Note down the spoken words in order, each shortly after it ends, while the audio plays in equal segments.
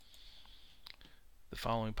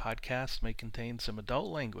following podcast may contain some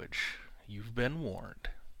adult language. You've been warned.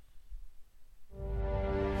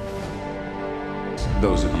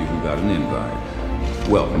 Those of you who got an invite,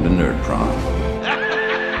 welcome to Nerd Prom.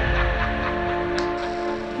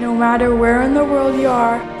 No matter where in the world you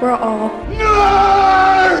are, we're all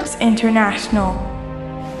Nerds International.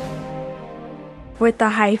 With the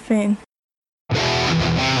hyphen.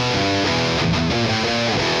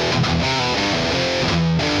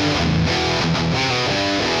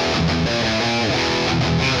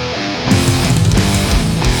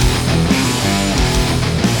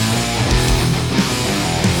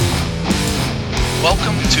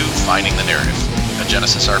 Welcome to Finding the Narrative, a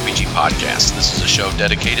Genesis RPG podcast. This is a show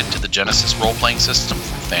dedicated to the Genesis role-playing system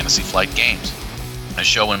from Fantasy Flight Games. A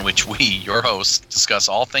show in which we, your hosts, discuss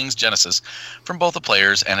all things Genesis from both a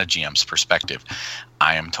player's and a GM's perspective.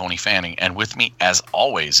 I am Tony Fanning, and with me, as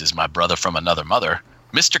always, is my brother from another mother,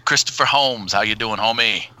 Mr. Christopher Holmes. How you doing,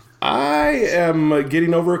 homie? I am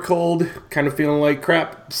getting over a cold, kind of feeling like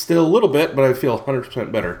crap still a little bit, but I feel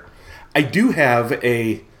 100% better. I do have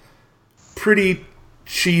a pretty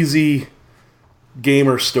cheesy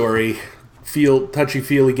gamer story,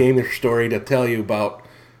 touchy-feely gamer story to tell you about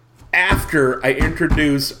after I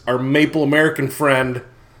introduce our Maple American friend,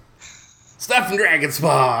 Stefan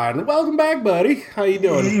Dragonspawn. Welcome back, buddy. How you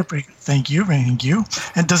doing? Hey, thank you.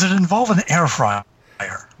 And does it involve an air fryer?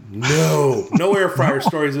 No air fryer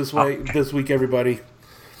stories this week, everybody.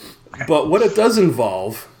 Okay. But what it does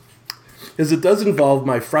involve is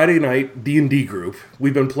my Friday night D&D group.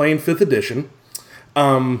 We've been playing 5th edition.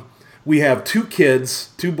 We have two kids,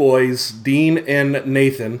 two boys, Dean and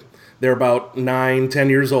Nathan. They're about 9-10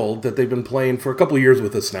 years old, that they've been playing for a couple of years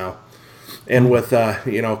with us now. And with,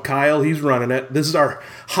 Kyle, he's running it. This is our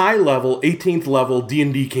high-level, 18th level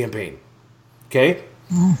D&D campaign. Okay?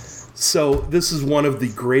 So this is one of the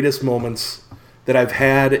greatest moments that I've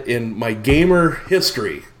had in my gamer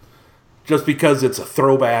history, just because it's a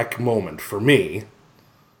throwback moment for me.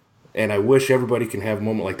 And I wish everybody can have a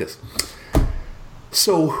moment like this.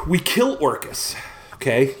 So we kill Orcus.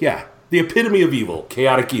 Okay? Yeah. The epitome of evil,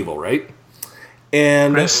 chaotic evil, right?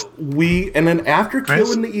 And then after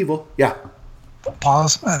killing the evil, yeah.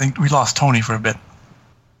 Pause. I think we lost Tony for a bit.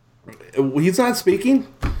 He's not speaking?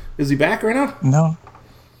 Is he back right now?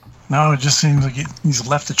 No, it just seems like he's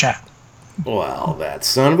left the chat. Well, that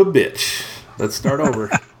son of a bitch. Let's start over.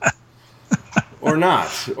 Or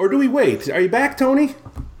not. Or do we wait? Are you back, Tony?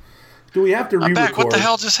 Do we have to re-record? I'm back. What the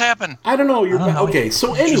hell just happened? I don't know. You're back. Okay,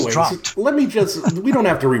 so anyways, we don't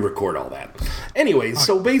have to re-record all that. Anyways, okay.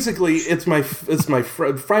 So basically, it's my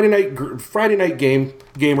Friday night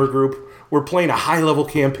gamer group. We're playing a high-level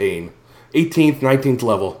campaign, 18th, 19th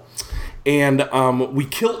level. And we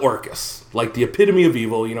kill Orcus, like the epitome of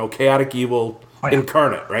evil, chaotic evil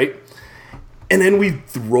incarnate, right? And then we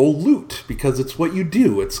roll loot, because it's what you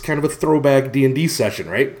do. It's kind of a throwback D&D session,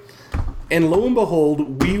 right? And lo and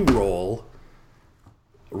behold, we roll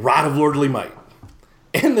Rod of Lordly Might.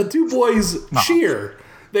 And the two boys cheer.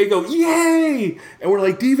 They go, yay! And we're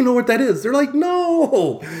like, do you even know what that is? They're like,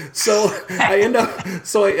 no! So I end up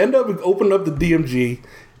opening up the DMG,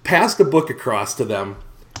 passed a book across to them.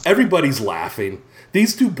 Everybody's laughing.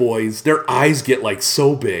 These two boys, their eyes get like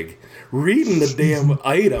so big, reading the damn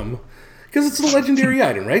item, because it's a legendary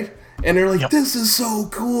item, right? And they're like, This is so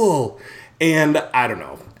cool. And I don't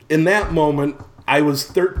know. In that moment, I was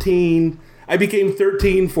 13. I became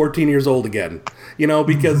 13, 14 years old again.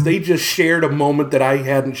 Because they just shared a moment that I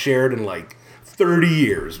hadn't shared in like 30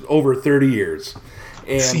 years, over 30 years.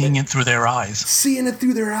 And seeing it through their eyes.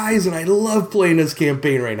 And I love playing this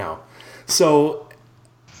campaign right now. So,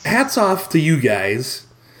 hats off to you guys.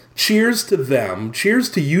 Cheers to them. Cheers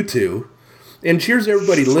to you two. And cheers to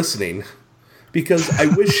everybody listening. Because I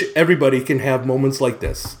wish everybody can have moments like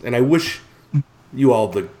this. And I wish you all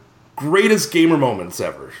the greatest gamer moments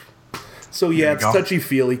ever. So yeah, it's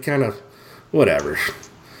touchy-feely, kind of whatever.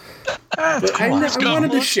 But cool. I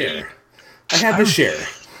wanted to share. I had to share.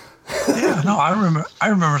 Yeah, no, I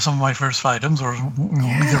remember some of my first items, or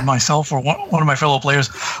either myself or one of my fellow players.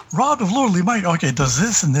 Rod of Lordly Might. Okay, it does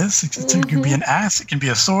this and this. It can be an axe. It can be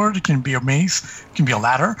a sword. It can be a mace. It can be a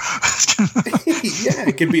ladder. Yeah,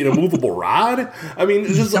 it can be an immovable rod. I mean,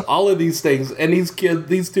 just all of these things. And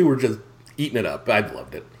these two were just eating it up. I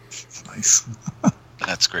loved it. Nice.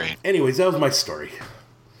 That's great. Anyways, that was my story.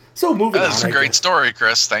 So moving on. That's a great story,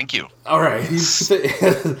 Chris. Thank you. All right.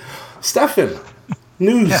 Stefan,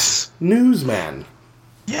 newsman.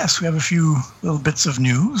 Yes, we have a few little bits of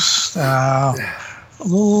news. About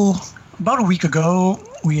a week ago,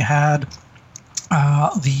 we had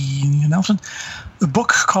the announcement. The book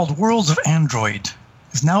called Worlds of Android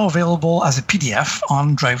is now available as a PDF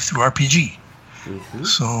on DriveThruRPG.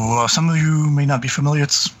 So some of you may not be familiar.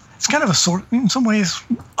 It's kind of in some ways,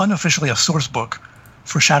 unofficially a source book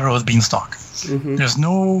for Shadow of the Beanstalk. There's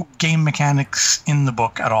no game mechanics in the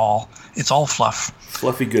book at all. It's all fluff.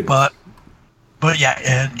 Fluffy goodness. But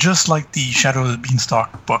yeah, just like the Shadow of the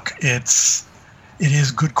Beanstalk book, it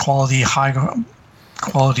is good quality, high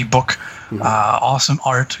quality book. Awesome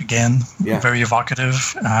art again, very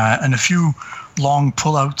evocative, and a few long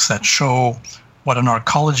pullouts that show what an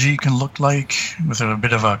arcology can look like with a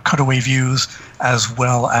bit of a cutaway views, as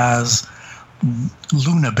well as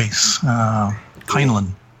Luna base,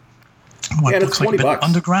 Heinlein. What and looks it's like a bit $20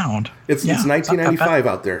 underground. It's $19.95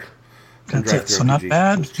 out there. That's it. So not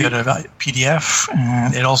bad. You get a PDF,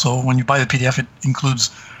 and it also, when you buy the PDF, it includes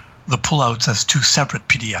the pullouts as 2 separate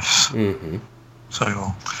PDFs.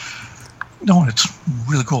 So, no, it's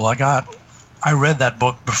really cool. I read that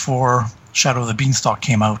book before Shadow of the Beanstalk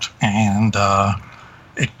came out, and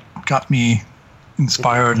it got me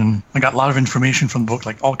inspired, and I got a lot of information from the book,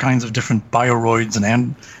 like all kinds of different bioroids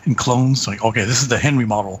and clones. Like, okay, this is the Henry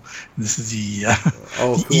model, this is the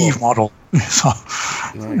cool. Eve model. So,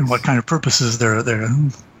 and what kind of purposes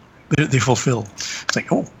they fulfill. It's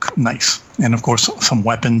like, oh, nice. And of course, some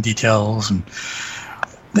weapon details, and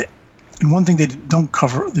one thing they don't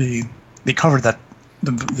cover, they covered that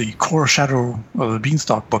the core Shadow of the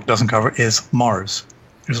Beanstalk book doesn't cover is Mars.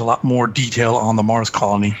 There's a lot more detail on the Mars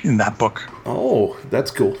colony in that book. Oh,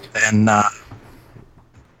 that's cool. And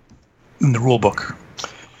in the rule book.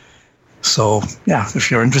 So, yeah,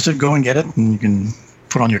 if you're interested, go and get it, and you can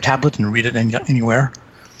put on your tablet and read it anywhere.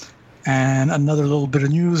 And another little bit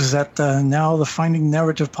of news is that now the Finding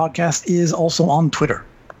Narrative podcast is also on Twitter.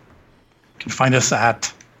 You can find us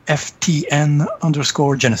at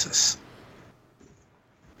FTN_Genesis.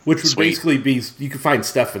 Which would basically be, you can find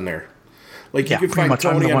stuff in there. Like, you can find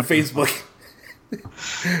Tony on Facebook.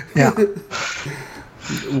 Yeah.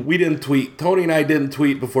 We didn't tweet. Tony and I didn't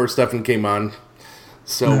tweet before Stefan came on.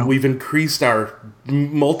 So we've increased our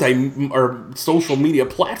social media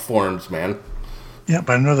platforms, man. Yeah,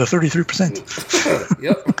 by another 33%.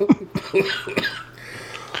 Yep.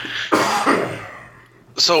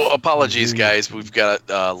 So apologies, guys. We've got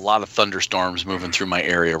a lot of thunderstorms moving through my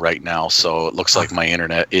area right now, so it looks like my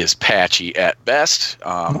internet is patchy at best.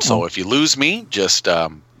 So if you lose me, just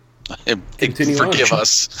forgive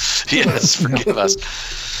us. Yes, forgive us.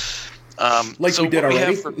 Like so we did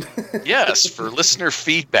already. Yes, for listener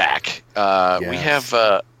feedback, we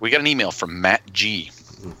got an email from Matt G.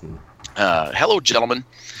 Hello, gentlemen.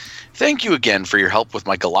 Thank you again for your help with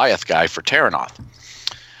my Goliath guy for Terranoth.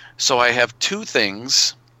 So I have 2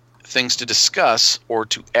 things to discuss or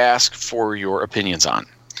to ask for your opinions on.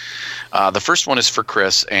 The first one is for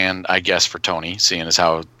Chris and I guess for Tony, seeing as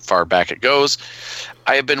how far back it goes.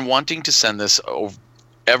 I have been wanting to send this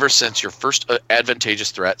ever since your first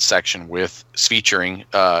Advantageous Threat section featuring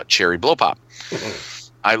Cherry Blowpop.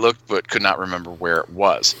 I looked but could not remember where it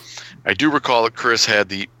was. I do recall that Chris had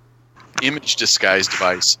the image disguise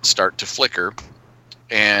device start to flicker,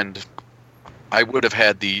 and I would have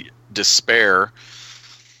had the despair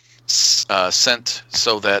sent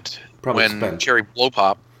so that Cherry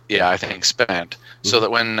Blowpop, I think spent, so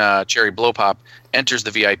that when Cherry Blowpop enters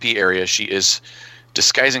the VIP area, she is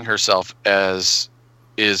disguising herself as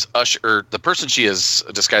the person she is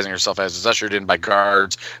disguising herself as is ushered in by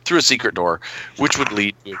guards through a secret door, which would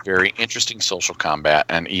lead to a very interesting social combat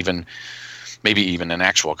and maybe even an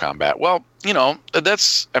actual combat. Well, I'd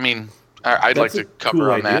like to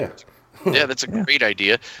cover on that. Yeah, that's a great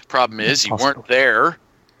idea. Problem is, you weren't there.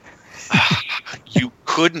 You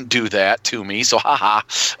couldn't do that to me, so haha.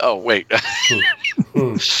 Oh wait.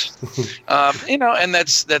 And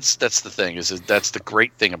that's the thing that's the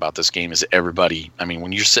great thing about this game is everybody. I mean,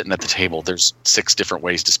 when you're sitting at the table, there's 6 different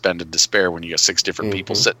ways to spend a despair when you got 6 different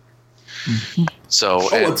people sitting. So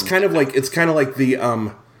it's kind of like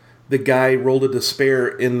the guy rolled a despair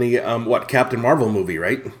in the Captain Marvel movie,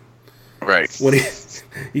 right? Right. When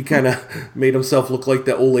he kind of made himself look like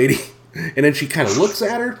that old lady, and then she kind of looks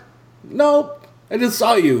at her. Nope, I just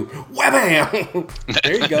saw you. Wham!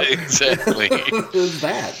 There you go. Exactly.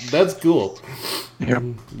 That's cool. Yep.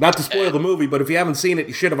 Not to spoil the movie, but if you haven't seen it,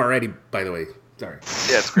 you should have already, by the way. Sorry.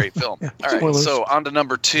 Yeah, it's a great film. All right, spoilers. So on to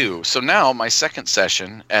number 2. So now my second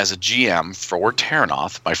session as a GM for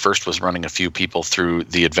Terranoth. My first was running a few people through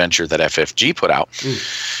the adventure that FFG put out.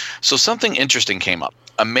 So something interesting came up.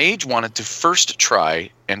 A mage wanted to first try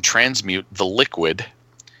and transmute the liquid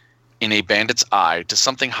in a bandit's eye to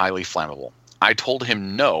something highly flammable. I told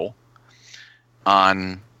him no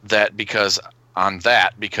on that because on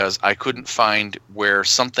that because I couldn't find where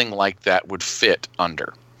something like that would fit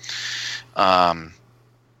under.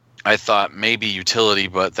 I thought maybe utility,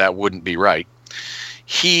 but that wouldn't be right.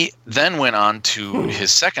 He then went on to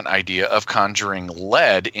his second idea of conjuring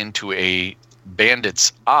lead into a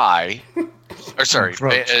bandit's eye, or sorry,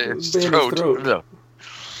 Bandit's throat. throat.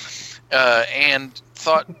 And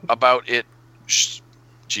thought about it.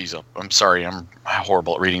 Jeez, I'm sorry, I'm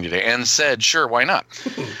horrible at reading today. And said, sure, why not?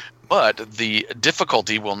 But the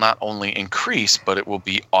difficulty will not only increase, but it will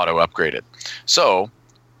be auto-upgraded. So,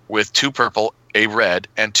 with 2 purple, a red,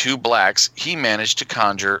 and 2 blacks, he managed to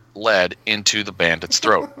conjure lead into the bandit's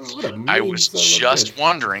throat. I was just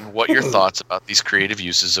wondering what your thoughts about these creative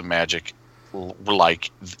uses of magic like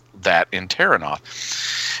that in Terranoth.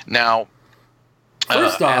 Now,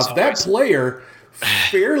 first off, that player,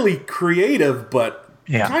 fairly creative, but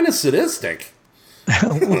kind of sadistic. A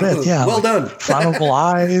little bit, yeah. Well done. Flammable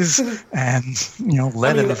eyes and,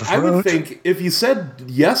 lead into the throat. I would think if you said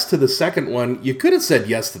yes to the second one, you could have said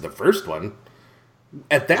yes to the first one.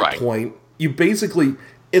 At that point, you basically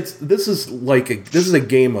this is a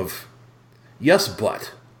game of yes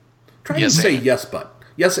but. Try to say yes but.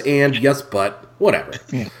 Yes and yes but whatever.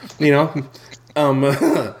 Yeah.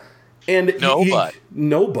 And no but.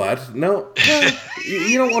 No but. No.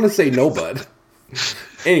 You don't want to say no but.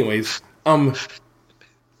 Anyways, and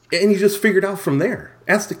you just figured out from there.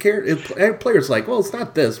 Ask the character. Player's like, well, it's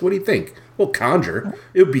not this. What do you think? Well, conjure.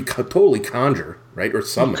 It would be totally conjure, right? Or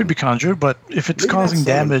summon. It could be conjure, but if it's causing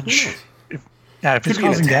damage, if it's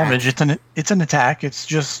causing damage, it's an attack. It's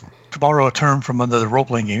just, to borrow a term from another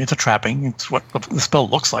role-playing game, it's a trapping. It's what the spell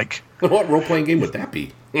looks like. What role-playing game would that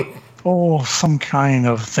be? Some kind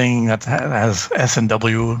of thing that has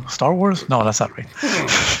S&W Star Wars? No, that's not right.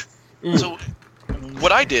 So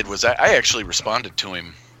what I did was I actually responded to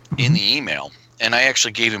him in the email, and I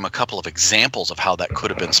actually gave him a couple of examples of how that could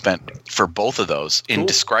have been spent for both of those in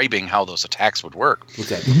describing how those attacks would work. What's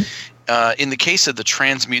that? In the case of the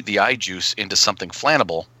transmute the eye juice into something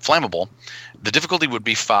flammable, the difficulty would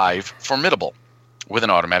be 5 formidable with an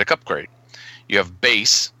automatic upgrade. You have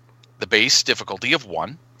the base difficulty of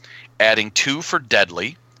 1, adding 2 for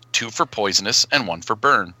deadly, 2 for poisonous, and 1 for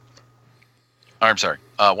burn. I'm sorry,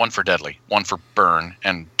 1 for deadly, 1 for burn,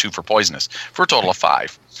 and 2 for poisonous, for a total of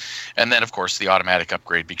 5. And then, of course, the automatic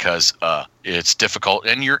upgrade because it's difficult,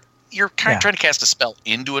 and you're trying to cast a spell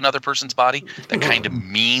into another person's body. That kind of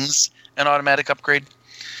means an automatic upgrade.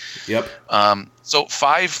 Yep. So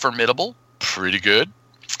 5 formidable, pretty good.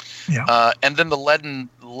 Yeah. And then the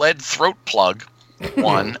lead throat plug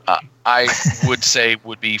one, I would say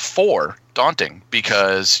would be 4 daunting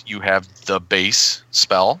because you have the base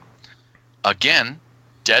spell. Again,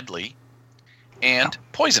 deadly and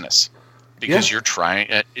poisonous because you're trying,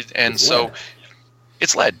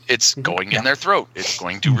 it's lead. It's going in their throat. It's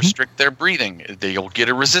going to restrict their breathing. They'll get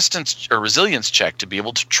a resilience check to be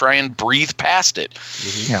able to try and breathe past it.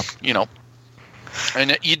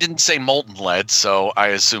 And you didn't say molten lead, so I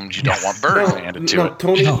assumed you don't want burn handed to it.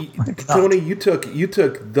 Tony, you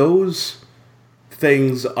took those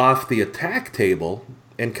things off the attack table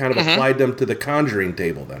and kind of applied them to the conjuring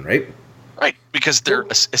table, then, right? Right, because they're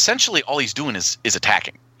essentially all he's doing is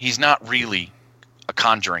attacking. He's not really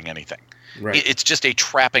conjuring anything. Right. It's just a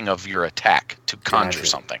trapping of your attack to conjure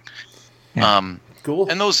something. Yeah. Cool.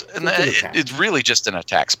 And it's really just an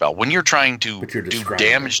attack spell. When you're trying to do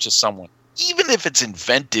damage to someone, even if it's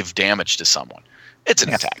inventive damage to someone, it's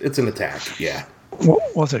an attack. It's an attack, yeah.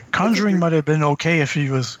 What was it? Conjuring might have been okay if he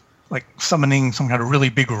was like summoning some kind of really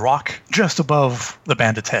big rock just above the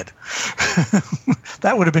bandit's head.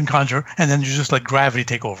 That would have been conjure, and then you just let gravity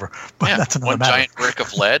take over. But that's another matter. Giant brick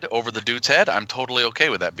of lead over the dude's head, I'm totally okay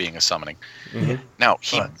with that being a summoning. Now,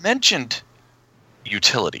 he mentioned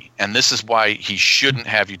utility, and this is why he shouldn't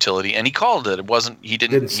have utility, and he called it. It wasn't. He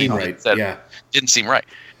didn't seem right. Didn't seem right.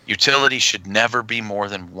 Utility should never be more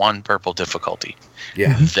than 1 purple difficulty.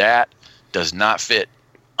 Yeah. That does not fit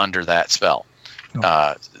under that spell.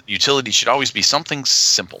 No. Utility should always be something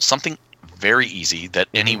simple, something very easy that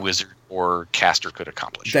any wizard or caster could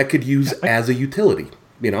accomplish. That could use as a utility,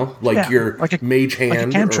 like your mage hand. Like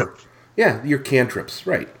a cantrip. Your cantrips,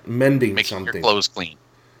 right. Mending Making something. Your clothes clean.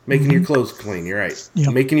 Making your clothes clean, you're right.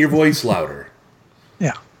 Yep. Making your voice louder.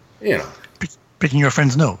 Yeah. Picking your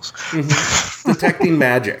friend's nose. Detecting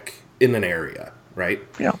magic in an area, right?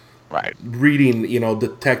 Yeah. Right. Reading,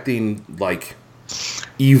 detecting, like,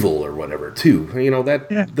 evil or whatever, too.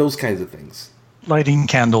 Those kinds of things. Lighting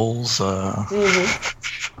candles.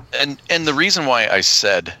 And the reason why I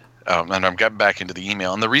said, and I'm getting back into the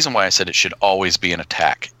email, and the reason why I said it should always be an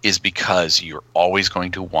attack is because you're always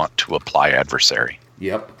going to want to apply adversary.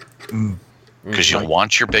 Yep. because you'll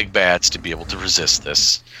want your big bads to be able to resist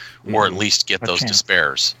this, or at least get those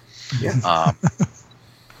despairs. Yeah.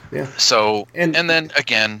 Yeah. So, and then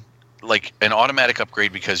again, like an automatic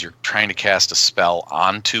upgrade because you're trying to cast a spell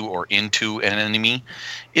onto or into an enemy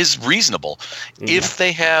is reasonable. If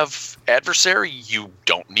they have adversary, you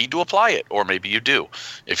don't need to apply it, or maybe you do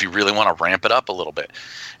if you really want to ramp it up a little bit.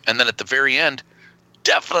 And then at the very end,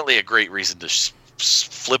 definitely a great reason to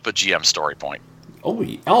flip a GM story point. Oh,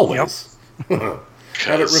 always. Yep.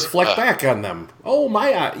 Have it reflect back on them. Oh,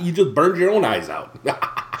 my eye. You just burned your own eyes out. Now,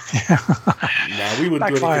 we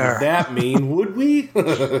wouldn't do anything that mean, would we?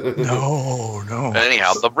 No.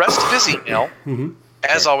 Anyhow, the rest of his email.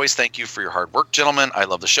 As always, thank you for your hard work, gentlemen. I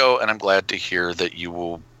love the show, and I'm glad to hear that you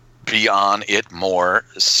will be on it more,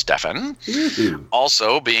 Stefan.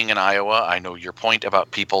 Also, being in Iowa, I know your point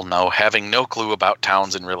about people having no clue about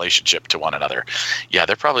towns in relationship to one another. Yeah,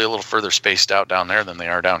 they're probably a little further spaced out down there than they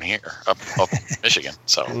are down here, up Michigan.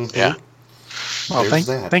 So, yeah. Well,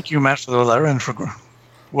 thank you, Matt, for the letter and for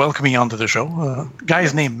welcoming onto the show.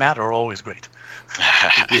 Guys named Matt are always great.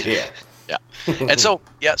 Yeah. Yeah. And so,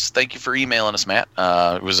 yes, thank you for emailing us, Matt.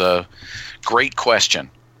 It was a great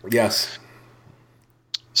question. Yes.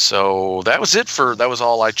 So that was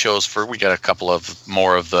all I chose for. We got a couple of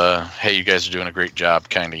more of the, hey, you guys are doing a great job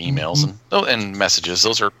kind of emails and messages.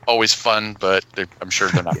 Those are always fun, but I'm sure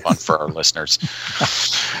they're not fun for our listeners.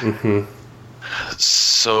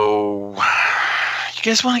 So you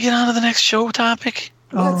guys want to get on to the next show topic?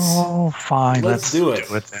 Fine. Let's do it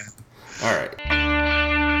then. All right.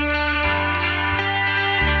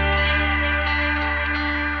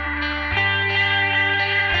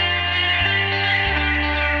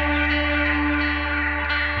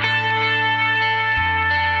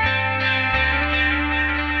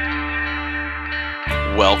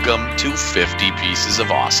 Welcome to 50 Pieces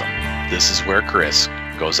of Awesome. This is where Chris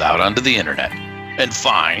goes out onto the internet and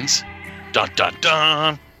finds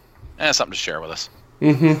something to share with us.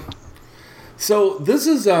 So this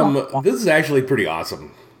is actually pretty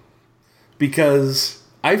awesome because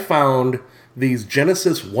I found these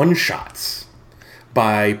Genesis one-shots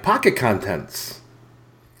by Pocket Contents.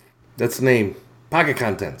 That's the name, Pocket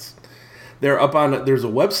Contents. They're up on. There's a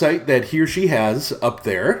website that he or she has up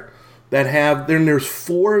there. There's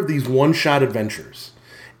 4 of these one-shot adventures.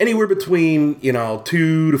 Anywhere between, 2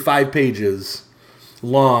 to 5 pages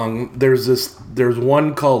long. There's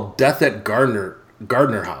one called Death at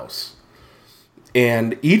Gardner House.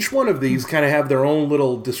 And each one of these kind of have their own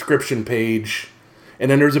little description page.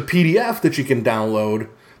 And then there's a PDF that you can download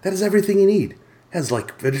that has everything you need. It has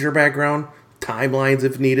like adventure background, timelines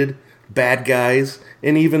if needed, bad guys,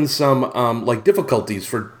 and even some like difficulties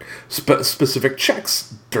for specific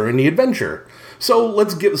checks during the adventure. So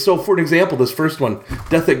for an example, this first one,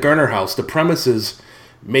 Death at Gardner House. The premise is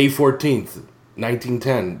May 14th,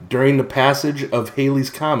 1910. During the passage of Halley's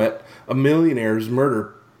Comet, a millionaire's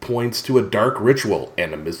murder points to a dark ritual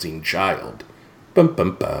and a missing child. Bum,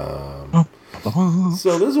 bum, bum.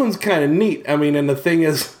 So this one's kind of neat. I mean, and the thing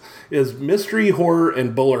is mystery, horror,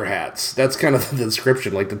 and bowler hats. That's kind of the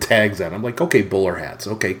description, like the tags on. I'm like, okay, bowler hats.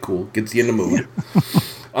 Okay, cool. Gets you in the mood.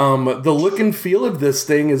 The look and feel of this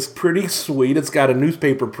thing is pretty sweet. It's got a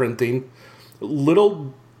newspaper printing.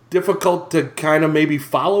 Little difficult to kind of maybe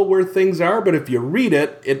follow where things are, but if you read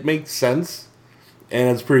it, it makes sense. And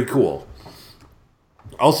it's pretty cool.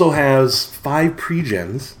 Also has 5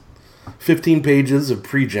 pre-gens. 15 pages of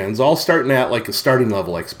pre-gens, all starting at like a starting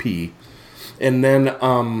level XP. And then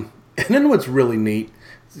what's really neat,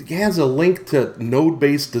 it has a link to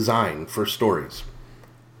node-based design for stories.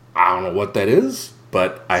 I don't know what that is,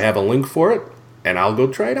 but I have a link for it, and I'll go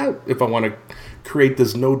try it out if I want to create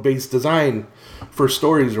this node-based design for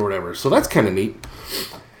stories or whatever. So that's kind of neat.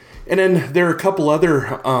 And then there are a couple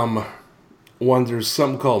other ones. There's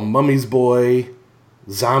something called Mummy's Boy,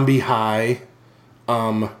 Zombie High,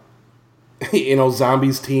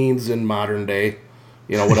 zombies, teens in modern day.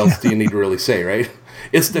 What else do you need to really say, right?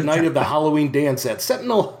 It's the night of the Halloween dance at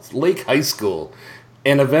Sentinel Lake High School,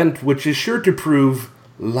 an event which is sure to prove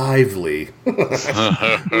lively. Just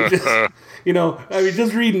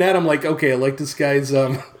reading that, I'm like, okay, I like this guy's,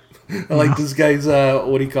 what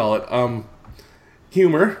do you call it?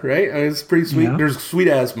 Humor, right? I mean, it's pretty sweet. Yeah. There's a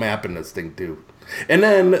sweet-ass map in this thing, too. And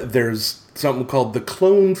then there's something called The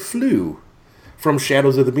Clone Flu from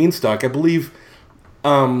Shadows of the Beanstalk. I believe...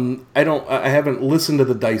 I haven't listened to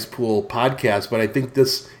the Dice Pool podcast, but I think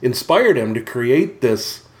this inspired him to create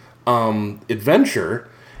this adventure,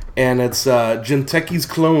 and it's Gentechi's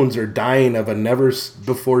clones are dying of a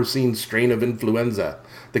never-before-seen strain of influenza.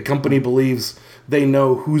 The company believes they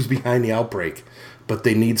know who's behind the outbreak, but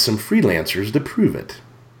they need some freelancers to prove it.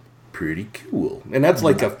 pretty cool. And that's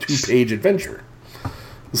like a 2-page adventure.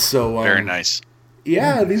 So Very nice.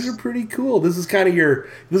 Yeah, these are pretty cool. This is kind of your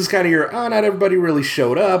not everybody really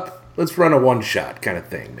showed up. Let's run a one-shot kind of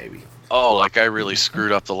thing, maybe. Oh, like I really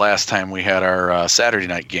screwed up the last time we had our Saturday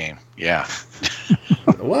night game. Yeah.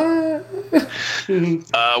 What?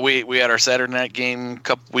 We had our Saturday night game a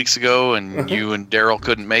couple weeks ago, and you and Daryl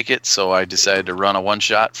couldn't make it, so I decided to run a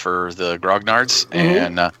one-shot for the Grognards,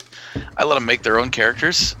 and I let them make their own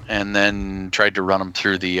characters, and then tried to run them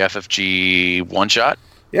through the FFG one-shot.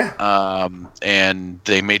 Yeah. And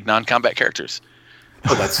they made non-combat characters.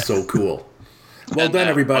 Oh, that's so cool. Well done,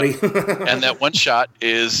 everybody. And that one shot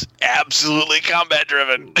is absolutely combat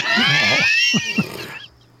driven.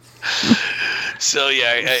 So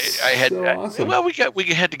yeah, I had. So awesome. Well, we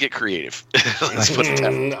had to get creative. Let's put it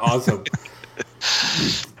that way. Awesome.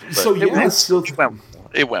 So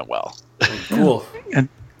it went well. Cool.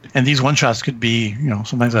 And these one shots could be,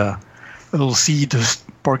 sometimes a little seed to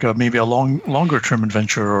spark maybe a longer term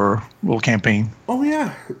adventure or a little campaign. Oh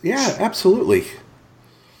yeah, absolutely.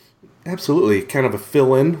 Absolutely, kind of a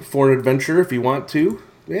fill-in for an adventure if you want to.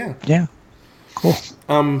 Yeah. Yeah. Cool.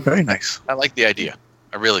 Very nice. I like the idea.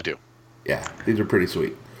 I really do. Yeah, these are pretty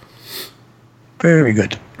sweet. Very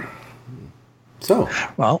good. So.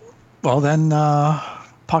 Well then,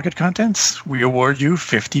 Pocket Contents, we award you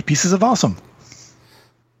 50 pieces of awesome.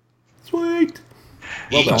 Sweet.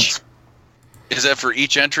 Well done. Is that for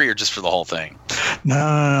each entry or just for the whole thing?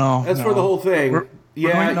 No. That's for the whole thing.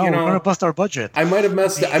 We're going to bust our budget. I might have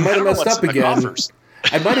messed up again. I might have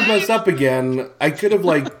messed up again. I could have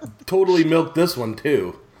totally milked this one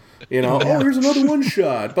too. Here's another one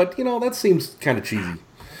shot. But that seems kind of cheesy.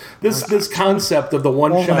 This concept of the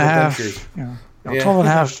one shot adventures. 12 and a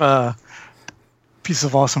half pieces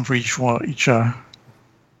of awesome for each one. 12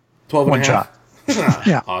 and a half.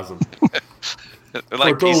 Yeah. Awesome. Like for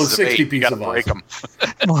a total of 60 pieces of break awesome.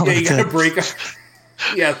 Well, yeah, you gotta break them.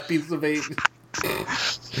 Yeah, pieces of 8.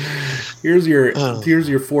 Here's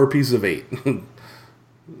your 4 pieces of 8.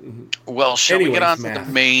 Well, shall we get on to the Matt.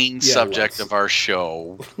 main subject of our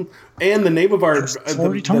show? And the name of our what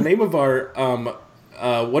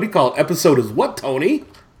do you call it? Episode is what, Tony?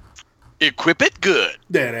 Equip it good.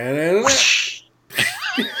 All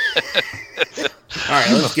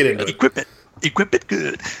right, let's get into it. Equip it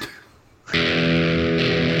good.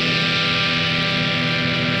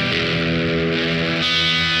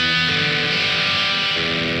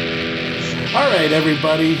 All right,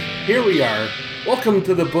 everybody, here we are. Welcome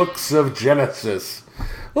to the books of Genesis.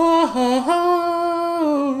 Oh,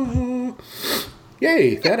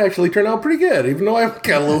 yay, that actually turned out pretty good, even though I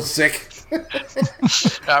got a little sick.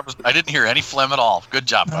 I didn't hear any phlegm at all. Good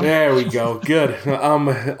job, buddy. There we go. Good.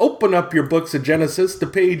 Open up your books of Genesis to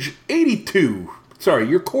page 82. Sorry,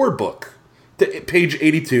 your core book to page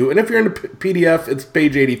 82. And if you're in the PDF, it's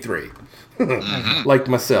page 83. Like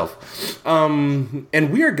myself.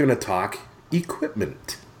 And we are going to talk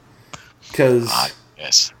equipment. Because...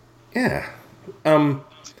 yes. Yeah. And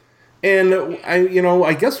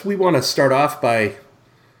I guess we want to start off by...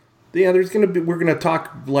 Yeah, we're going to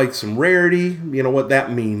talk some rarity, what that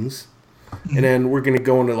means. And then we're going to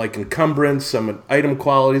go into encumbrance, some item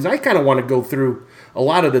qualities. I kind of want to go through a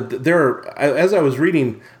lot of as I was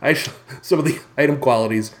reading some of the item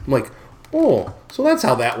qualities, I'm like, oh, so that's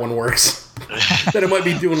how that one works. That I might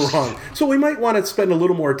be doing wrong. So we might want to spend a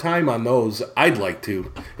little more time on those. I'd like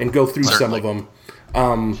to, and go through some of them.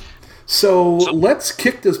 So let's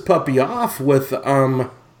kick this puppy off with...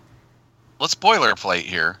 Let's boilerplate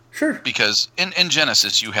here. Sure. Because in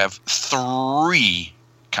Genesis, you have 3,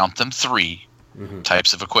 count them 3,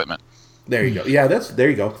 types of equipment. There you go. Yeah, there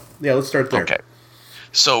you go. Yeah, let's start there. Okay.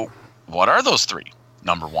 So what are those 3?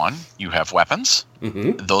 Number 1, you have weapons.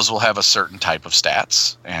 Mm-hmm. Those will have a certain type of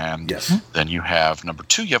stats. And yes. Then you have number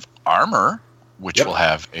 2, you have armor, which will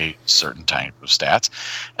have a certain type of stats.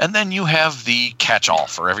 And then you have the catch-all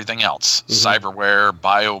for everything else. Cyberware,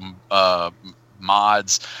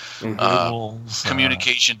 mods,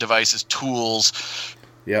 communication devices, tools,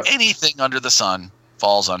 anything under the sun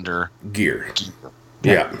falls under gear.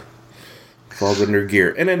 Yeah. Falls under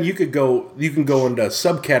gear. And then you can go into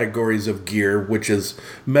subcategories of gear, which is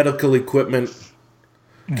medical equipment,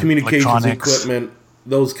 communications equipment,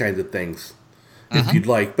 those kinds of things, if you'd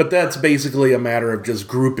like. But that's basically a matter of just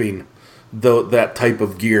grouping that type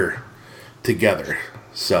of gear together.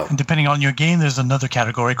 So, and depending on your game, there's another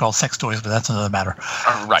category called sex toys, but that's another matter.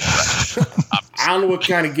 Right. I don't know what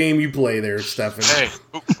kind of game you play there, Stefan. Hey,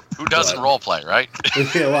 who doesn't role play, right?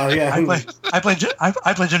 Yeah, well, yeah. I play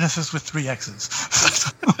Genesis with 3 X's.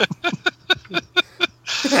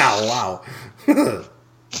 Oh, wow.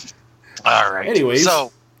 All right. Anyways,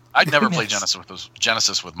 so I'd never play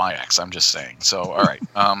Genesis with my ex. I'm just saying. So, all right.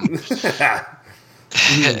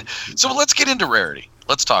 So let's get into rarity.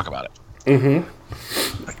 Let's talk about it. Mm-hmm.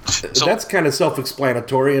 So, that's kind of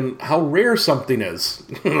self-explanatory in how rare something is.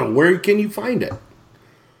 Where can you find it?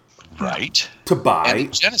 Right. To buy. And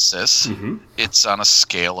in Genesis, it's on a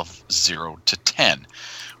scale of 0 to 10,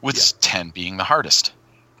 with 10 being the hardest.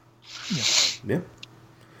 Yeah.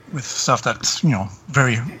 With stuff that's,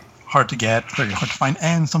 very hard to get, very hard to find,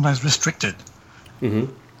 and sometimes restricted.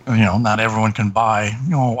 Mm-hmm. Not everyone can buy,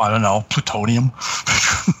 I don't know, plutonium.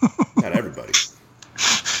 Not everybody.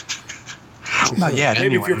 Not yet, Maybe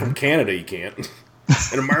anyway. if you're from Canada, you can't.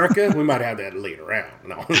 In America, we might have that later on.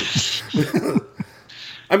 No.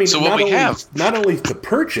 I mean, so not only to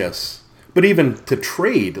purchase, but even to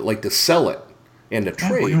trade, like to sell it and to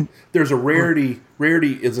trade. There's a rarity.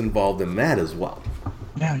 Rarity is involved in that as well.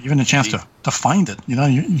 Yeah, even a chance to find it.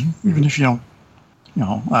 Even if you don't,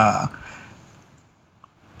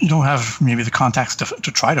 you don't have maybe the contacts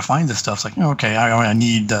to try to find this stuff. It's like, okay, I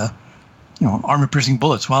need, armor-piercing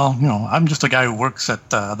bullets. Well, I'm just a guy who works at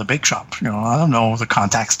the bake shop. I don't know the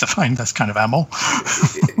contacts to find this kind of ammo.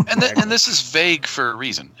 And this is vague for a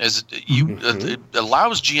reason. It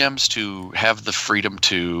allows GMs to have the freedom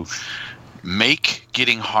to make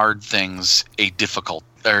getting hard things a difficult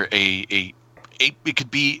or it could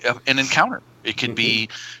be an encounter. It could be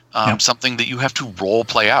something that you have to role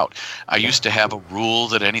play out. I used to have a rule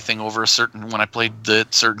that anything over when I played the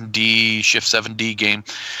certain Shift 7D game,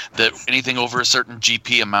 that anything over a certain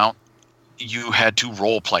GP amount, you had to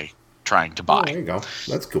role play trying to buy. Oh, there you go.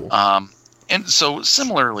 That's cool. And so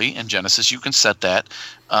similarly in Genesis, you can set that.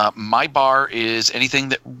 My bar is anything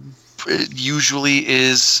that usually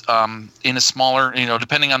is in a smaller,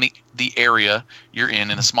 depending on the area you're in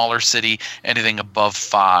a smaller city, anything above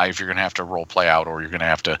 5, you're going to have to role play out, or you're going to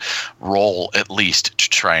have to roll at least to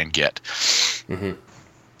try and get. Mm-hmm.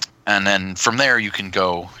 And then from there you can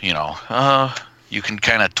go, you can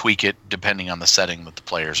kind of tweak it depending on the setting that the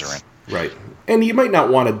players are in. Right. And you might not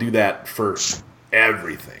want to do that for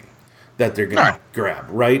everything that they're going to grab,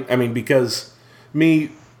 right? I mean, because now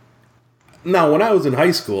when I was in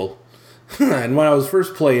high school, and when I was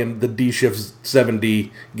first playing the D-Shift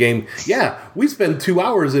 7D game, we spent 2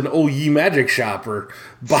 hours in Ye Magic Shop or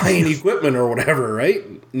buying equipment or whatever, right?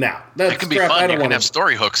 Now, that's it can be fun. You can have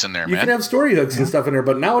story hooks in there, man. You can have story hooks and stuff in there,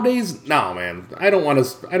 but nowadays, no, man. I don't want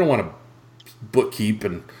to bookkeep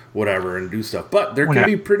and whatever and do stuff. But there can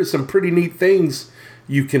be some pretty neat things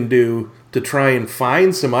you can do to try and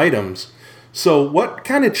find some items. So what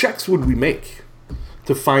kind of checks would we make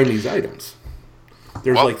to find these items?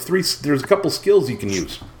 There's a couple skills you can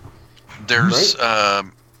use. There's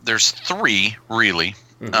 3 really.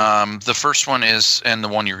 Mm-hmm. The first one is, and the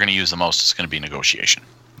one you're going to use the most, is going to be negotiation.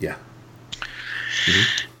 Yeah.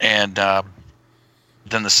 Mm-hmm. And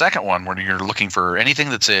then the second one, when you're looking for anything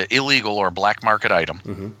that's an illegal or a black market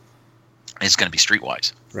item, is going to be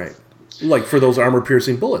streetwise. Right. Like for those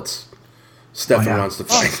armor-piercing bullets, Stefan wants to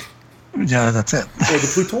find. Yeah, that's it. Or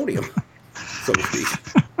the plutonium, so to speak.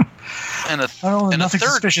 Nothing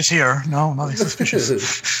suspicious here. No, nothing suspicious.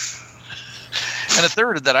 And a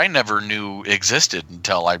third that I never knew existed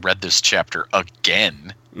until I read this chapter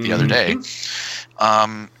again the other day.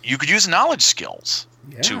 You could use knowledge skills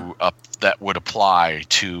that would apply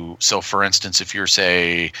to. So, for instance, if you're,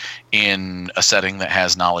 say, in a setting that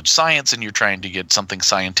has knowledge science and you're trying to get something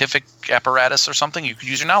scientific apparatus or something, you could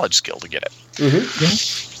use your knowledge skill to get it.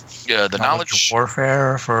 Mm-hmm. The knowledge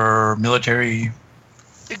warfare for military.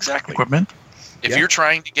 Exactly. Equipment. If you're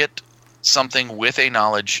trying to get something with a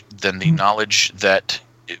knowledge, then the knowledge that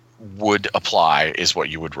it would apply is what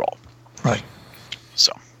you would roll. Right.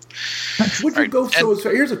 So. Would you go so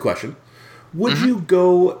here's a question. Would you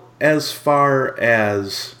go as far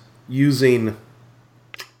as using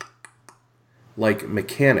like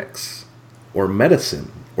mechanics or medicine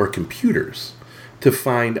or computers to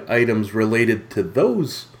find items related to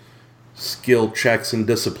those skill checks and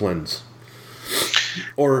disciplines?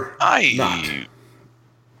 Or not?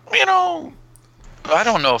 I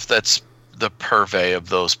don't know if that's the purvey of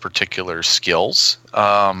those particular skills.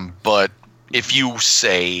 But if you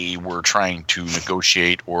say we're trying to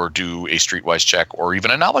negotiate or do a streetwise check or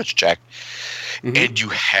even a knowledge check, and you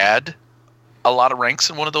had a lot of ranks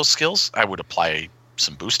in one of those skills, I would apply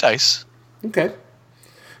some boost dice. Okay.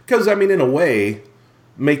 Because, in a way,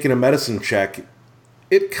 making a medicine check,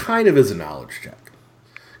 it kind of is a knowledge check.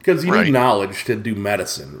 Because you need knowledge to do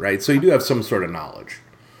medicine, right? So you do have some sort of knowledge.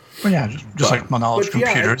 Well, just like my knowledge of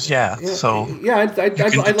computers, So I like the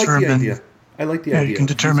idea. I like the idea. You can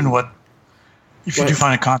determine what, if you do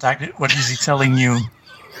find a contact, what is he telling you?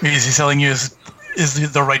 Is he telling you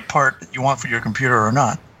is the right part that you want for your computer or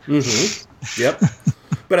not. Mm-hmm. Yep.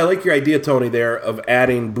 But I like your idea, Tony, there of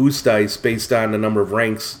adding boost dice based on the number of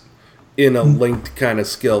ranks in a linked kind of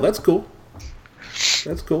skill. That's cool.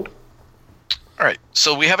 That's cool. All right.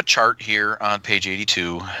 So we have a chart here on page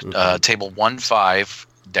 82, table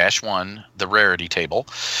 15-1, the rarity table.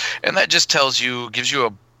 And that just gives you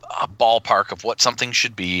a ballpark of what something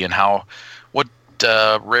should be and what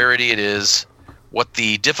rarity it is, what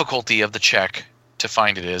the difficulty of the check to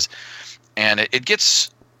find it is. And it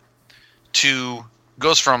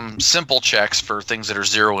goes from simple checks for things that are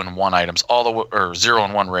 0 and 1 items, or 0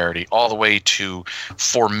 and 1 rarity, all the way to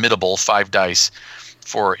formidable 5 dice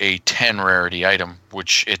for a 10 rarity item,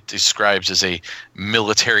 which it describes as a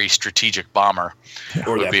military strategic bomber.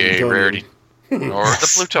 Or would be a rarity. Or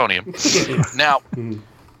the plutonium. Now,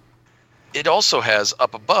 it also has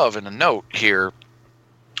up above in a note here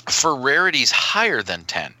for rarities higher than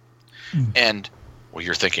 10. And well,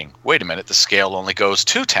 you're thinking, wait a minute, the scale only goes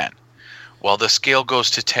to 10. Well, the scale goes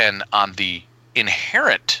to 10 on the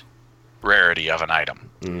inherent rarity of an item.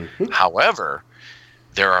 Mm-hmm. However,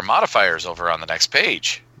 there are modifiers over on the next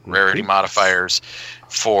page. Mm-hmm. Rarity modifiers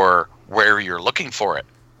for where you're looking for it,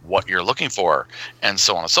 what you're looking for, and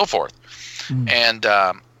so on and so forth. Mm-hmm. And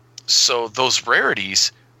so those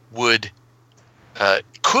rarities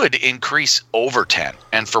could increase over 10.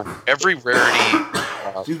 And for every rarity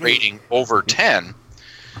rating over 10,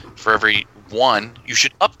 for every 1, you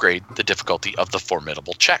should upgrade the difficulty of the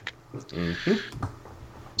formidable check. Mm-hmm.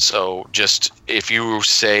 So just if you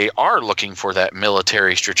are looking for that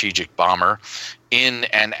military strategic bomber in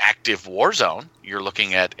an active war zone, you're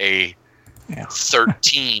looking at a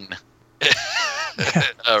 13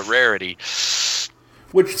 rarity,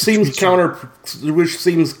 which seems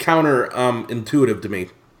counterintuitive to me.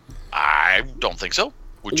 I don't think so.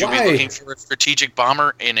 Would you be looking for a strategic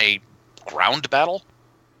bomber in a ground battle?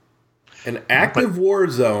 An active war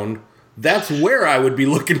zone, that's where I would be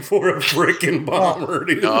looking for a frickin' bomber.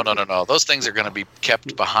 Dude. No. Those things are going to be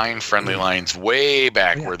kept behind friendly lines way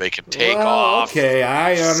back where they can take off. Okay,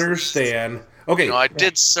 I understand. Okay. I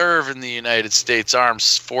did serve in the United States Armed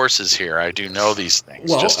Forces here. I do know these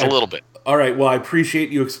things, just a little bit. All right, well, I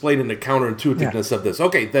appreciate you explaining the counterintuitiveness of this.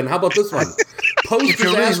 Okay, then how about this one?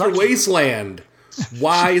 Post-disaster wasteland.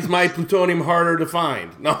 Why is my plutonium harder to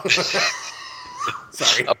find? No.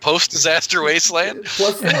 Sorry. A post-disaster wasteland?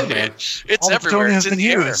 Plus 4, man. It's everywhere. It's in the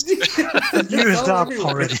used. Used up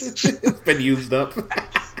already. It's been used up.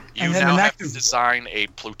 You now have to design a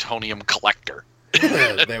plutonium collector.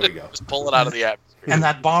 There we go. Just pull it out of the atmosphere. And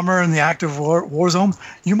that bomber in the active war zone,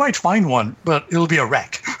 you might find one, but it'll be a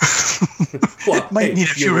wreck. It might need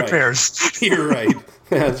a few repairs. You're right.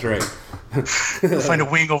 That's right. You'll find a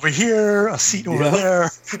wing over here, a seat over there.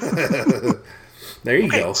 There you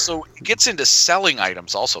go. So it gets into selling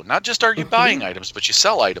items also. Not just are you buying items, but you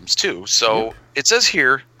sell items too. So it says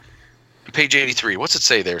here, page 83, what's it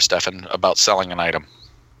say there, Stefan, about selling an item?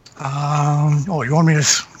 You want me to...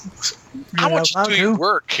 How much do you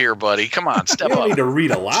work here, buddy? Come on, step up. You don't need to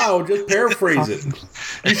read aloud. Just paraphrase it.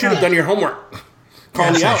 You should have done your homework.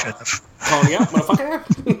 Call me out, motherfucker.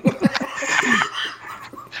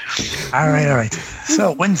 All right.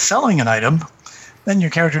 So when selling an item, then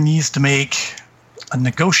your character needs to make a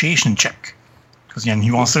negotiation check. Because again,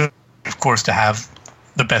 he wants to, of course, to have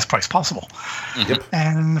the best price possible. Yep.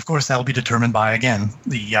 And of course, that'll be determined by, again,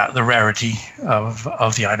 the rarity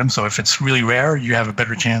of the item. So if it's really rare, you have a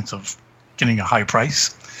better chance of getting a high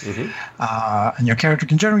price. Mm-hmm. And your character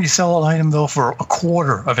can generally sell an item, though, for a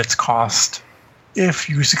quarter of its cost if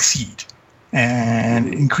you succeed.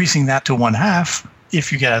 And increasing that to 1/2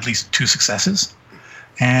 if you get at least 2 successes.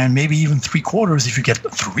 And maybe even 3/4 if you get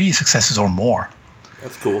 3 successes or more.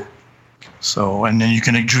 That's cool. So, and then you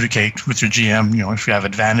can adjudicate with your GM, if you have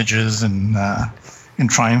advantages and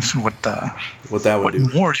triumphs, what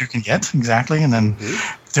more you can get, exactly. And then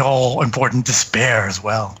the all-important despair as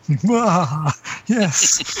well.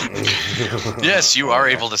 Yes. Yes, you are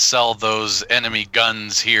able to sell those enemy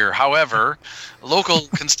guns here. However, local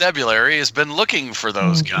constabulary has been looking for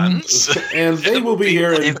those guns. And they will be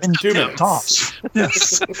here in 2 minutes.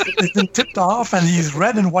 Yes. They've been tipped off, and these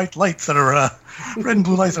red and white lights that are, red and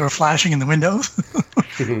blue lights that are flashing in the windows.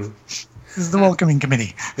 This is the welcoming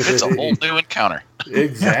committee. It's a whole new encounter.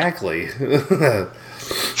 Exactly.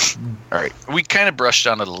 All right. We kind of brushed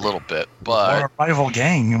on it a little bit, but... Our rival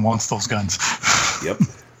gang wants those guns. Yep.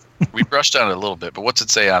 We brushed on it a little bit, but what's it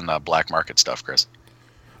say on the black market stuff, Chris?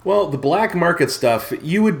 Well, the black market stuff,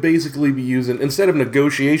 you would basically be using, instead of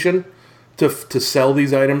negotiation to sell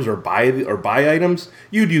these items or buy items,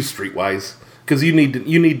 you'd use Streetwise, because you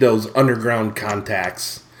need those underground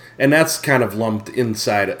contacts and that's kind of lumped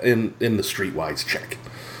inside in the Streetwise check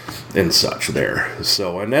and such there.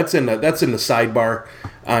 So, and that's in the sidebar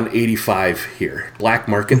on 85 here, black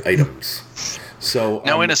market items. So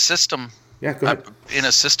now in a system. Yeah, go ahead. In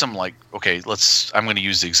a system like, okay, I'm going to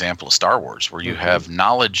use the example of Star Wars, where you have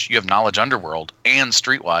knowledge Underworld and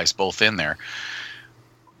Streetwise both in there.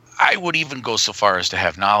 I would even go so far as to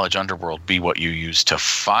have knowledge Underworld be what you use to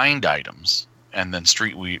find items, and then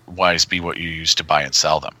Streetwise be what you use to buy and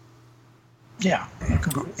sell them. Yeah, that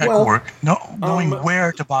could work. Knowing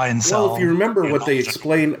where to buy and sell. Well, if you remember how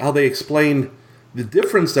they explain the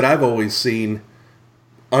difference that I've always seen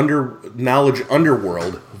knowledge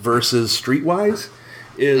Underworld versus Streetwise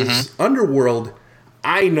is Underworld,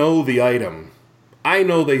 I know the item. I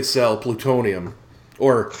know they sell plutonium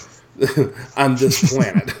or on this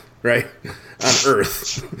planet, right? On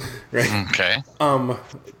Earth, right? Okay.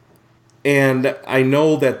 And I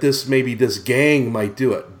know that this gang might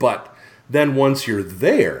do it, but then once you're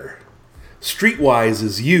there, Streetwise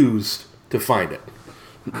is used to find it.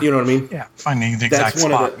 You know what I mean? Yeah, finding the exact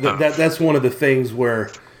spot. That's one of the things where,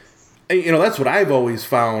 that's what I've always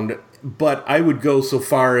found, but I would go so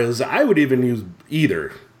far as I would even use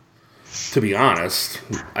either, to be honest.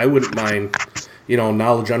 I wouldn't mind,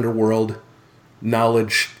 knowledge Underworld,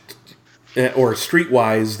 knowledge, or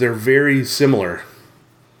Streetwise, they're very similar.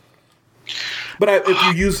 But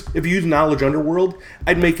if you use knowledge Underworld,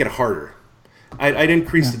 I'd make it harder. I'd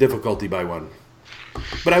increase the difficulty by 1.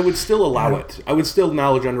 But I would still allow it. I would still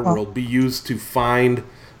knowledge Underworld be used to find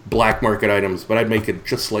black market items, but I'd make it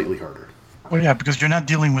just slightly harder. Well, yeah, because you're not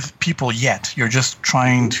dealing with people yet. You're just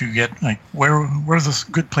trying to get where's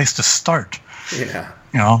a good place to start? Yeah.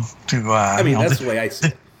 That's the way I see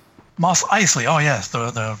it. Mos Eisley, oh yes,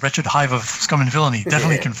 the wretched hive of scum and villainy.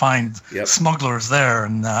 Definitely can find smugglers there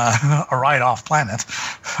and a ride off planet.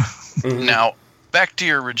 Now, back to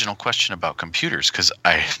your original question about computers, because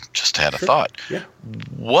I just had a thought. Yeah.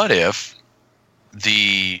 What if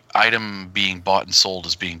the item being bought and sold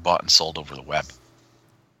is being bought and sold over the web?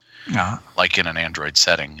 Yeah. Like in an Android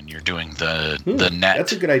setting, and you're doing the net.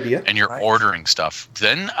 That's a good idea. And you're ordering stuff.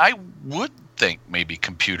 Then I would think maybe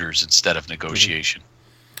computers instead of negotiation.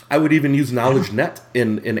 I would even use Knowledge Net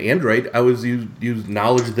in Android. I would use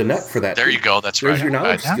Knowledge the Net for that. There you go. That's There's right. Your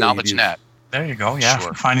knowledge Knowledge Net. There you go. Yeah,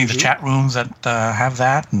 Sure. Finding the chat rooms that have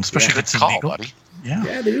that, and especially if it's Good call, illegal. buddy.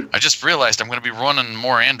 Yeah, dude. I just realized I'm going to be running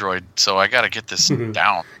more Android, so I got to get this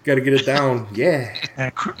down. Got to get it down. Yeah.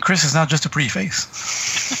 Chris is not just a pretty face.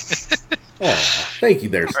 Oh, thank you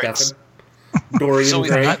there, Right. Stefan. Dorian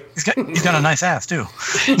Gray. He's got a nice ass too.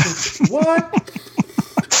 What?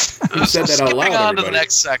 You said that out loud, skipping on to the everybody.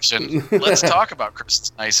 next section, let's talk about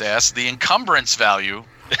Chris's nice ass, the encumbrance value.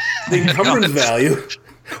 The encumbrance value.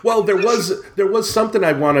 Well, there was something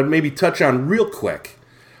I want to maybe touch on real quick.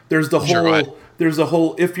 There's the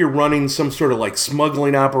whole if you're running some sort of like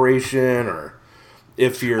smuggling operation, or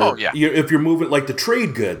if you're if you're moving like the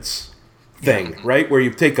trade goods thing, right, where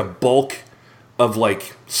you take a bulk of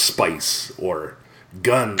like spice or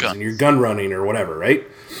guns and you're gun running or whatever, right?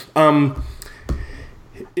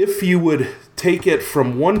 If you would take it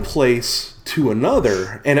from one place to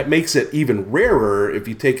another, and it makes it even rarer if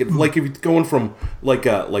you take it, like if you're going from like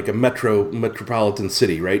a metropolitan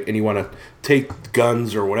city, right, and you want to take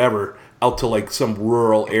guns or whatever out to like some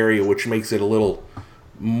rural area, which makes it a little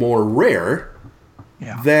more rare.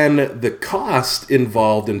 Yeah. Then the cost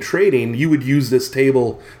involved in trading, you would use this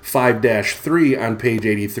table 5-3 on page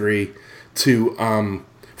 83 to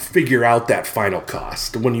figure out that final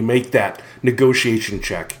cost when you make that negotiation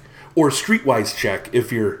check or streetwise check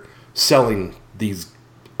if you're selling these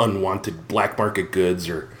unwanted black market goods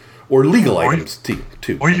or legal items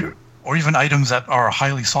too. Or even items that are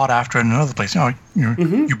highly sought after in another place.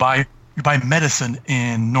 You buy medicine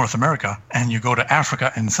in North America and you go to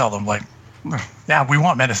Africa and sell them like, yeah, we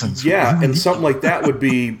want medicines. Yeah, and something like that would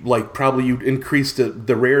be like probably you'd increase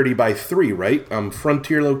the rarity by 3, right?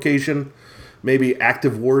 Frontier location, maybe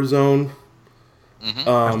active war zone.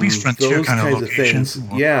 At least frontier those kind of kinds locations. of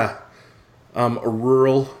things. Yeah. A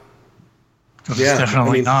rural. It's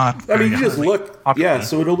definitely not. I mean, you just look. popular. Yeah,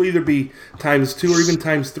 so it'll either be times 2 or even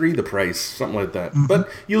times 3 the price, something like that. But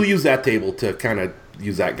you'll use that table to kind of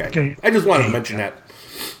use that guy. Okay. I just wanted to mention that.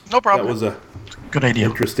 No problem. That was a Good idea.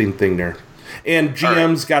 interesting thing there. And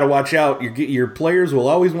GM's got to watch out. Your players will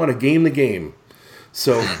always want to game the game.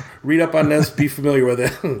 So read up on this. Be familiar with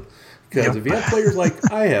it. Because if you have players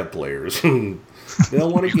like I have players,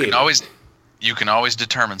 they'll want to game. You can always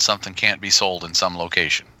determine something can't be sold in some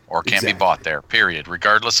location or can't Exactly. be bought there, period.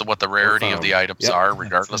 Regardless of what the rarity of the items are,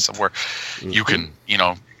 regardless of where you can,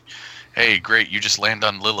 Hey, great! You just land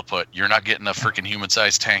on Lilliput. You're not getting a freaking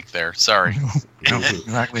human-sized tank there. Sorry. No,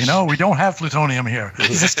 exactly. No, we don't have plutonium here.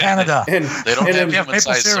 This is Canada. And They don't have we have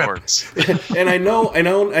human-sized maple syrup. swords. and I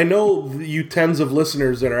know you tens of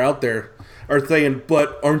listeners that are out there are saying,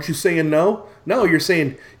 but aren't you saying no? No, you're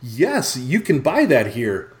saying yes, you can buy that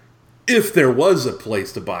here if there was a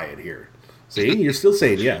place to buy it here. See, you're still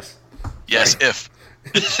saying yes. Yes, if.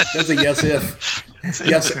 That's a yes if.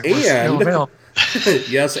 Yes, It was still and available.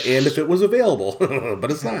 yes, and if it was available, but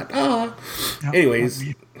it's not. Yeah. Anyways,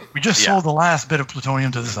 We just Yeah. sold the last bit of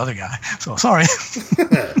plutonium to this other guy. So sorry.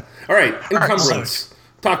 all right, encumbrance.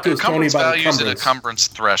 Talk to us, Tony, Encumbrance about values and encumbrance. encumbrance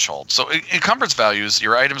threshold. So encumbrance values,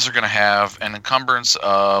 your items are going to have an encumbrance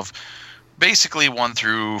of basically 1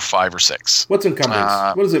 through 5 or 6. What's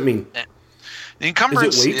encumbrance? What does it mean? The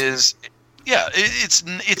encumbrance weight? is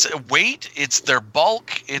it's a weight, it's their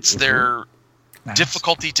bulk, it's their Nice.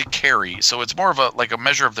 difficulty to carry. So it's more of a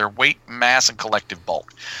measure of their weight, mass, and collective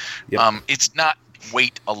bulk. Yep. It's not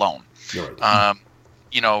weight alone. You're right.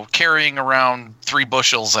 Carrying around 3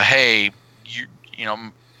 bushels of hay,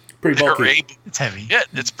 Pretty they're bulky. able. It's heavy. Yeah,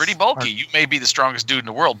 it's pretty bulky. You may be the strongest dude in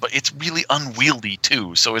the world, but it's really unwieldy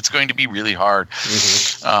too. So it's going to be really hard.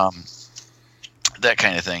 That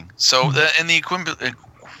kind of thing. So the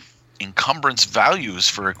encumbrance values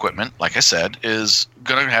for equipment, like I said, is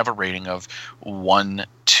going to have a rating of 1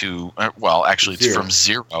 to actually it's 0. from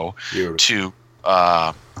 0 Zero. to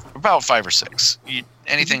about 5 or 6.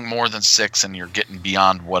 Anything more than 6, and you're getting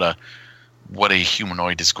beyond what a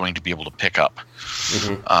humanoid is going to be able to pick up.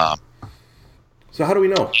 So how do we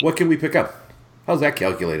know? What can we pick up? How's that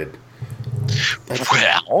calculated?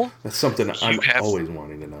 Well, That's something I'm have- always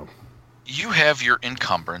wanting to know. you have your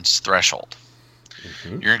encumbrance threshold.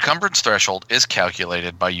 Your encumbrance threshold is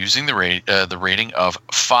calculated by using the rating of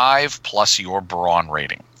 5 plus your brawn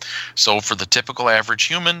rating. So for the typical average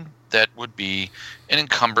human, that would be an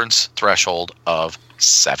encumbrance threshold of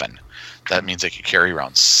 7. That means they could carry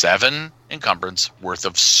around 7 encumbrance worth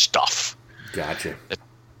of stuff. Gotcha.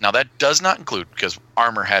 Now that does not include, because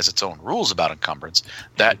armor has its own rules about encumbrance,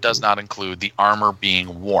 that does not include the armor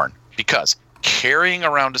being worn, because carrying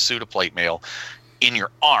around a suit of plate mail in your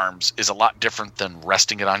arms is a lot different than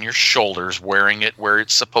resting it on your shoulders, wearing it where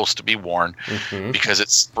it's supposed to be worn, because it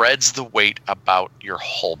spreads the weight about your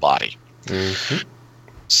whole body.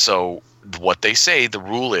 So what they say, the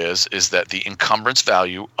rule is that the encumbrance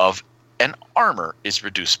value of an armor is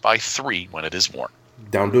reduced by 3 when it is worn,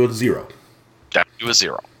 Down to a 0. down to a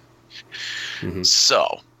 0.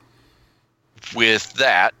 So with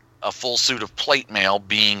that, a full suit of plate mail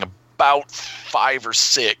being about 5 or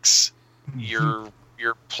 6, your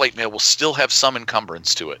plate mail will still have some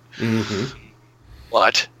encumbrance to it,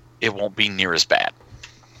 but it won't be near as bad.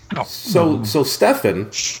 No. So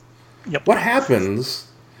Stefan, Yep. what happens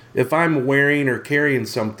if I'm wearing or carrying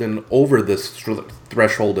something over this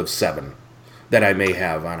threshold of 7 that I may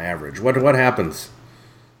have on average? What happens?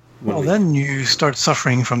 Well, then you start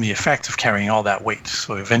suffering from the effect of carrying all that weight.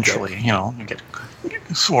 So eventually, you get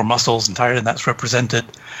sore muscles and tired, and that's represented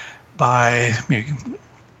by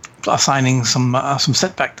assigning some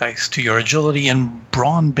setback dice to your agility and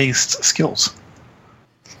brawn-based skills.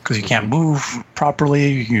 Because you can't move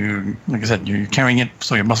properly. Like I said, you're carrying it,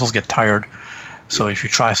 so your muscles get tired. So if you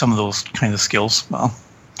try some of those kind of skills, well,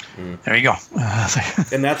 there you go.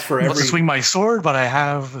 And that's for I want to every. swing my sword, but I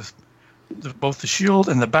have both the shield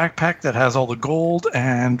and the backpack that has all the gold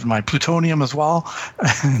and my plutonium as well.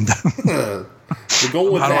 And We're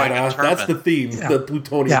going with How do I that. determine? That's the theme, the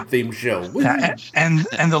plutonium theme show. and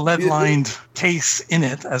the lead-lined case in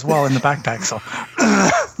it as well in the backpack. So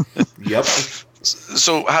Yep.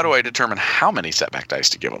 So how do I determine how many setback dice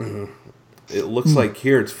to give them? It looks like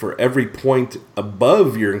here it's for every point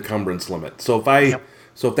above your encumbrance limit. So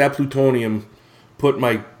if that plutonium put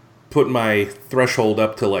my threshold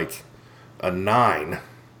up to like a 9,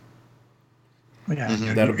 your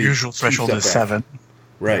That'll be usual 2 threshold is setback. 7.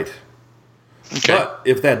 right? Okay. But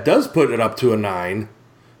if that does put it up to a 9,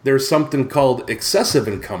 there's something called excessive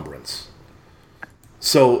encumbrance.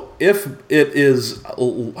 So if it is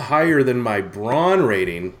higher than my brawn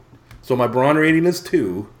rating, so my brawn rating is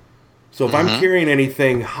 2. So if I'm carrying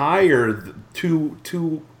anything higher,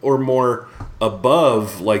 2 or more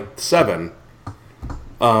above like 7,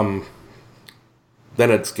 then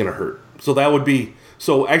it's gonna hurt. So that would be.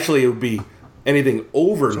 So actually, it would be anything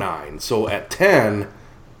over 9. So at 10,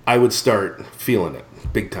 I would start feeling it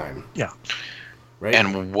big time. Yeah. Right.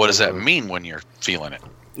 And what does that mean when you're feeling it?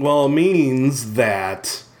 Well, it means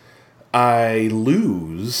that I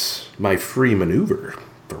lose my free maneuver,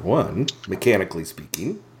 for one, mechanically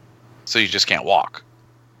speaking. So you just can't walk.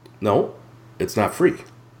 No, it's not free.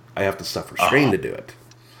 I have to suffer strain to do it.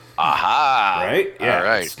 Aha! Right? Yeah. All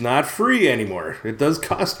right. It's not free anymore. It does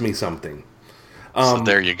cost me something. So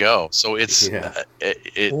there you go. So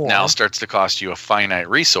it now starts to cost you a finite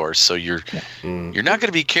resource. So you're not going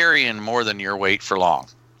to be carrying more than your weight for long.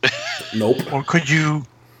 Nope. Or could you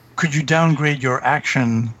downgrade your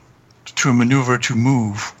action to a maneuver to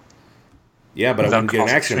move? Yeah, but I wouldn't get an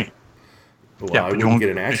action. Strain? Well, Yeah, I but you wouldn't won't get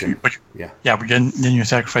an action. Yeah, but then you're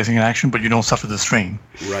sacrificing an action, but you don't suffer the strain.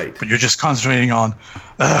 Right. But you're just concentrating on,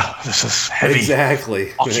 this is heavy.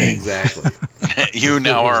 Exactly. Okay. Exactly. You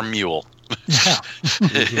now are a mule. Yeah.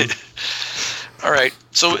 All right.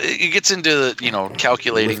 So it gets into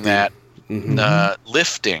calculating Lifting. that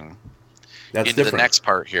lifting. That's into different. the next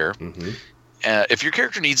part here. If your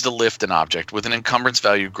character needs to lift an object with an encumbrance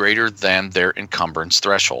value greater than their encumbrance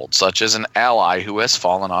threshold, such as an ally who has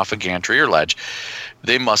fallen off a gantry or ledge,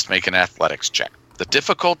 they must make an athletics check. The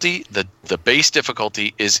difficulty, the base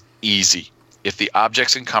difficulty is easy if the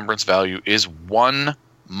object's encumbrance value is 1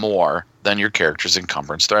 more than your character's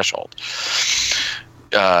encumbrance threshold.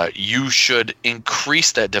 You should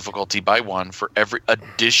increase that difficulty by 1 for every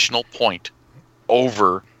additional point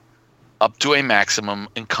over up to a maximum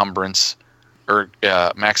encumbrance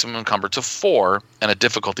of 4 and a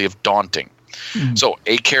difficulty of daunting. So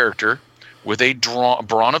a character with a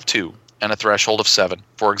brawn of 2 and a threshold of 7,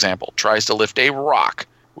 for example, tries to lift a rock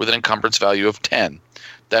with an encumbrance value of 10.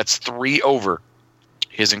 That's 3 over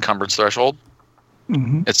his encumbrance threshold.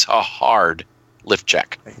 It's a hard lift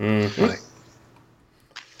check.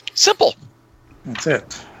 Simple. That's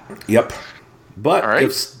it. Yep. But All right.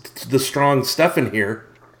 if the strong Stefan here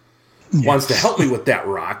wants to help me with that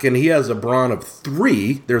rock, and he has a brawn of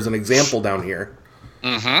 3, there's an example down here.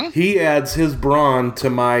 He adds his brawn to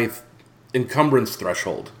my encumbrance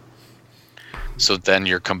threshold. So then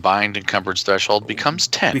your combined encumbrance threshold becomes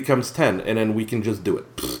 10. Becomes 10, and then we can just do it.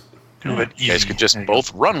 Do it easy. You guys could just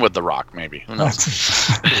both run with the rock, maybe. Who knows?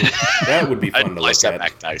 That would be fun I'd to slice look that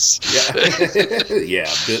at. back nice. Yeah. Yeah.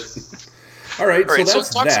 All right, All right, so so that's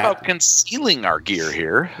it talks that. about concealing our gear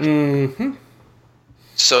here.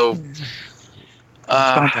 So, It's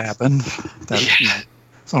bound to happen. That,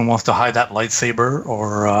 someone wants to hide that lightsaber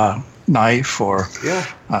or knife or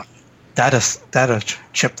data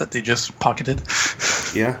chip that they just pocketed.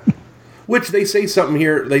 Yeah. Which they say something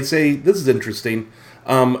here. They say, this is interesting.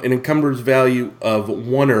 An encumbrance value of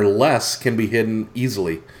 1 or less can be hidden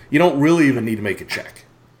easily. You don't really even need to make a check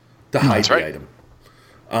to hide the right.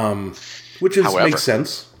 item. Which However, makes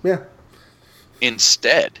sense. Yeah.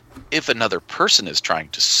 Instead, if another person is trying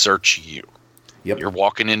to search you, Yep. you're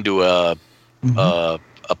walking into a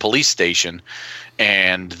police station,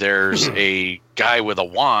 and there's a guy with a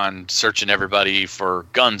wand searching everybody for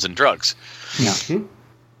guns and drugs.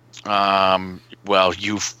 Well,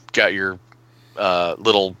 you've got your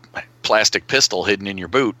little plastic pistol hidden in your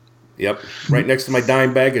boot. Yep. Right next to my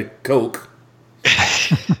dime bag of Coke.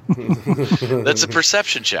 That's a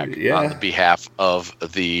perception check on the behalf of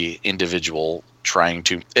the individual trying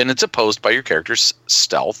to, and it's opposed by your character's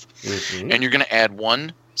stealth. And you're going to add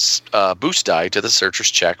 1 boost die to the searcher's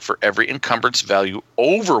check for every encumbrance value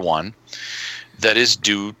over 1 that is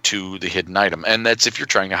due to the hidden item. And that's if you're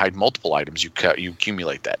trying to hide multiple items, you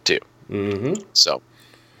accumulate that too. So,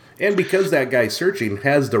 and because that guy searching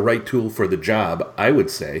has the right tool for the job, I would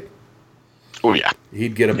say. Oh yeah,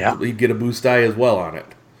 he'd get a boost die as well on it.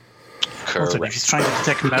 Also, if he's trying to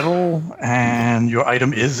detect metal and your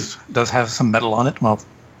item does have some metal on it, well,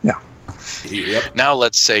 yeah. Yep. Now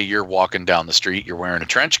let's say you're walking down the street, you're wearing a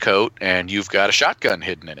trench coat, and you've got a shotgun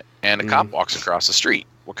hidden in it, and a cop walks across the street.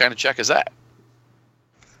 What kind of check is that?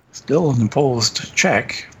 Still an imposed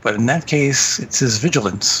check, but in that case, it's his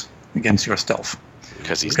vigilance against your stealth.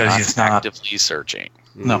 Because he's not actively searching.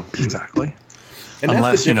 No, exactly. And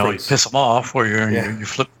unless, you piss him off or you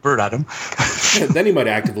flip the bird at him. Then he might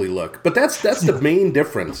actively look. But that's the main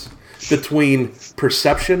difference between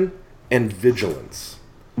perception and vigilance.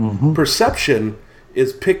 Perception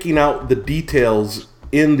is picking out the details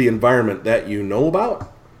in the environment that you know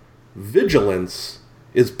about. Vigilance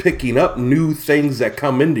is picking up new things that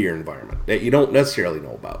come into your environment that you don't necessarily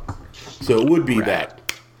know about. So it would be that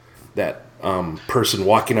person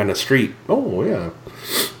walking on the street. Oh, yeah.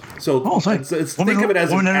 So think of it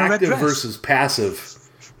as an active versus passive,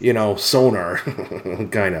 sonar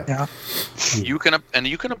kind of. Yeah. You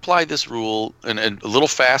can apply this rule and a little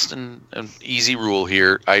fast and easy rule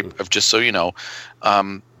here. I've just so you know,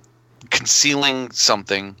 concealing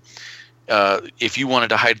something. If you wanted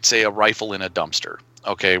to hide, say, a rifle in a dumpster,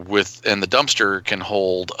 okay, and the dumpster can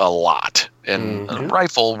hold a lot, and a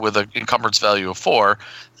rifle with an encumbrance value of 4,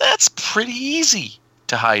 that's pretty easy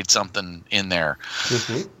to hide something in there.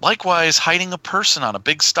 Mm-hmm. Likewise, hiding a person on a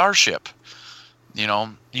big starship.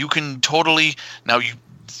 You can totally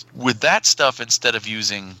with that stuff, instead of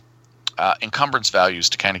using encumbrance values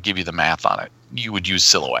to kind of give you the math on it, you would use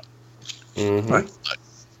silhouette. Mm-hmm. Right.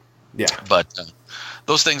 But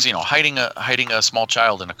those things, hiding a small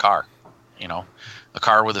child in a car, a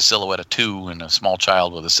car with a silhouette of 2 and a small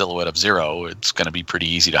child with a silhouette of 0, it's going to be pretty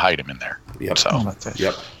easy to hide him in there. Yep. So,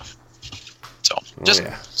 Yep. So just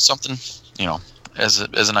something, as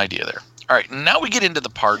an idea there. All right, now we get into the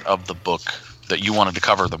part of the book that you wanted to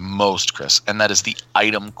cover the most, Chris, and that is the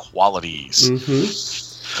item qualities.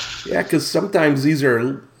 Mm-hmm. Yeah, because sometimes these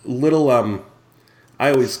are little.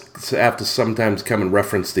 I always have to sometimes come and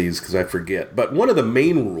reference these because I forget. But one of the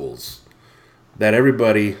main rules that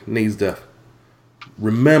everybody needs to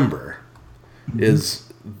remember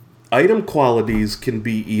is item qualities can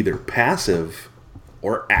be either passive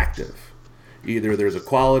or active. Either there's a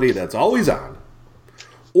quality that's always on,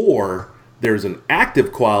 or there's an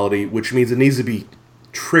active quality, which means it needs to be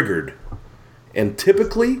triggered. And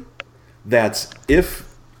typically, that's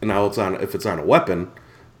if it's on a weapon,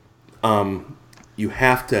 you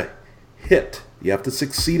have to hit. You have to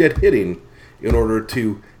succeed at hitting in order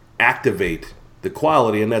to activate the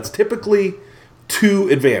quality, and that's typically to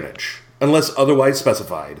advantage, unless otherwise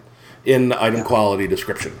specified in the item quality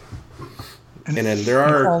description. And then there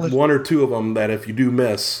are 1 or 2 of them that if you do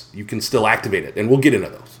miss, you can still activate it, and we'll get into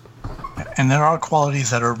those. And there are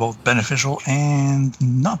qualities that are both beneficial and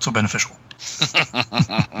not so beneficial.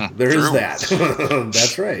 There is that.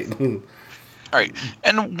 That's right. All right.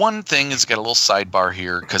 And one thing is got a little sidebar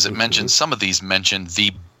here because it mentions some of these mention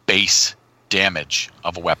the base damage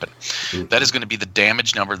of a weapon. That is going to be the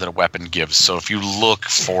damage number that a weapon gives. So if you look,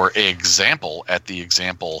 for example, at the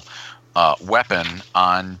example weapon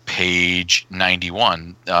on page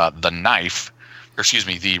 91, the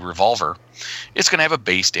revolver, it's going to have a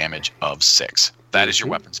base damage of 6. That is your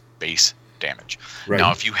weapon's base damage. Right.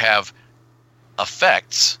 Now, if you have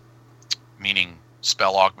effects, meaning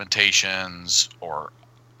spell augmentations or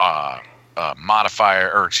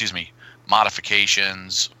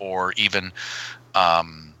modifications, or even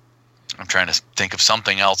I'm trying to think of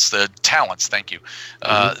something else. The talents, thank you,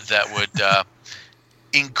 that would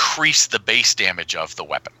increase the base damage of the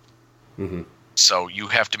weapon. Mm-hmm. So you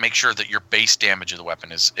have to make sure that your base damage of the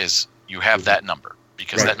weapon is you have that number,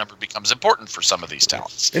 because that number becomes important for some of these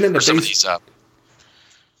talents, and then some of these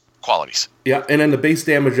qualities. Yeah, and then the base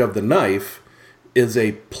damage of the knife is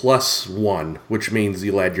a +1, which means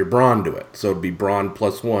you'll add your brawn to it. So it'd be brawn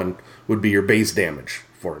 +1 would be your base damage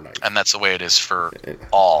for a knife. And that's the way it is for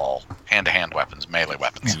all hand-to-hand weapons, melee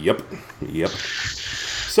weapons. Yep.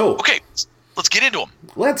 So okay, let's get into them.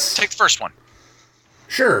 Let's take the first one.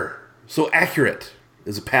 Sure. So accurate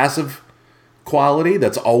is a passive quality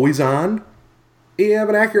that's always on. You have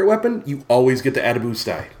an accurate weapon, you always get to add a boost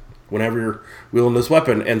die whenever you're wielding this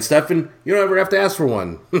weapon. And Stefan, you don't ever have to ask for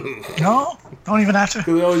one. No, don't even have to.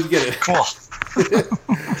 Because we always get it. Cool.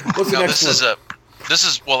 What's the next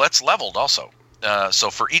one? That's leveled also. So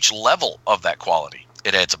for each level of that quality,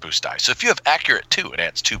 it adds a boost die. So if you have accurate 2, it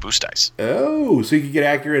adds 2 boost dice. Oh, so you can get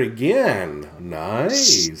accurate again.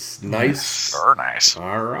 Nice. Very nice.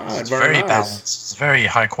 All right. It's very balanced. It's very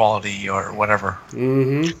high quality or whatever.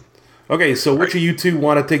 Mm-hmm. Okay, so which of you two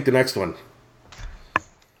want to take the next one?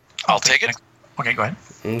 I'll take it. Okay, go ahead.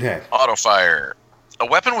 Okay. Auto fire. A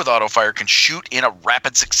weapon with auto fire can shoot in a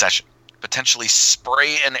rapid succession, potentially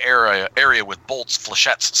spray an area with bolts,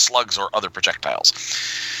 flechettes, slugs, or other projectiles.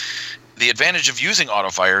 The advantage of using auto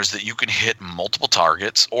fire is that you can hit multiple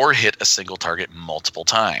targets or hit a single target multiple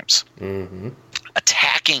times. Mm-hmm.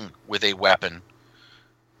 Attacking with a weapon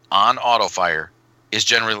on auto fire is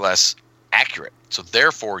generally less accurate. So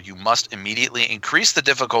therefore, you must immediately increase the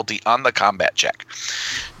difficulty on the combat check.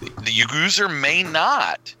 The user may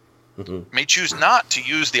choose not to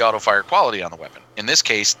use the auto fire quality on the weapon. In this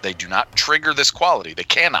case, they do not trigger this quality. They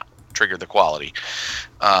cannot trigger the quality,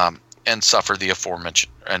 and suffer the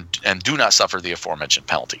aforementioned and do not suffer the aforementioned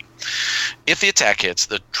penalty. If the attack hits,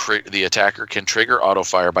 the attacker can trigger auto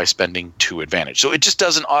fire by spending 2 advantage. So it just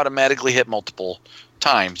doesn't automatically hit multiple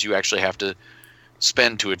times. You actually have to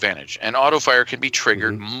spend 2 advantage, and auto fire can be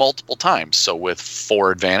triggered multiple times. So with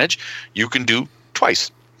 4 advantage, you can do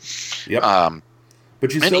twice. Yep.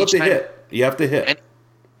 But you still have to hit. You have to hit.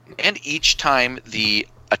 And each time the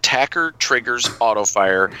attacker triggers auto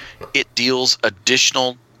fire, it deals an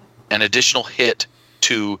additional hit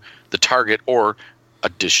to the target or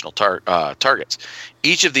additional targets.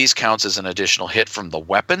 Each of these counts as an additional hit from the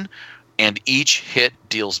weapon, and each hit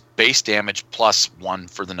deals base damage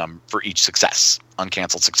 +1 for each success,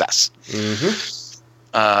 uncanceled success. Mm-hmm.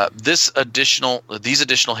 These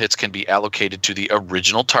additional hits can be allocated to the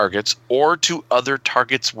original targets or to other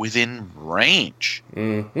targets within range.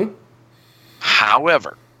 Mm-hmm.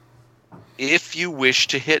 However, if you wish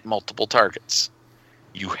to hit multiple targets,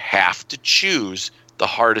 you have to choose the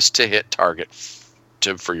hardest to hit target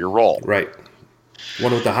for your roll. Right.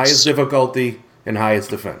 One with the highest difficulty and highest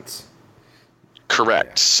defense.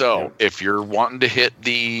 Correct. So if you're wanting to hit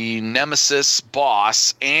the Nemesis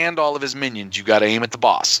boss and all of his minions, you got to aim at the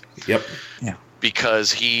boss. Yep. Yeah.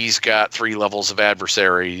 Because he's got 3 levels of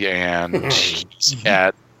adversary and he's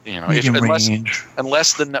at, Medium range. And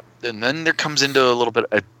then there comes into a little bit,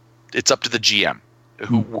 it's up to the GM.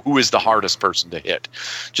 Who is the hardest person to hit?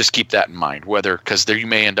 Just keep that in mind. Because there you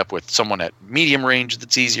may end up with someone at medium range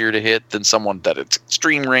that's easier to hit than someone that it's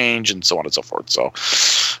extreme range, and so on and so forth. So,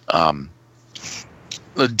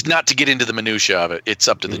 not to get into the minutia of it, it's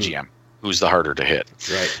up to the GM who's the harder to hit.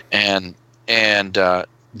 Right. And the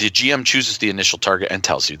GM chooses the initial target and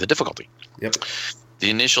tells you the difficulty. Yep. The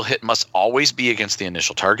initial hit must always be against the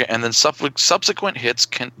initial target, and then subsequent hits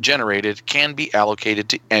can be allocated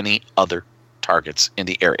to any other targets in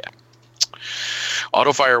the area.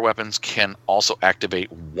 Auto-fire weapons can also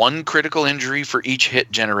activate 1 critical injury for each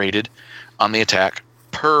hit generated on the attack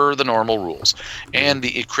per the normal rules, and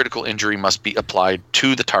the critical injury must be applied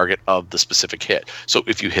to the target of the specific hit. So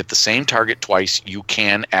if you hit the same target twice, you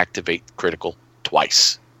can activate critical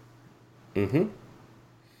twice. Mm-hmm.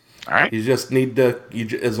 All right. You just need to,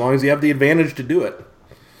 as long as you have the advantage to do it.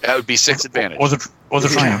 That would be 6 advantage. Or the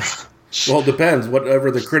triumph. Well, it depends.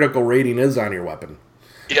 Whatever the critical rating is on your weapon.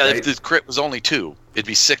 Yeah, right? If the crit was only 2, it'd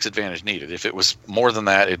be 6 advantage needed. If it was more than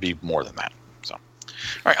that, it'd be more than that. So, all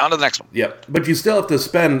right, on to the next one. Yep, but you still have to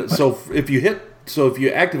spend. So if you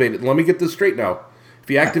activate it. Let me get this straight now. If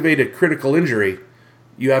you activate a critical injury,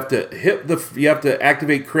 you have to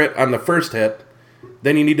activate crit on the first hit.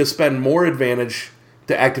 Then you need to spend more advantage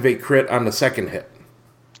to activate crit on the second hit.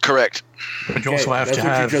 Correct. But you also have to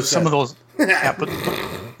have some of those. Yeah,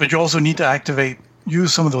 but you also need to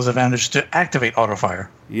use some of those advantages to activate auto-fire.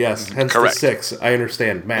 Yes, hence Correct. the 6. I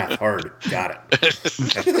understand. Math, hard. Got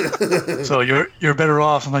it. So you're better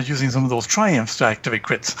off not using some of those triumphs to activate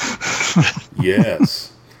crits.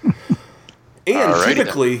 Yes. And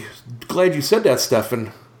typically, glad you said that,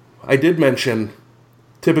 Stefan. I did mention,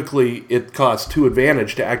 typically it costs 2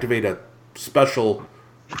 advantage to activate a special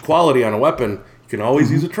quality on a weapon. You can always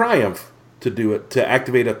use a triumph to do it, to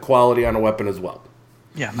activate a quality on a weapon as well.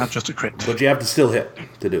 Yeah, not just a crit. But you have to still hit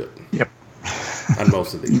to do it. Yep. On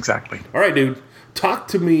most of these. Exactly. All right, dude. Talk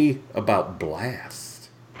to me about Blast.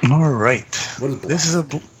 All right. What is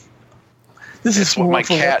Blast? This is what my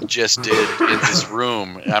cat just did in this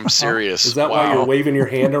room. I'm serious. Is that why you're waving your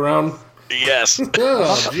hand around? Yes.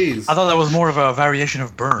 Oh, jeez. I thought that was more of a variation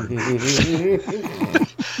of burn.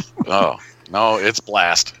 Oh, no, it's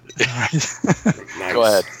Blast. Nice. Go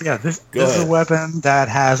ahead. Yeah, this is a weapon that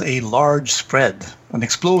has a large spread, an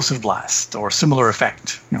explosive blast or similar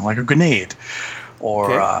effect, like a grenade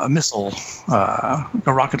or a missile, a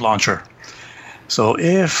rocket launcher. So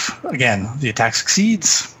if, again, the attack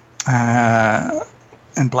succeeds and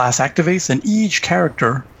blast activates, then each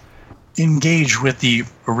character engaged with the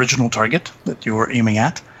original target that you were aiming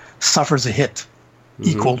at suffers a hit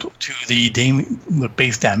equal to the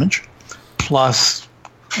base damage plus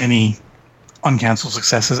any uncancelled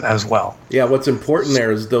successes as well. Yeah, what's important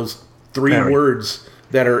there is those 3 words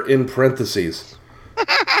that are in parentheses.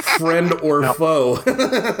 Friend or foe.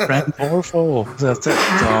 Friend or foe. That's it.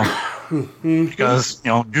 So, because,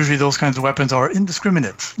 usually those kinds of weapons are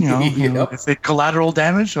indiscriminate. If they collateral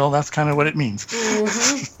damage, well, that's kind of what it means.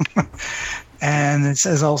 And it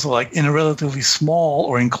says also, in a relatively small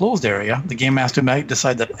or enclosed area, the game master might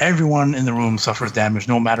decide that everyone in the room suffers damage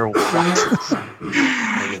no matter what.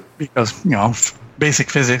 Because,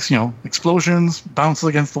 basic physics, explosions, bounces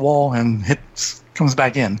against the wall, and comes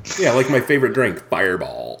back in. Yeah, like my favorite drink,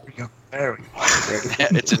 Fireball. There we go.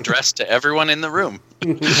 It's addressed to everyone in the room.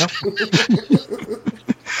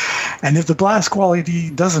 And if the blast quality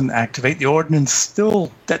doesn't activate, the ordnance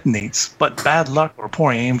still detonates, but bad luck or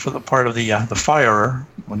poor aim for the part of the firer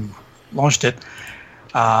when launched it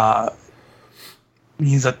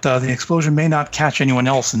means that the explosion may not catch anyone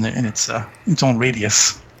else in its own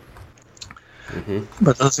radius.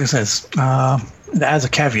 But as it says, it adds a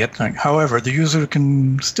caveat. However, the user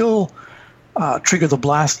can still trigger the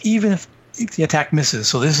blast even if the attack misses.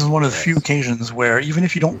 So this is one of the few occasions where even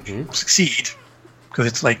if you don't succeed, because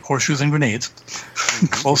it's like horseshoes and grenades,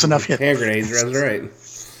 close enough hit. Hand grenades, that's right.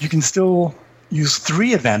 You can still use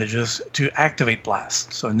 3 advantages to activate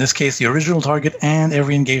blast. So in this case, the original target and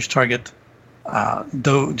every engaged target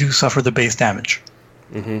do suffer the base damage.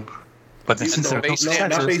 Mm-hmm. But since there are no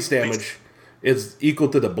successes, not base damage, is equal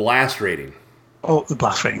to the blast rating. Oh, the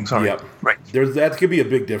blast rating. Sorry. Yep. Right. That could be a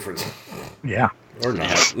big difference. Yeah. Or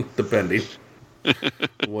not, depending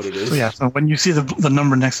what it is. So so when you see the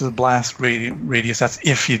number next to the blast radius, that's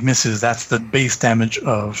if he misses. That's the base damage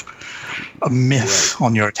of a miss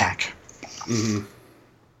on your attack. Mm-hmm.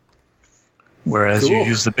 Whereas you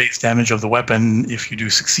use the base damage of the weapon. If you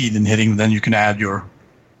do succeed in hitting, then you can add your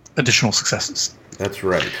additional successes. That's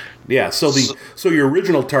right. Yeah. So your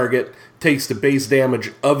original target takes the base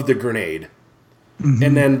damage of the grenade,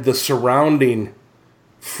 and then the surrounding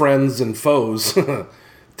friends and foes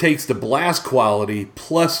takes the blast quality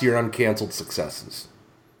plus your uncanceled successes.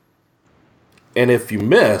 And if you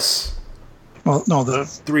miss, if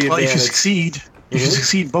you succeed,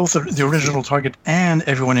 both the original target and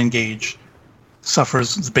everyone engaged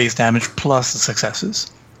suffers the base damage plus the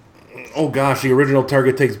successes. Oh gosh, the original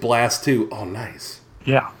target takes blast too. Oh, nice.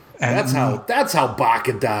 Yeah. And that's how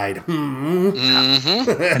Baka died. And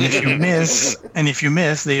if you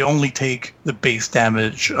miss, they only take the base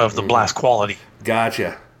damage of the blast quality.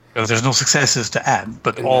 Gotcha. Because there's no successes to add,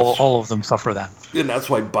 but all of them suffer that. And that's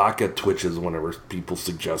why Baka twitches whenever people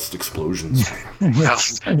suggest explosions.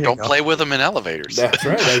 Don't play with them in elevators. That's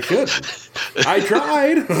right, I should. I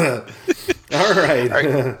tried. All right.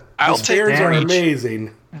 The stairs are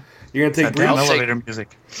amazing. You're going to take Breach? Elevator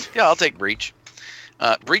music. Yeah, I'll take Breach.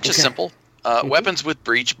 Breach is simple. Weapons with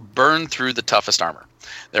Breach burn through the toughest armor.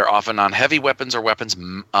 They're often on heavy weapons or weapons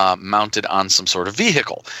mounted on some sort of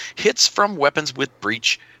vehicle. Hits from weapons with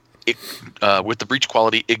Breach, with the Breach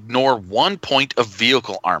quality, ignore 1 point of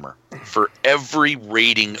vehicle armor for every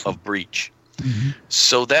rating of Breach.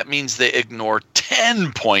 So that means they ignore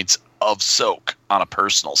 10 points of soak on a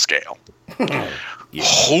personal scale. All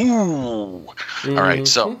right,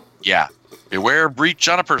 so beware Breach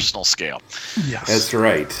on a personal scale. Yes, that's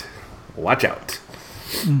right. Watch out.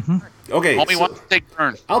 Okay, Homie wants to take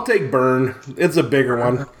Burn. I'll take Burn. It's a bigger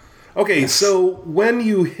one. Okay, so when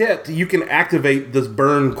you hit, you can activate this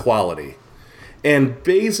Burn quality, and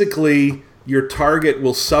basically your target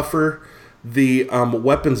will suffer the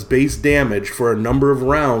weapon's base damage for a number of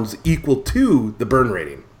rounds equal to the Burn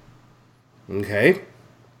rating. Okay,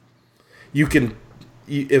 you can,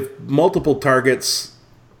 if multiple targets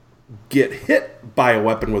get hit by a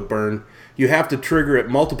weapon with Burn, you have to trigger it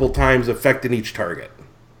multiple times, affecting each target.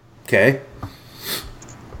 Okay.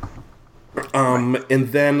 And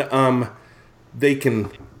then they can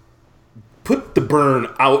put the Burn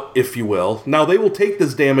out, if you will. Now, they will take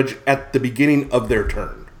this damage at the beginning of their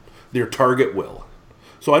turn. Their target will.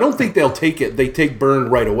 So I don't think they'll take it. They take Burn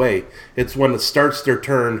right away. It's when it starts their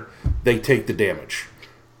turn, they take the damage.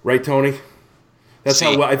 Right, Tony?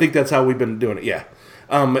 I think that's how we've been doing it, yeah.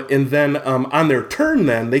 And then on their turn,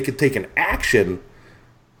 then, they could take an action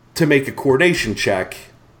to make a coordination check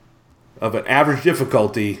of an average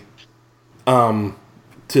difficulty to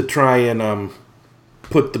try and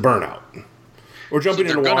put the Burn out. Or jumping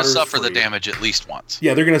in the water. They're going to suffer the damage at least once.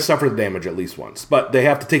 Yeah, they're going to suffer the damage at least once. But they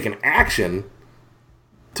have to take an action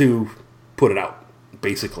to put it out,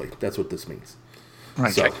 basically. That's what this means.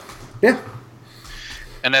 Right. So, yeah.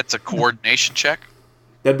 And that's a coordination check?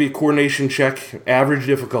 That'd be a coordination check, average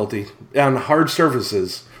difficulty, on hard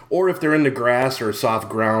surfaces. Or if they're in the grass or soft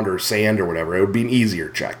ground or sand or whatever, it would be an easier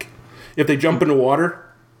check. If they jump into water,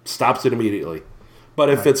 stops it immediately. But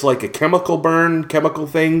if it's like a chemical burn, chemical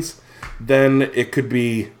things, then it could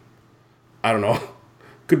be, I don't know,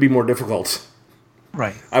 could be more difficult.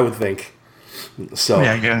 Right. I would think. So.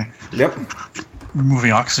 Yeah. Yep.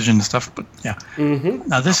 Removing oxygen and stuff, but yeah.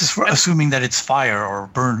 Now this is for assuming that it's fire or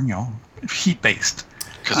burn, heat based.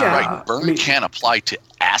 Because burn can apply to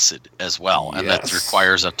acid as well, and that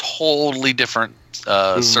requires a totally different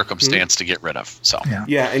circumstance to get rid of. So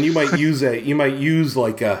and you might use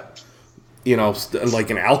like a, like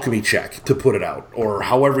an alchemy check to put it out, or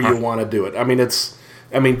however you want to do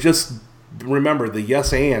it. Just remember the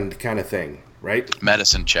yes and kind of thing, right?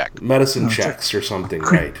 Medicine checks or something,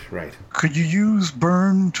 right. Could you use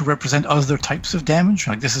burn to represent other types of damage?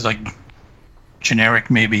 Like this is like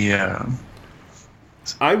generic, maybe.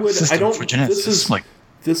 I would. System I don't. For genetics.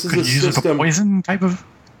 This is could a you use system. It for poison type of.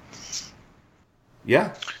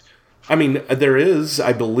 Yeah, there is.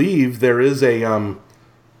 I believe there is a.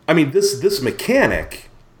 This mechanic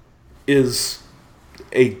is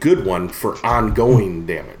a good one for ongoing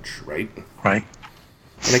damage, right? Right.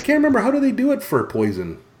 And I can't remember, how do they do it for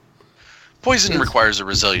poison? Poison requires a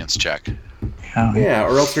resilience check. Yeah,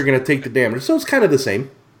 or else they're going to take the damage. So it's kind of the same,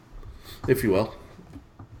 if you will.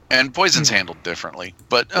 And poison's handled differently,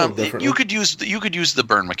 but you could use the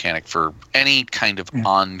burn mechanic for any kind of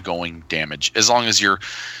ongoing damage, as long as you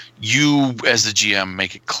as the GM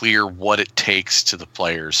make it clear what it takes to the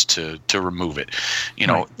players to remove it. You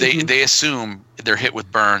know, they assume they're hit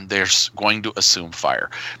with burn, they're going to assume fire.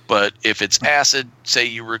 But if it's acid, say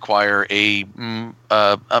you require a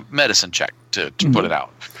medicine check to put it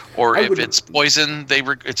out, or if it's poison,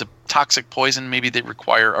 it's a toxic poison, maybe they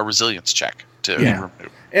require a resilience check to remove.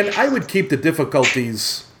 And I would keep the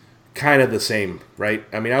difficulties kind of the same, right?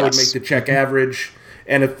 I mean, I would make the check average,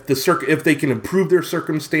 and if they can improve their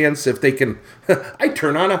circumstance, if they can, I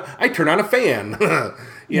turn on a fan,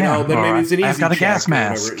 you know, then maybe it's an easy check. I've got a gas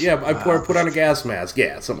mask. Yeah, I put on a gas mask.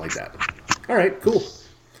 Yeah, something like that. All right, cool.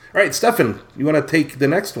 All right, Stefan, you want to take the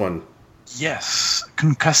next one? Yes,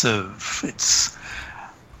 concussive. It's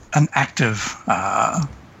an active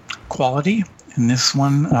quality. In this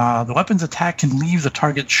one, the weapon's attack can leave the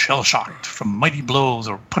target shell-shocked from mighty blows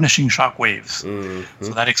or punishing shock waves. Mm-hmm.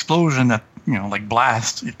 So that explosion, that like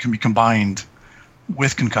blast, it can be combined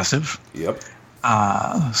with concussive. Yep.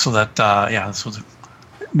 So that so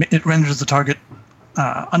it renders the target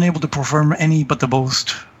unable to perform any but the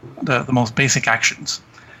most basic actions.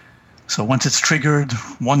 So once it's triggered,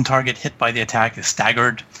 one target hit by the attack is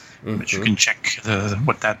staggered, which you can check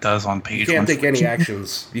what that does on page. You can't take any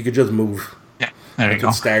actions. You could just move. Yeah, there you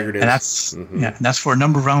go. Staggered is. And that's and that's for a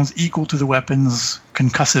number of rounds equal to the weapon's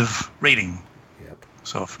concussive rating. Yep.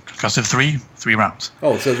 So concussive 3 rounds.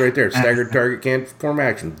 Oh, it says right there, staggered target can't perform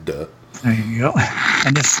action. Duh. There you go.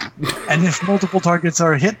 And if multiple targets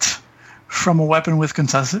are hit from a weapon with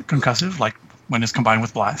concussive, like when it's combined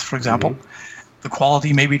with blast, for example, the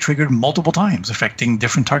quality may be triggered multiple times, affecting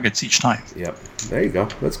different targets each time. Yep. There you go.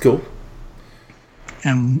 That's cool.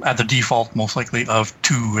 And at the default, most likely, of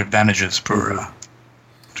 2 advantages per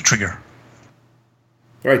to trigger.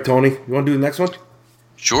 All right, Tony, you want to do the next one?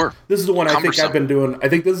 Sure. This is the one I think I've been doing. I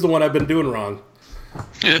think this is the one I've been doing wrong.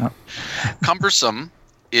 Cumbersome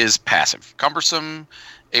is passive. Cumbersome,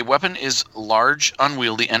 a weapon is large,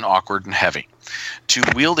 unwieldy, and awkward and heavy. To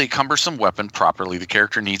wield a cumbersome weapon properly, the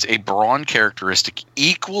character needs a brawn characteristic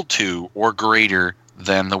equal to or greater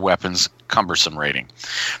than the weapon's cumbersome rating.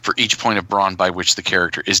 For each point of brawn by which the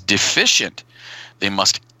character is deficient, they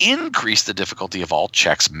must increase the difficulty of all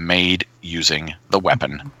checks made using the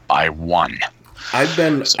weapon by 1. I've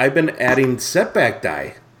been adding setback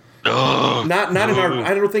die. Not in our.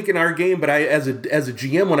 I don't think in our game, but as a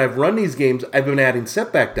GM, when I've run these games, I've been adding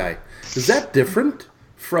setback die. Is that different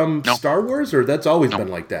from Star Wars, or that's always been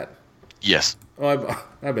like that? Yes. Oh,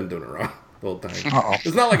 I've been doing it wrong the whole time.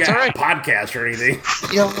 It's not like a podcast or anything.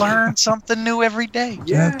 You learn something new every day.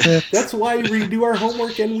 Yeah, that's why we do our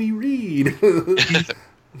homework and we read.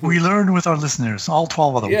 We learn with our listeners, all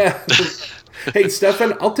 12 of them. Yeah. Hey,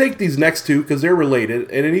 Stefan, I'll take these next 2 because they're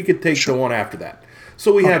related, and then you could take the one after that.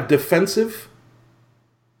 So we have defensive,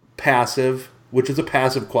 passive, which is a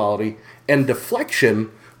passive quality, and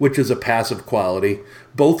deflection, which is a passive quality,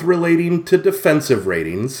 both relating to defensive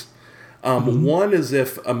ratings. One is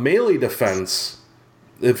if a melee defense,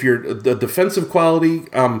 if you're the defensive quality,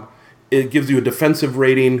 it gives you a defensive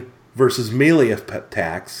rating versus melee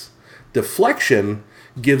attacks. Deflection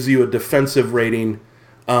gives you a defensive rating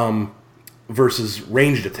versus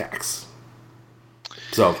ranged attacks.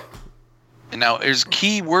 So. Now, there's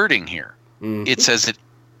key wording here. It says it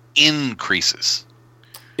increases.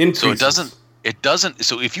 So it doesn't.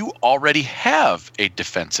 So if you already have a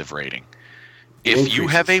defensive rating, if you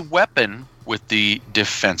have a weapon with the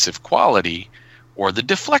defensive quality or the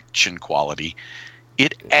deflection quality,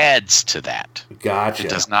 it adds to that. Gotcha. It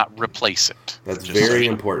does not replace it. That's very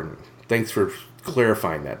important. Thanks for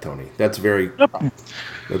clarifying that, Tony. That's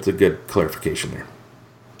that's a good clarification there.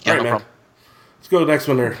 Yeah, all right, man. Let's go to the next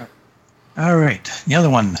one there. All right, the other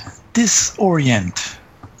one, disorient,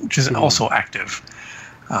 which is also active.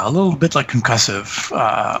 A little bit like concussive.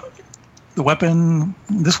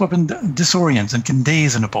 This weapon disorients and can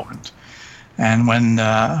daze an opponent. And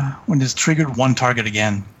when it's triggered, one target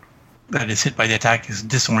again that is hit by the attack is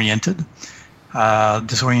disoriented.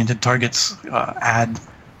 Disoriented targets add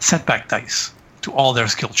setback dice to all their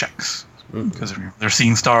skill checks because they're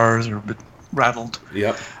seeing stars or a bit rattled.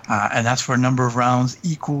 Yep. And that's for a number of rounds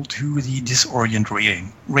equal to the disorient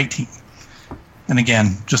rating. And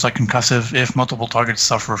again, just like concussive, if multiple targets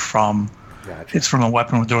suffer from it's from a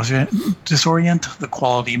weapon with disorient, the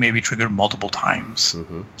quality may be triggered multiple times.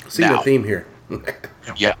 See the theme here.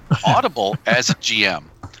 Yeah, Audible as a GM,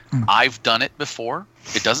 I've done it before.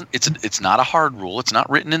 It's not a hard rule. It's not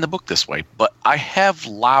written in the book this way, but I have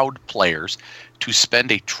allowed players to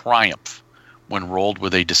spend a triumph when rolled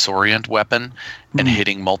with a disorient weapon and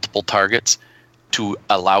hitting multiple targets to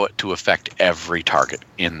allow it to affect every target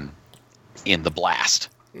in the blast.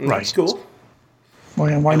 Right. That's cool. Well,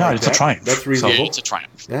 yeah, why not? It's a triumph. That's reasonable. Yeah, it's a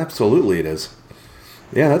triumph. Absolutely, it is.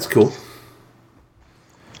 Yeah, that's cool.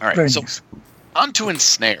 All right, Very so nice. on to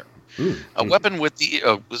ensnare. A weapon with the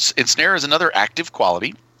ensnare is another active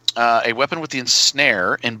quality. A weapon with the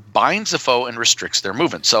ensnare and binds the foe and restricts their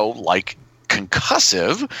movement. So, like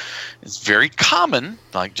concussive, it's very common.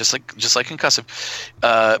 Just like concussive,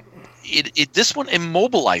 this one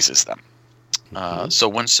immobilizes them. So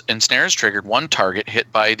once ensnare is triggered, one target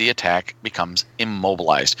hit by the attack becomes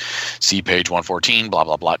immobilized. See page 114, blah,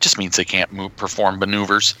 blah, blah. It just means they can't perform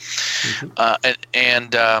maneuvers.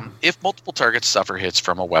 If multiple targets suffer hits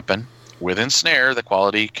from a weapon with ensnare, the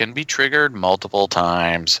quality can be triggered multiple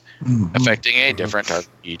times, affecting a different target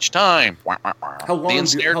each time. How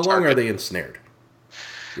long are they ensnared?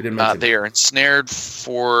 You didn't mention they are ensnared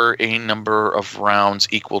for a number of rounds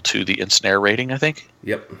equal to the ensnare rating, I think.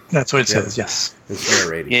 Yep. That's what it says, yes. Ensnare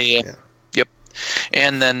rating. Yeah. Yep.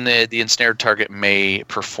 And then the ensnared target may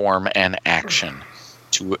perform an action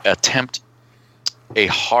to attempt a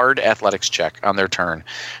hard athletics check on their turn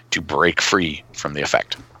to break free from the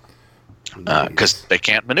effect. Because they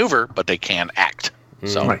can't maneuver, but they can act.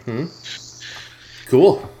 So,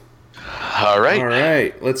 Cool. All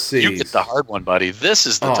right. Let's see. You get the hard one, buddy. This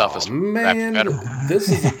is the toughest one. Man, this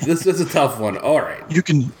is a tough one. All right. You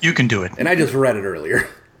can do it. And I just read it earlier.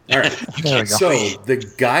 All right. There we go. So the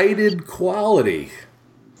guided quality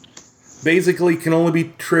basically can only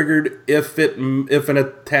be triggered if an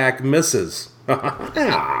attack misses. There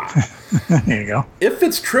you go. If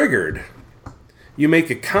it's triggered, you make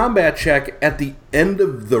a combat check at the end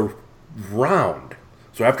of the round.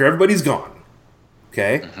 So after everybody's gone.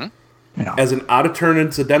 Okay? Yeah. As an out-of-turn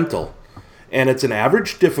incidental. And it's an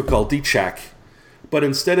average difficulty check. But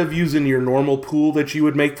instead of using your normal pool that you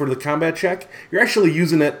would make for the combat check, you're actually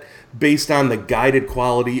using it based on the guided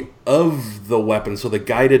quality of the weapon. So the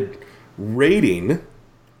guided rating,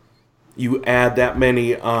 you add that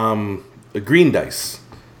many green dice,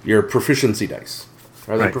 your proficiency dice.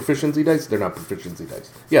 Are they proficiency dice? They're not proficiency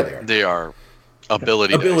dice. Yeah, they are. They are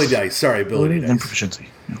ability dice. Ability dice. Sorry, ability And dice. proficiency.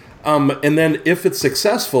 Yeah. And then if it's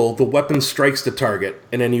successful, the weapon strikes the target,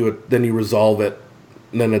 and then you resolve it,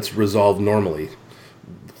 and then it's resolved normally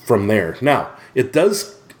from there. Now, it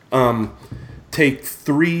does take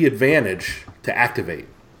 3 advantage to activate.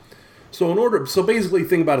 So basically,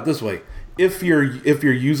 think about it this way: if you're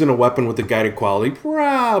using a weapon with a guided quality,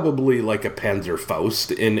 probably like a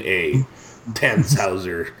Panzerfaust in a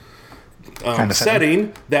Tannhauser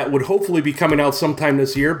setting that would hopefully be coming out sometime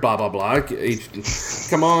this year, blah, blah, blah.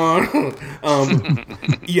 Come on.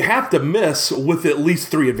 You have to miss with at least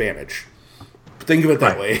 3 advantage. Think of it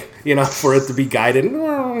that way, for it to be guided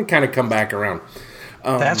and kind of come back around.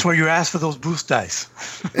 That's where you ask for those boost dice.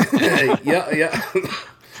 Yeah.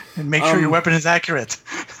 And make sure your weapon is accurate.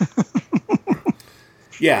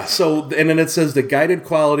 Yeah, so, and then it says the guided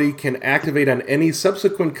quality can activate on any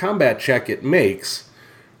subsequent combat check it makes,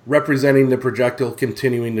 representing the projectile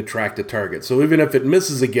continuing to track the target. So even if it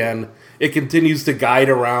misses again, it continues to guide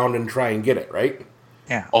around and try and get it, right?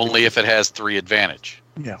 Yeah. Only if it has 3 advantage.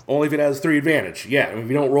 Yeah. Only if it has 3 advantage. Yeah, and if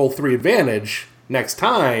you don't roll 3 advantage next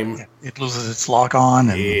time... It loses its lock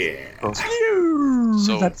on and goes,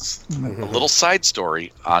 So, that's a little side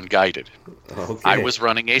story on guided. Okay. I was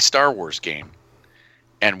running a Star Wars game,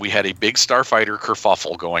 and we had a big starfighter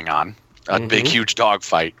kerfuffle going on, a big, huge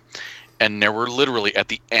dogfight, and there were literally, at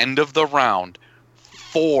the end of the round,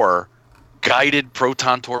 4 guided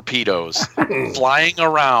proton torpedoes flying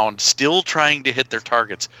around, still trying to hit their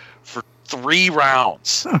targets for 3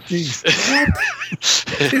 rounds. Oh, geez.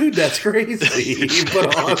 Dude, that's crazy,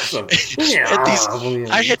 but awesome.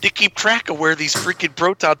 I had to keep track of where these freaking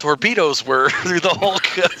proton torpedoes were through the whole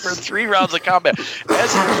for 3 rounds of combat.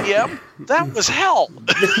 As a GM, that was hell.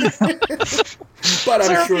 But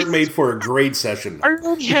I'm sure it made for a great session. I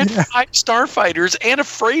already had 5 starfighters and a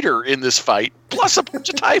freighter in this fight, plus a bunch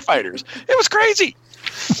of TIE fighters. It was crazy.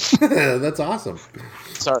 That's awesome.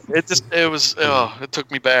 Sorry, it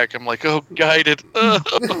took me back. I'm like, oh, guided. Not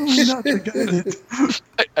the guided.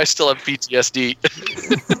 I still have PTSD.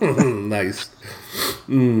 Nice.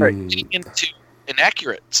 Right, getting into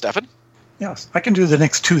inaccurate, Stefan. Yes, I can do the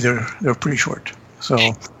next 2. They're pretty short. So,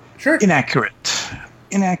 Sure.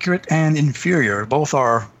 Inaccurate and inferior both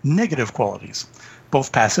are negative qualities,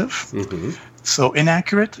 both passive. So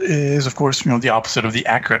inaccurate is, of course, the opposite of the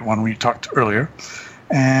accurate one we talked earlier.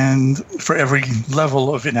 And for every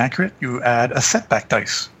level of inaccurate, you add a setback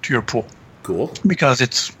dice to your pool. Cool. Because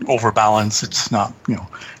it's overbalanced. It's not,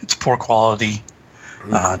 it's poor quality.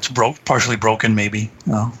 It's partially broken, maybe.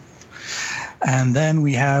 And then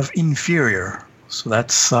we have inferior. So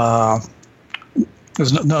that's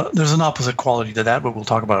there's an opposite quality to that, but we'll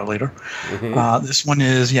talk about it later. This one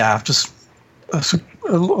is just a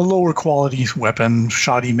lower quality weapon,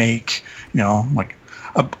 shoddy make. Like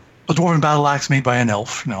a dwarven battle axe made by an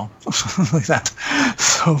elf. Something like that.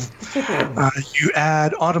 So you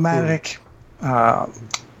add automatic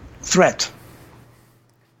threat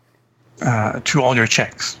to all your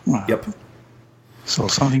checks. Yep. So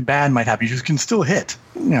something bad might happen. You can still hit,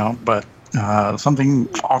 but something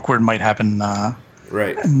awkward might happen.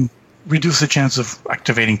 Right. And reduce the chance of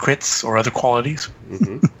activating crits or other qualities.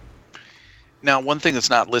 Now, one thing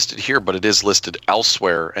that's not listed here, but it is listed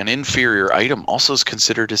elsewhere, an inferior item also is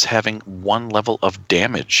considered as having 1 level of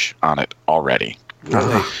damage on it already.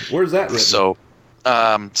 Really? Where's that written? So,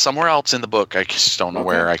 somewhere else in the book, I just don't know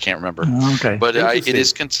where. I can't remember. Okay. But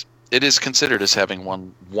it is considered as having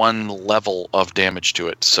one level of damage to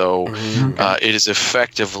it. So it is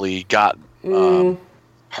effectively got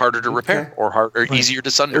harder to repair or easier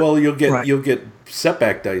to sunder. Well, you'll get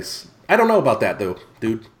setback dice. I don't know about that though,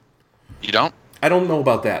 dude. You don't? I don't know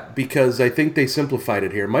about that because I think they simplified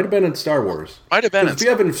it here. It might have been in Star Wars. Might have been. If you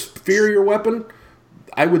have an inferior weapon,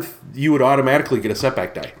 you would automatically get a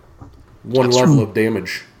setback die. One level of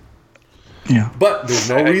damage. Yeah. But there's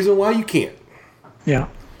no reason why you can't. Yeah.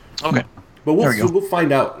 Okay. But we'll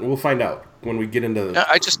find out. We'll find out when we get into.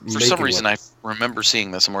 I just for some reason I remember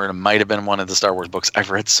seeing this somewhere. It might have been one of the Star Wars books.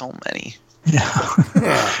 I've read so many. Yeah.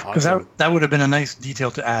 Because Awesome. that would have been a nice detail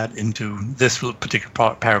to add into this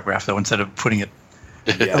particular paragraph, though, instead of putting it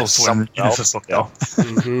elsewhere in this book.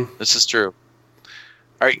 This is true.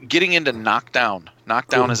 All right, getting into knockdown.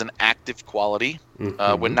 Knockdown is an active quality.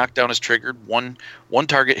 When knockdown is triggered, one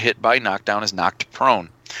target hit by knockdown is knocked prone.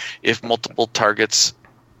 If multiple targets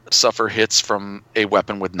suffer hits from a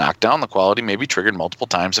weapon with knockdown, the quality may be triggered multiple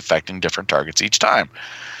times, affecting different targets each time.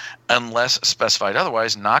 Unless specified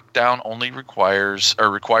otherwise, knockdown only requires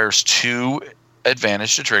 2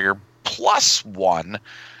 advantage to trigger plus 1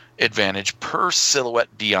 advantage per silhouette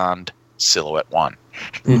beyond silhouette 1.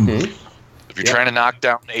 If you're trying to knock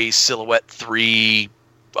down a silhouette 3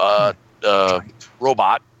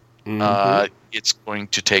 robot, it's going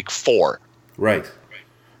to take 4. Right.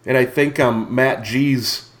 And I think Matt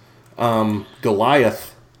G's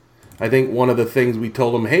Goliath, I think one of the things we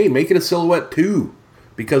told him, hey, make it a silhouette 2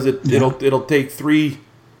 because it'll take 3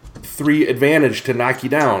 advantage to knock you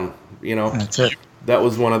down. That's it. That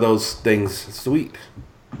was one of those things. Sweet.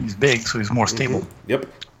 He's big, so he's more stable. Yep.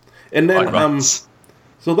 And then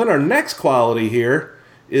so then our next quality here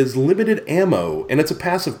is limited ammo, and it's a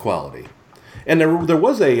passive quality. And there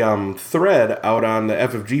was a thread out on the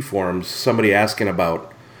FFG forums, somebody asking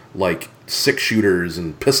about like 6-shooters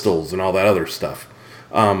and pistols and all that other stuff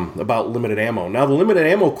about limited ammo. Now the limited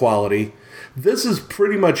ammo quality, this is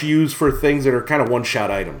pretty much used for things that are kind of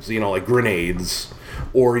one-shot items, like grenades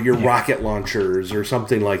or your rocket launchers or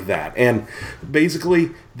something like that. And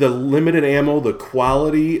basically the limited ammo, the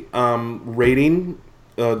quality rating,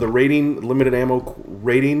 limited ammo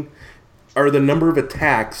rating, are the number of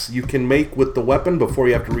attacks you can make with the weapon before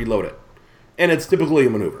you have to reload it. And it's typically a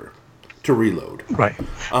maneuver to reload. Right.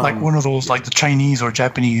 Like one of those, like the Chinese or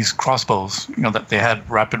Japanese crossbows, that they had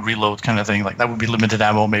rapid reload kind of thing. Like that would be limited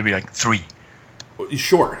ammo, maybe like 3.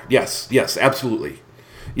 Sure. Yes, absolutely.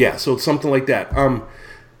 Yeah, so it's something like that.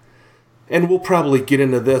 And we'll probably get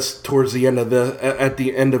into this towards the end of at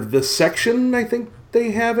the end of this section, I think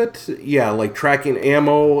they have it. Yeah, like tracking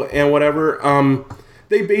ammo and whatever.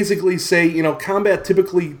 They basically say, combat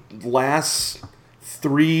typically lasts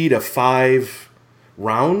 3 to 5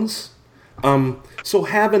 rounds. So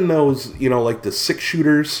having those, like the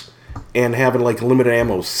 6-shooters and having like limited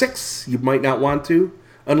ammo 6, you might not want to,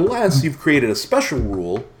 unless you've created a special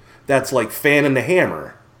rule that's like fan and the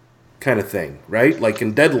hammer kind of thing, right? Like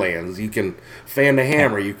in Deadlands, you can fan the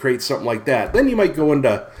hammer, you create something like that. Then you might go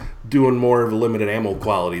into doing more of a limited ammo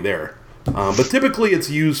quality there. But typically it's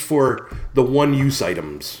used for the one-use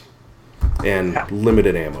items and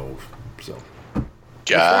limited ammo. So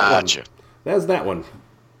Gotcha. That's that one.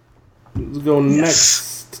 Let's go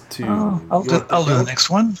next to... I'll do the next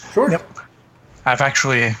one. Sure. Yep. I've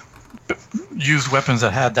actually used weapons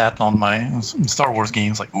that had that on my Star Wars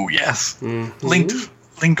games. Like, ooh, yes. Link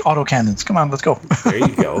autocannons. Come on, let's go. There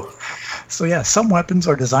you go. So yeah, some weapons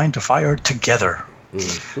are designed to fire together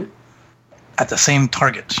at the same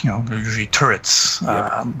target. They're usually turrets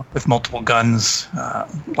with multiple guns,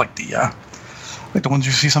 like the ones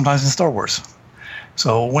you see sometimes in Star Wars.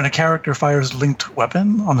 So when a character fires a linked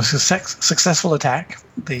weapon on a successful attack,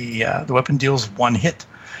 the weapon deals 1 hit,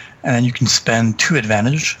 and then you can spend 2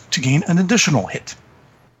 advantage to gain an additional hit.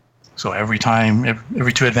 So every 2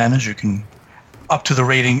 advantage, you can up to the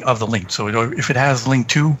rating of the link. So if it has link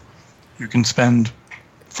 2, you can spend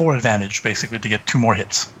 4 advantage basically to get 2 more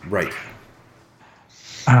hits. Right.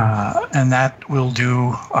 And that will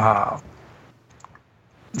do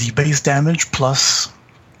the base damage plus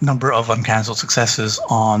number of uncancelled successes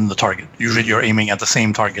on the target. Usually you're aiming at the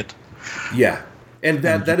same target. Yeah. And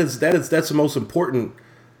that's the most important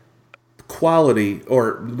quality,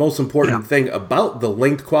 or the most important thing about the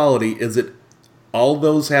linked quality is that all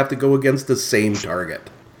those have to go against the same target.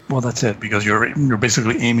 Well, that's it, because you're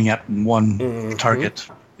basically aiming at one target.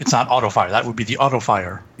 It's not auto fire. That would be the auto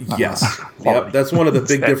fire. Yes. Yep. That's one of the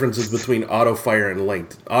big differences between auto fire and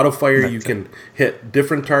linked. Auto fire, you can hit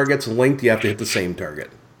different targets. Linked, you have to hit the same target.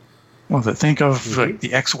 Well, think of like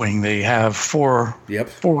the X-wing. They have 4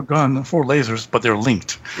 lasers, but they're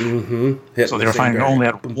linked. Mm-hmm. So they're firing only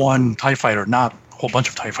at one TIE fighter, not a whole bunch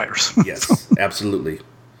of TIE fighters. Yes, absolutely.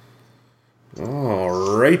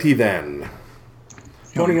 Alrighty then.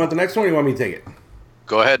 Tony, you want the next one, or you want me to take it?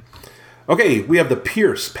 Go ahead. Okay, we have the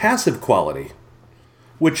Pierce passive quality,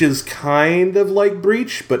 which is kind of like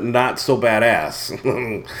Breach, but not so badass.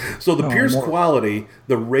 So the Pierce quality,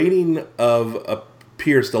 the rating of a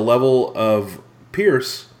Pierce, the level of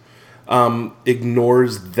Pierce,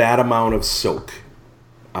 ignores that amount of soak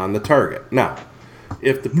on the target. Now,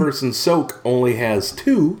 if the person's soak only has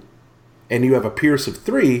 2, and you have a Pierce of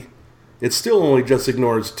 3, it still only just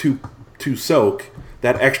ignores 2 soak.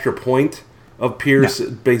 That extra point of Pierce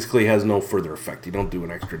basically has no further effect. You don't do an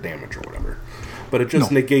extra damage or whatever. But it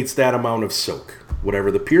just negates that amount of soak, whatever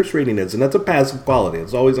the Pierce rating is. And that's a passive quality.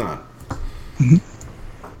 It's always on.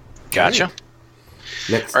 Gotcha. Right.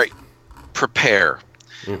 Next. All right. Prepare.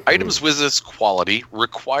 Items with this quality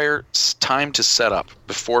require time to set up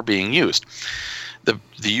before being used. The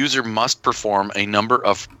user must perform a number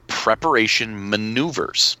of preparation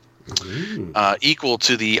maneuvers equal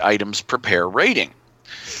to the item's prepare rating.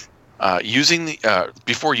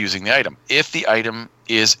 Before using the item. If the item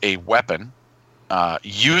is a weapon,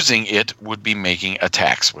 using it would be making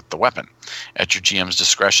attacks with the weapon. At your GM's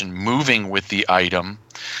discretion, moving with the item,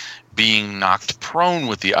 being knocked prone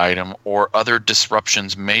with the item, or other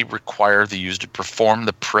disruptions may require the user to perform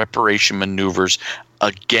the preparation maneuvers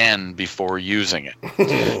again before using it.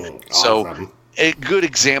 Awesome. So a good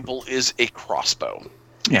example is a crossbow.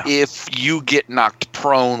 Yeah. If you get knocked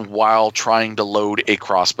prone while trying to load a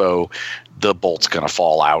crossbow, the bolt's going to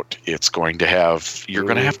fall out. You're going to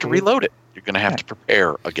have to reload it. You're going to have to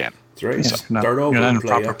prepare again. That's right. Yeah, Start over. You're not in a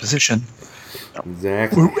proper position.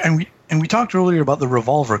 Exactly. And we talked earlier about the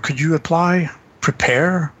revolver. Could you apply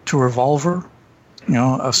prepare to revolver?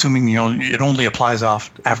 Assuming it only applies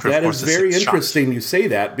after. That is very interesting you say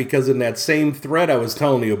that, because in that same thread I was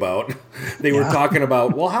telling you about, they were talking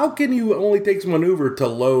about, well, how can you only take some maneuver to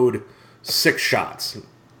load 6 shots?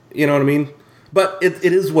 You know what I mean? But it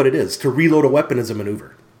is what it is. To reload a weapon is a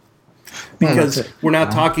maneuver. Because we're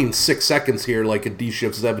not talking 6 seconds here like a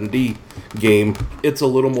D-Shift-7D game. It's a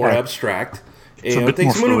little more abstract. And it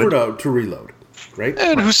takes a maneuver to reload. Right?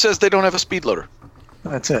 And who says they don't have a speed loader?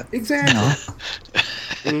 That's it. Exactly.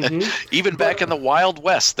 Even back in the Wild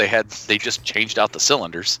West, they just changed out the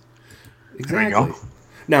cylinders. Exactly. There you go.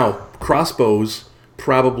 Now, crossbows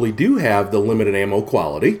probably do have the limited ammo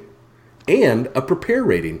quality and a prepare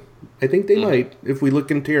rating. I think they might, if we look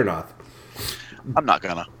in Tiernoth. I'm not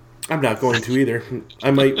going to either. I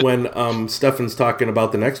might when Stefan's talking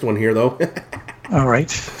about the next one here, though. All right.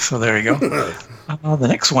 So there you go. The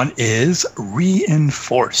next one is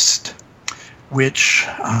reinforced, which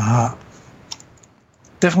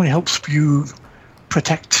definitely helps you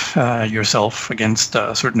protect yourself against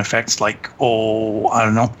certain effects like,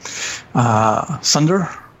 Sunder,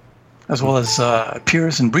 as well as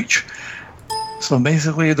Pierce and Breach. So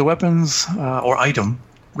basically, the weapons or item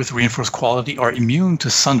with reinforced quality are immune to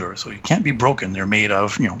Sunder, so you can't be broken. They're made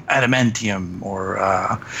of, adamantium or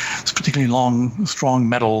particularly strong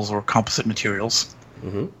metals or composite materials.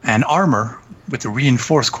 And armor with the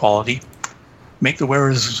reinforced quality make the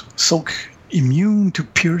wearer's soak immune to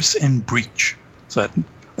Pierce and Breach. So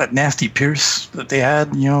that nasty Pierce that they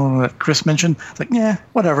had, that Chris mentioned, it's like,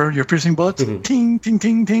 whatever, you're piercing bullets, ting, ting,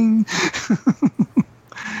 ting, ting.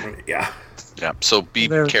 Yeah. Yeah, so be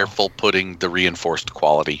careful putting the reinforced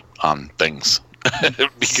quality on things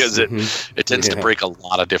because it tends to break a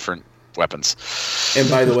lot of different weapons. And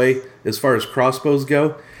by the way, as far as crossbows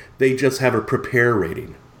go, they just have a prepare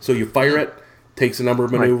rating. So you fire it, takes a number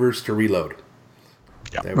of maneuvers to reload.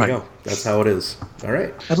 Yeah. There we go. That's how it is. All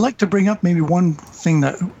right. I'd like to bring up maybe one thing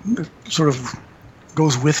that sort of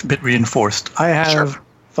goes with bit reinforced. I have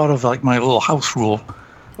thought of like my little house rule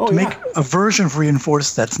to make a version of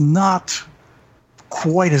reinforced that's not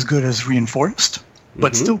quite as good as reinforced,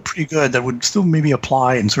 but still pretty good, that would still maybe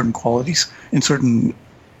apply in certain qualities, in certain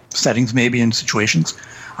settings, maybe in situations.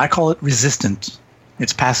 I call it resistant.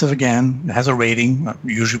 It's passive again. It has a rating,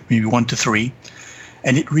 usually maybe 1 to 3.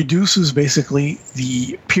 And it reduces basically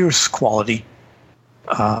the pierce quality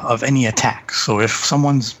of any attack. So if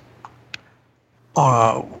someone's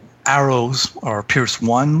arrows are pierce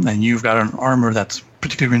 1, and you've got an armor that's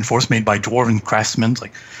particularly reinforced, made by dwarven craftsmen,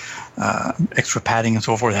 like extra padding and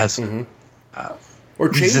so forth, has or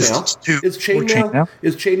chainmail.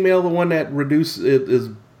 Is chainmail the one that is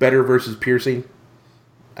better versus piercing?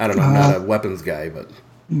 I don't know. I'm not a weapons guy, but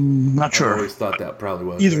not sure. I always thought that probably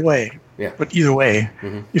was. Either way. Yeah. But either way,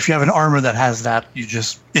 if you have an armor that has that,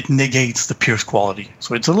 it negates the pierce quality.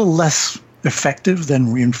 So it's a little less effective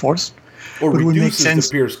than reinforced. Or reduces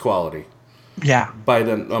the pierce quality. Yeah. By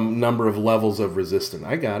the number of levels of resistance.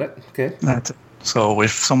 I got it. Okay. That's it. So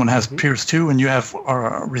if someone has pierce 2 and you have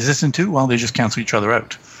resistant 2, well, they just cancel each other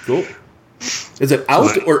out. Cool. Is it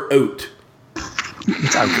out or out?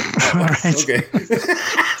 It's out. Right. Okay.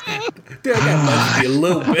 Dude, that must be a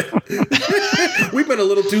little bit. We've been a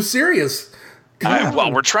little too serious.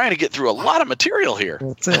 Well, we're trying to get through a lot of material here.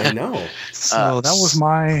 That's it. I know. So that was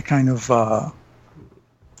my kind of...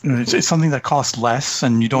 it's something that costs less,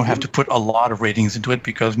 and you don't have to put a lot of ratings into it,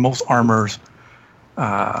 because most armors,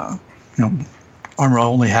 armor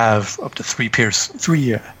only have up to 3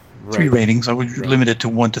 ratings. I would limit it to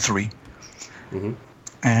 1 to 3.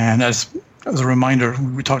 And as a reminder,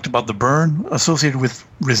 we talked about the burn associated with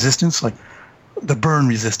resistance, like the burn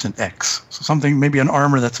resistant X. So maybe an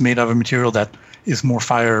armor that's made out of a material that is more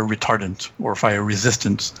fire retardant or fire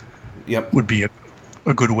resistant would be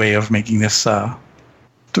a good way of making this to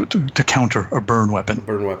counter a burn weapon.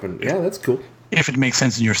 Burn weapon. Yeah, that's cool. If it makes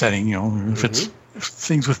sense in your setting, if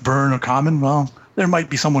things with burn are common, well, there might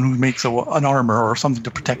be someone who makes an armor or something to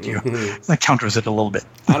protect you that counters it a little bit.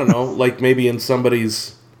 I don't know, like maybe in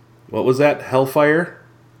somebody's, what was that? Hellfire?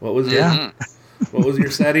 What was what was your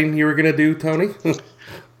setting you were going to do, Tony?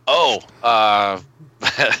 Hellgate,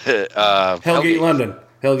 London.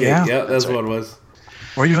 Hellgate, yeah, that's what it was.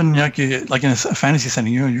 Or even like in a fantasy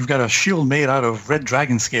setting, you've got a shield made out of red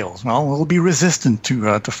dragon scales. Well, it'll be resistant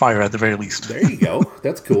to fire at the very least. There you go.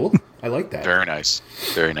 That's cool. I like that. Very nice.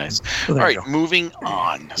 Very nice. Well, all right, moving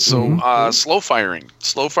on. So slow firing.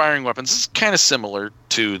 Slow firing weapons is kind of similar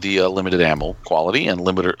to the limited ammo quality and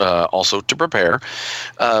limited also to prepare,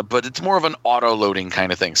 but it's more of an auto-loading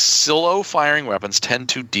kind of thing. Slow firing weapons tend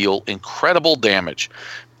to deal incredible damage,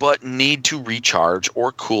 but need to recharge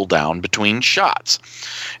or cool down between shots.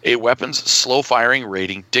 A weapon's slow firing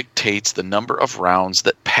rating dictates the number of rounds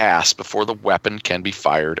that pass before the weapon can be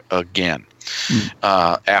fired again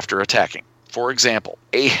after attacking. For example,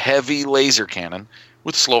 a heavy laser cannon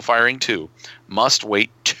with slow firing 2 must wait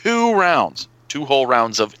 2 whole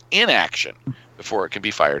rounds of inaction before it can be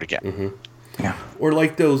fired again. Yeah. Or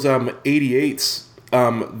like those 88s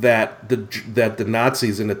that the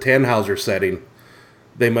Nazis in the Tannhauser setting,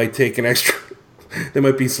 they might take an extra. They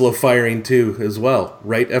might be slow firing too, as well,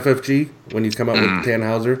 right? FFG when you come out with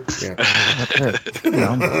Tannhauser,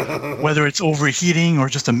 whether it's overheating or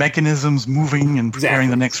just the mechanisms moving and preparing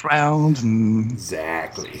the next round.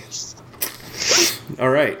 Exactly. All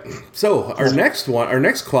right. So our next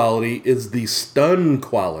quality is the stun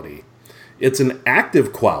quality. It's an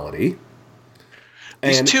active quality.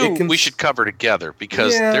 These two we should cover together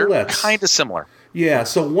because they're kind of similar. Yeah,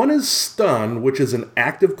 so one is stun, which is an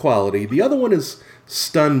active quality. The other one is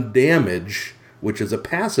stun damage, which is a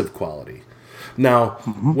passive quality. Now,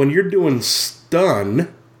 when you're doing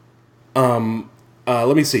stun,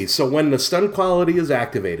 let me see. So when the stun quality is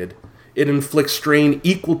activated, it inflicts strain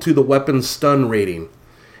equal to the weapon's stun rating.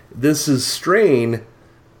 This is strain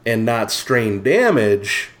and not strain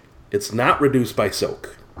damage. It's not reduced by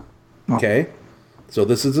soak. Okay? So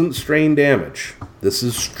this isn't strain damage. This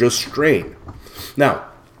is just strain. Now,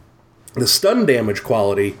 the stun damage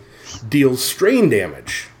quality deals strain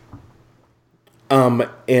damage. And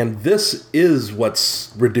this is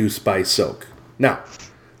what's reduced by soak. Now,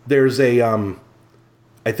 there's a,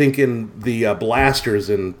 I think in the blasters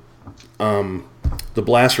and the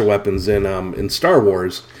blaster weapons in Star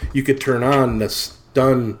Wars, you could turn on the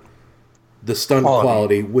stun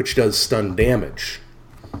quality, which does stun damage.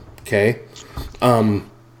 Okay?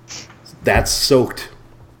 That's soaked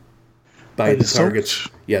by the targets.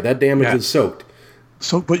 Yeah, that damage is soaked.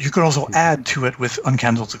 So, but you could also add to it with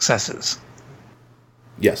uncancelled successes.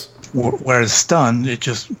 Yes. Whereas stun, it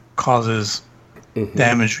just causes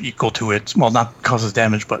damage equal to it. Well, not causes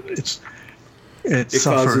damage, but it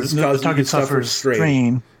suffers. The target suffers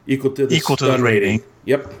strain equal to the stun rating.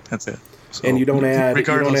 Yep. That's it. So, and you don't add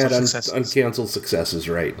successes. uncanceled successes,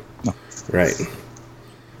 right? No. Right.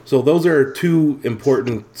 So those are two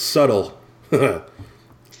important, subtle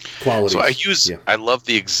qualities. So I love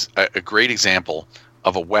a great example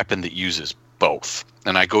of a weapon that uses both.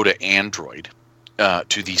 And I go to Android,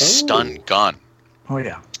 to the stun gun. Oh,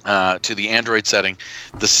 yeah. To the Android setting.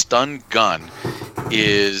 The stun gun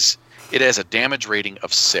it has a damage rating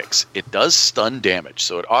of 6. It does stun damage,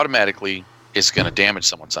 so it automatically is going to damage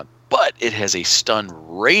someone's stun. But it has a stun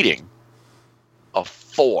rating of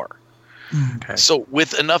 4. Okay. So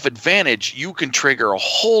with enough advantage, you can trigger a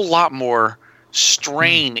whole lot more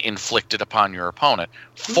strain inflicted upon your opponent.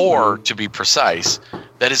 4, to be precise,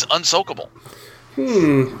 that is unsoakable.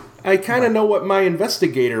 I kind of know what my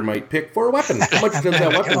investigator might pick for a weapon. How much does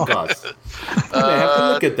that weapon cost? I have to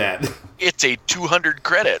look at that. It's a 200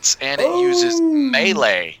 credits, and it uses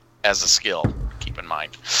melee as a skill. Keep in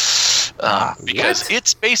mind, because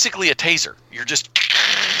it's basically a taser. You're just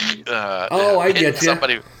I get you.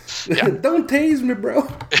 Somebody. Yeah. Don't tase me, bro. All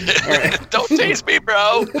right. Don't tase me,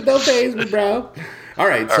 bro. Don't tase me, bro. All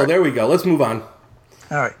right, so there we go. Let's move on.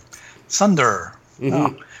 All right. Sunder.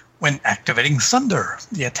 When activating Sunder,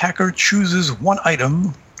 the attacker chooses one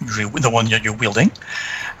item, usually the one that you're wielding,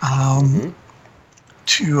 by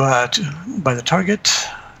the target.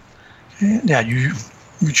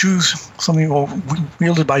 You choose something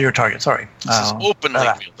wielded by your target. Sorry. This is openly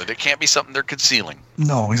wielded. It can't be something they're concealing.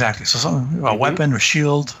 No, exactly. So a weapon or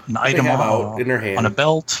shield, an item out in their hand. On a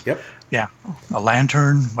belt. Yep. Yeah. A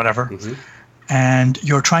lantern, whatever. And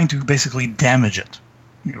you're trying to basically damage it.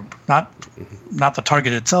 You're not the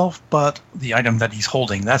target itself, but the item that he's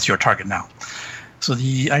holding. That's your target now. So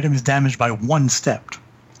the item is damaged by 1 step,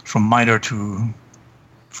 from minor to,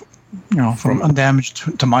 from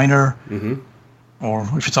undamaged to minor, or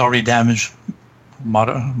if it's already damaged,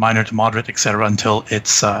 minor to moderate, etc., until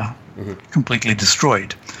it's completely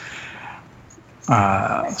destroyed.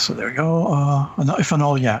 So there we go. Let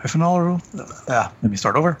me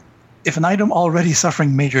start over. If an item already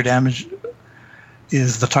suffering major damage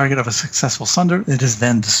is the target of a successful Sunder, it is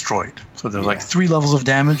then destroyed. So there's 3 levels of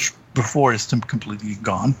damage before it's completely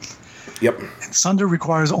gone. Yep. And Sunder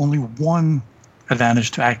requires only 1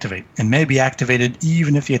 advantage to activate, and may be activated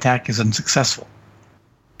even if the attack is unsuccessful.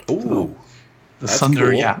 Ooh. The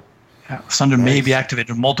Sunder, cool. Sunder may be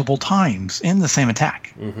activated multiple times in the same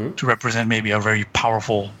attack to represent maybe a very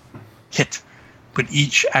powerful hit. But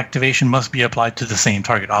each activation must be applied to the same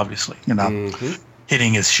target, obviously. You're not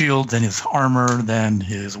hitting his shield, then his armor, then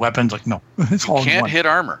his weapons. No, it's all. You can't hit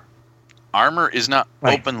armor. Armor is not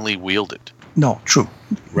openly wielded. No, true.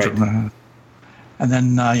 Right. And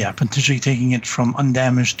then, potentially taking it from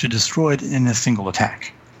undamaged to destroyed in a single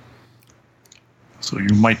attack. So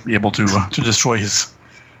you might be able to destroy his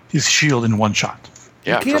shield in 1 shot.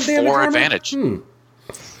 Yeah, for 4 advantage.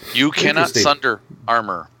 You cannot Sunder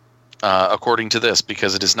armor. According to this,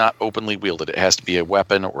 because it is not openly wielded. It has to be a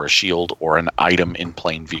weapon or a shield or an item in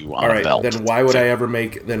plain view on a belt. Then why would I ever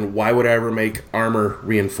make armor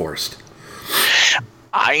reinforced?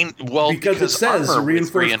 Because it says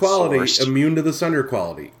reinforced quality immune to the Sunder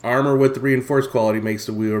quality. Armor with the reinforced quality makes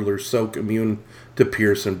the wielder soak immune to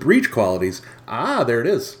pierce and breach qualities. There it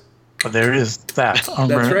is. There is that. Armor,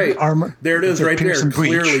 that's right. Armor. There it is, right there.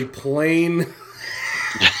 Clearly plain.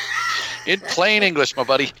 In plain English, my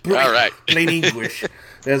buddy. All right. Plain English.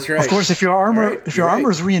 That's right. Of course, if your armor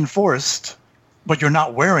armor is reinforced, but you're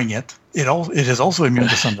not wearing it, it is also immune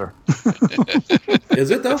to Sunder.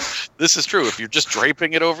 Is it though? This is true. If you're just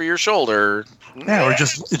draping it over your shoulder, or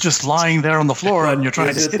it's just lying there on the floor and you're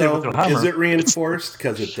trying to hit it with your hammer. Is it reinforced?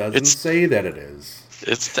 Because it doesn't say that it is.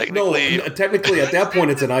 It's technically technically at that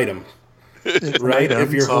point it's an item, right?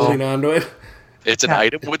 If you're holding on to it. It's an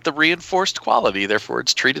item with the reinforced quality, therefore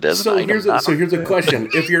it's treated as an item. Here's a question.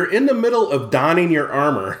 If you're in the middle of donning your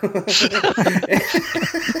armor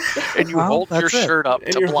and you hold your shirt up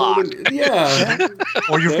to block.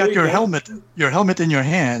 Or you've got your helmet in your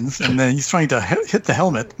hands and then he's trying to hit the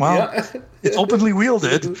helmet. Well, it's openly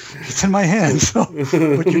wielded. It's in my hands.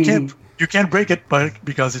 But you can't break it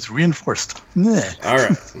because it's reinforced. All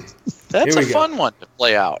right. That's a fun one to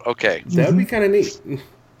play out. Okay. That'd be kind of neat.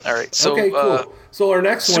 All right. So, okay, cool. So our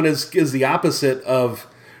next one is the opposite of,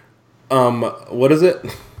 what is it?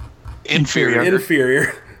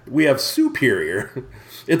 Inferior. We have superior.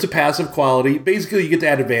 It's a passive quality. Basically, you get to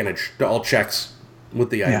add advantage to all checks with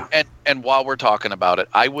the item. And while we're talking about it,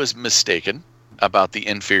 I was mistaken. about the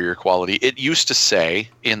inferior quality. It used to say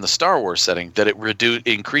in the Star Wars setting that it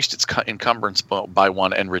increased its encumbrance by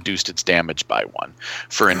 1 and reduced its damage by 1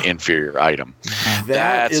 for an inferior item.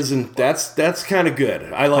 That's kind of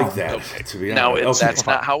good. I like that. Okay. To be now, honest. That's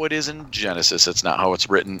not how it is in Genesis. It's not how it's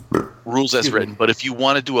written, rules as written. But if you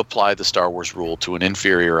wanted to apply the Star Wars rule to an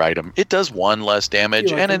inferior item, it does 1 less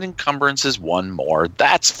damage and an encumbrance is 1 more.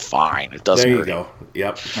 That's fine. It doesn't hurt. There you go.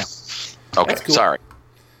 Yep. Yeah. Okay, cool. Sorry.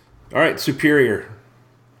 All right, superior.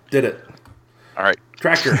 Did it. All right.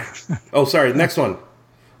 Tractor. Oh, sorry, next one.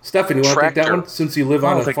 Stefan, you want to take that one since you live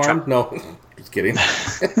on a farm? No, just kidding.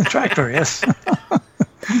 Tractor, yes.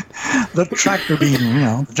 The tractor being,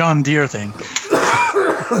 the John Deere thing.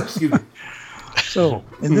 Excuse me. So,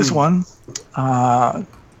 in this one,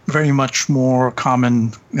 very much more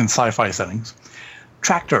common in sci-fi settings.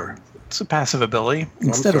 Tractor. It's a passive ability.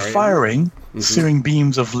 Instead of firing searing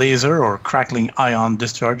beams of laser or crackling ion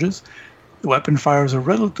discharges, the weapon fires a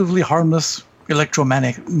relatively harmless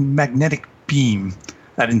electromagnetic beam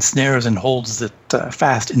that ensnares and holds it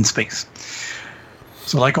fast in space.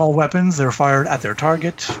 So like all weapons, they're fired at their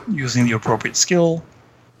target using the appropriate skill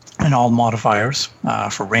and all modifiers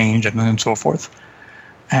for range and so forth.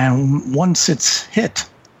 And once it's hit,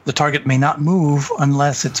 the target may not move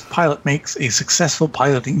unless its pilot makes a successful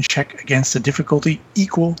piloting check against a difficulty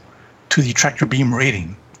equal to the tractor beam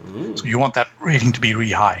rating. So you want that rating to be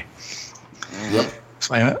really high. Yep.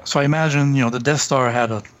 So I imagine, the Death Star had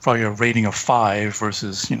probably a rating of 5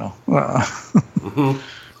 versus, There you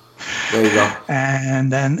go.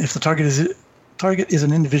 And then if the target is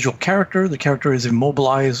an individual character, the character is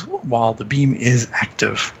immobilized while the beam is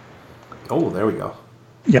active. Oh, there we go.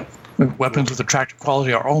 Yep. Weapons with attractive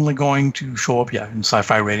quality are only going to show up, in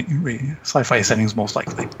sci-fi settings most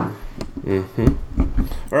likely.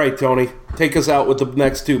 All right, Tony, take us out with the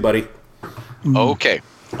next 2, buddy. Okay.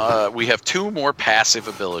 We have 2 more passive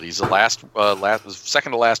abilities. The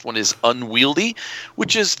second to last one is unwieldy,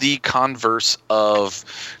 which is the converse of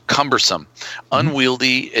cumbersome.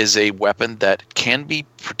 Unwieldy is a weapon that can be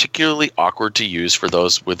particularly awkward to use for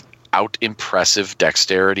those without impressive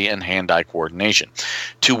dexterity and hand-eye coordination.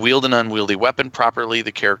 To wield an unwieldy weapon properly,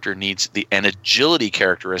 the character needs an agility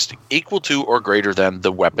characteristic equal to or greater than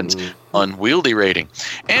the weapon's unwieldy rating.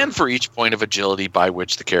 And for each point of agility by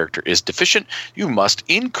which the character is deficient, you must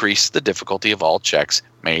increase the difficulty of all checks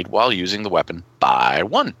made while using the weapon by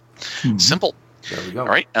 1. Simple. There we go. All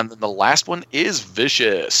right, and then the last one is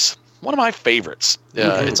vicious. One of my favorites.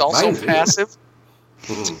 It's also passive.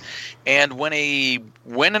 And when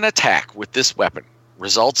an attack with this weapon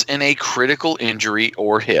results in a critical injury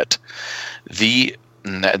or hit, the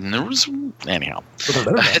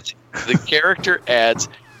character adds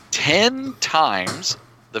 10 times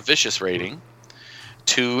the vicious rating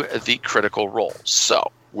to the critical roll.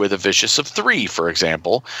 So, with a vicious of 3, for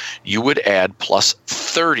example, you would add plus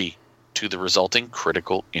 30 to the resulting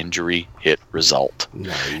critical injury hit result.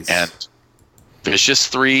 Nice. And vicious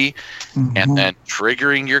 3, and then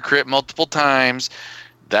triggering your crit multiple times.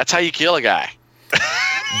 That's how you kill a guy.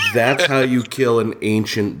 That's how you kill an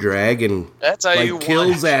ancient dragon. That's how you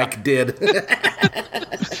Killzak did.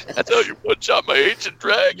 That's how you one-shot my ancient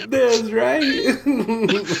dragon. That's right.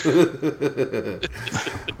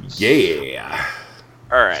 Yeah.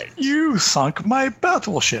 All right. You sunk my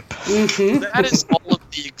battleship. That is all of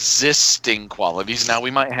the existing qualities. Now,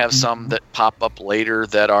 we might have some that pop up later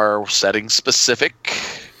that are setting specific.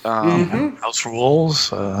 House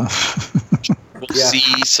rules. We'll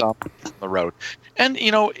see some on the road. And,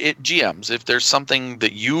 GMs, if there's something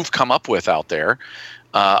that you've come up with out there,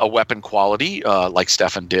 a weapon quality, like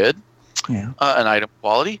Stefan did, an item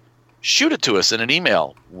quality, shoot it to us in an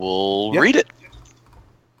email. We'll read it.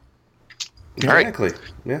 Exactly. All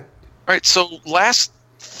right. Yeah. All right. So last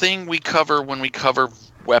thing we cover when we cover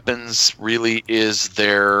weapons really is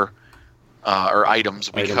their or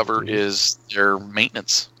items we cover is their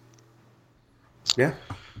maintenance. Yeah.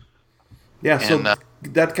 Yeah. So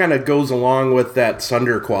that kind of goes along with that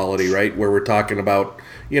Sunder quality, right? Where we're talking about,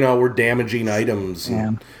 we're damaging items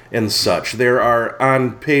and such. There are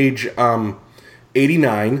on page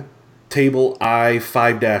 89, table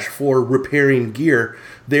I-5-4, repairing gear.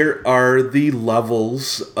 There are the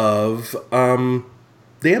levels of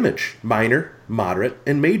damage: minor, moderate,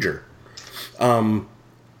 and major. And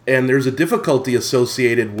there's a difficulty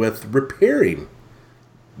associated with repairing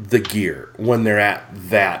the gear when they're at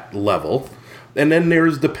that level. And then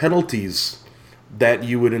there's the penalties that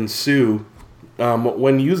you would ensue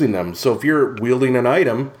when using them. So if you're wielding an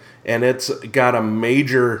item and it's got a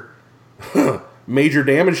major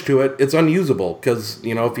damage to it, it's unusable. Because,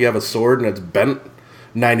 if you have a sword and it's bent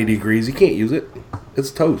 90 degrees, you can't use it.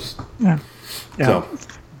 It's toast. Yeah. So,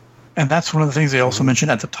 and that's one of the things they also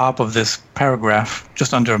mentioned at the top of this paragraph,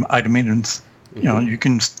 just under item maintenance. You know, you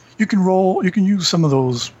can use some of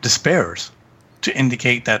those despairs to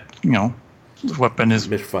indicate that, you know, the weapon is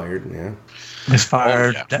misfired,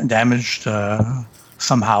 damaged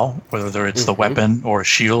somehow, whether it's the weapon or a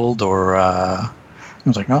shield or it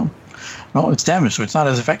was like, no, it's damaged, so it's not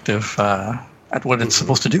as effective at what it's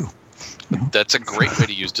supposed to do. You know? That's a great way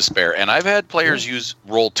to use despair. And I've had players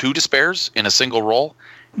roll 2 despairs in a single roll.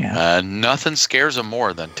 Yeah. Nothing scares them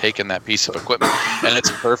more than taking that piece of equipment. And it's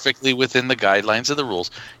perfectly within the guidelines of the rules.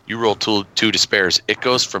 You roll two despairs. It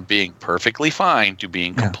goes from being perfectly fine to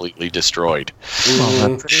being completely destroyed.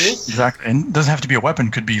 Well, exactly. And it doesn't have to be a weapon.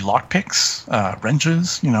 It could be lockpicks,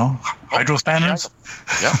 wrenches, you know, hydro spanners.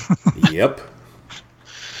 Yeah. Yep.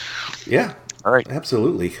 Yeah. All right.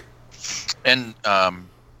 Absolutely. And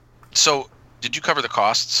so did you cover the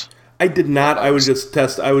costs? I did not. I was just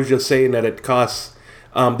saying that it costs.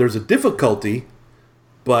 There's a difficulty,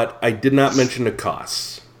 but I did not mention the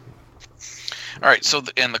costs. All right. So,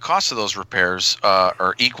 and the cost of those repairs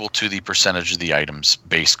are equal to the percentage of the item's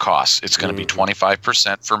base cost. It's going to be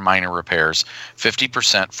 25% for minor repairs,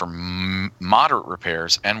 50% for moderate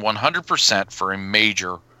repairs, and 100% for a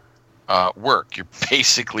major work. You're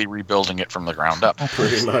basically rebuilding it from the ground up.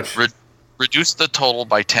 Pretty much. Reduce the total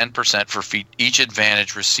by 10% for each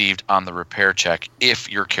advantage received on the repair check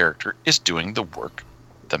if your character is doing the work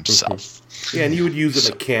themselves. Yeah, and you would use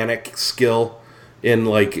a mechanic skill in,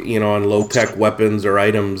 like, you know, on low-tech weapons or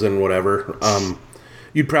items and whatever.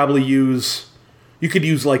 You'd probably you could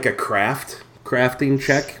use like a crafting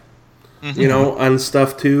check, you know, on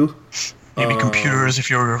stuff too. Maybe computers, if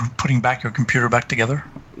you're putting your computer back together.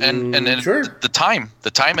 And then sure. the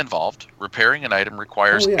time involved repairing an item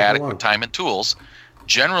requires adequate time and tools,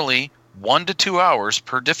 generally 1 to 2 hours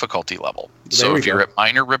per difficulty level. So if you're at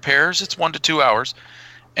minor repairs, it's 1 to 2 hours,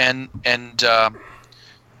 and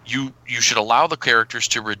you should allow the characters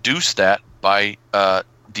to reduce that by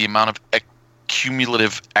the amount of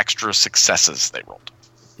cumulative extra successes they rolled.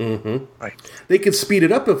 Mm-hmm. Right. They could speed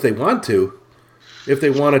it up if they want to, if they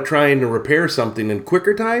want to try and repair something in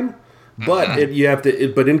quicker time. But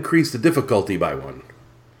but increase the difficulty by 1.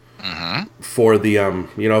 For the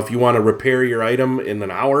you know, if you want to repair your item in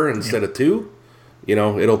an hour instead of 2, you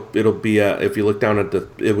know, it'll be if you look down at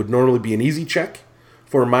it would normally be an easy check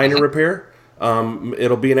for a minor repair.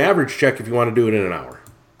 It'll be an average check if you want to do it in an hour.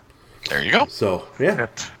 There you go. So yeah,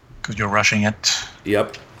 because you're rushing it.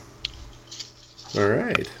 Yep. All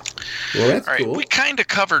right. Well, that's all right. cool. We kind of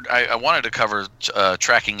covered. I wanted to cover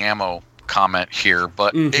tracking ammo comment here,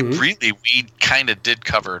 but we kind of did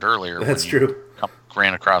cover it earlier. That's true.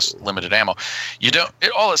 Ran across limited ammo.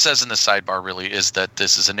 All it says in the sidebar really is that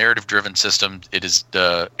this is a narrative driven system. It is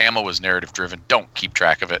ammo is narrative driven. Don't keep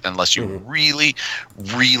track of it unless you really,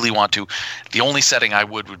 really want to. The only setting I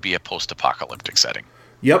would be a post-apocalyptic setting.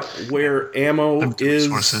 Yep, where ammo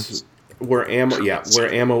is where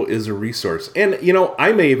ammo is a resource. And you know,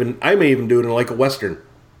 I may even do it in like a Western.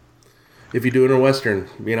 If you do it in a Western,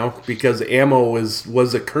 you know, because ammo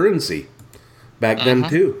was a currency back then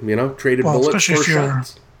too, you know, traded bullets for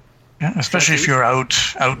shots. Yeah, especially if you're out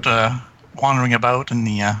wandering about in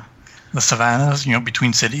the savannas, you know,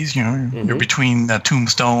 between cities, you know, you're between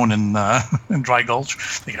Tombstone and Dry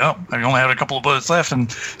Gulch. Like, I only have a couple of bullets left and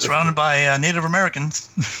surrounded by Native Americans.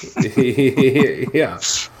 Yeah.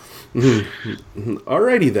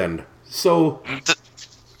 Alrighty then. So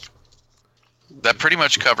that pretty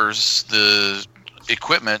much covers the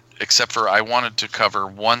equipment, except for I wanted to cover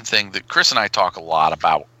one thing that Chris and I talk a lot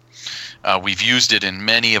about. We've used it in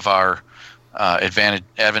many of our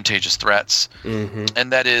advantageous threats,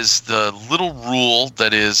 and that is the little rule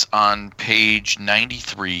that is on page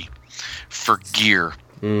 93 for gear.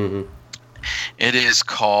 It is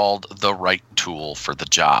called the right tool for the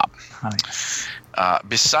job. Nice.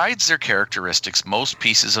 Besides their characteristics, most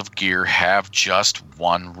pieces of gear have just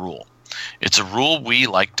one rule. It's a rule we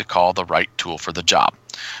like to call the right tool for the job.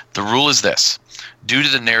 The rule is this. Due to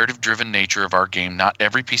the narrative-driven nature of our game, not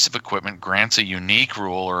every piece of equipment grants a unique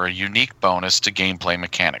rule or a unique bonus to gameplay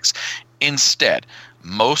mechanics. Instead,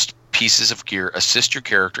 most pieces of gear assist your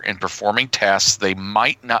character in performing tasks they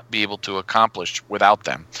might not be able to accomplish without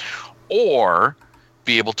them, or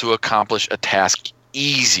be able to accomplish a task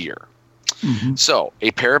easier. So, a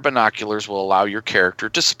pair of binoculars will allow your character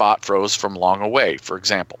to spot foes from long away, for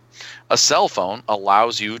example. A cell phone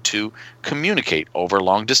allows you to communicate over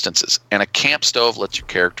long distances, and a camp stove lets your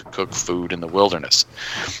character cook food in the wilderness.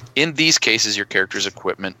 In these cases, your character's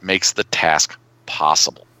equipment makes the task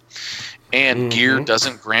possible. And gear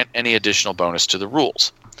doesn't grant any additional bonus to the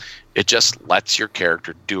rules. It just lets your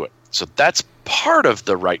character do it. So that's part of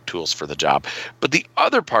the right tools for the job. But the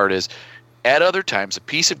other part is, at other times, a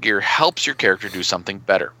piece of gear helps your character do something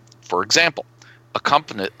better. For example, a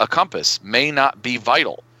compass may not be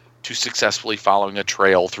vital to successfully following a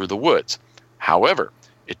trail through the woods. However,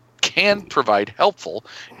 it can provide helpful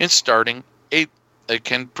in starting it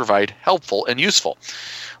can provide helpful and useful.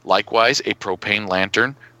 Likewise, a propane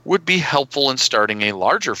lantern would be helpful in starting a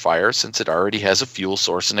larger fire since it already has a fuel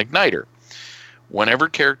source and igniter. Whenever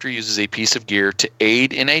character uses a piece of gear to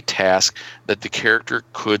aid in a task that the character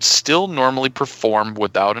could still normally perform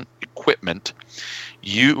without an equipment,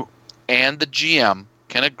 you and the GM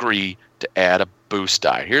can agree to add a boost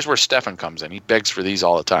die. Here's where Stefan comes in. He begs for these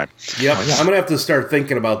all the time. Yep, I'm going to have to start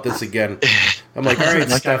thinking about this again. I'm like, all right,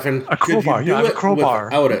 like Stefan, a crowbar. You have a crowbar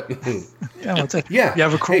without it. Yeah, that's it. Yeah, you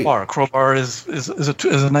have a crowbar. Hey. A crowbar is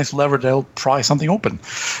a nice lever that'll pry something open.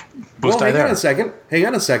 Boost die there. Hang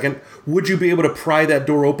on a second. Would you be able to pry that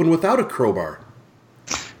door open without a crowbar?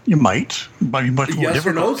 You might. But yes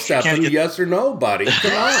or no, Stefan? Yes or no, buddy?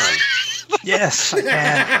 Come on. Yes, I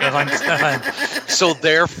can. So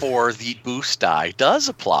therefore, the boost die does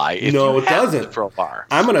apply. If no, you it have doesn't. The crowbar.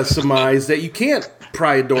 I'm going to surmise that you can't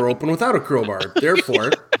pry a door open without a crowbar.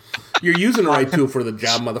 Therefore, you're using the right tool for the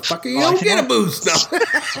job, motherfucker. You don't get a boost. No.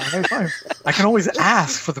 I can always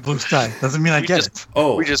ask for the boost die. Doesn't mean I get it.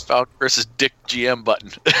 Oh, we just found Chris's Dick GM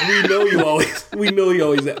button. We know you always.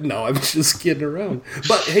 No, I'm just kidding around.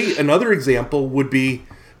 But hey, another example would be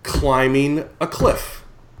climbing a cliff.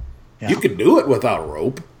 Yeah. You could do it without a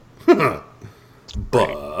rope.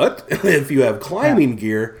 But if you have climbing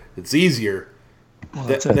gear, it's easier. Well,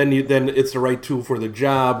 then it's the right tool for the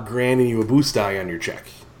job, granting you a boost die on your check.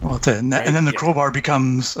 Well, that's it. And then the crowbar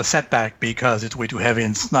becomes a setback because it's way too heavy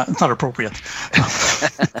and it's not appropriate.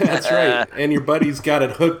 That's right. And your buddy's got it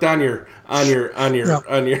hooked on your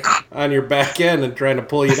back end and trying to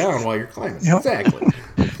pull you down while you're climbing. Yep. Exactly.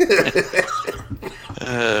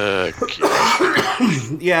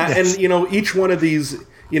 Yeah, yes. And each one of these,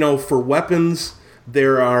 for weapons,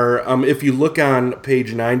 there are. If you look on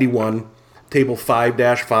page 91, table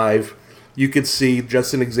 5-5, you could see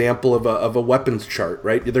just an example of a weapons chart.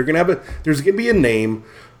 Right, there's gonna be a name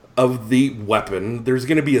of the weapon. There's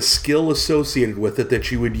gonna be a skill associated with it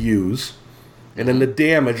that you would use, and then the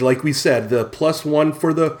damage, like we said, the +1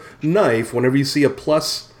 for the knife. Whenever you see a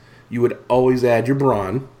plus, you would always add your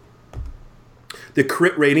brawn. The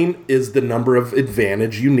crit rating is the number of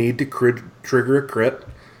advantage you need to trigger a crit.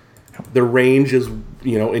 The range is,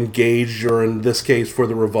 engaged, or in this case for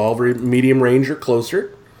the revolver, medium range or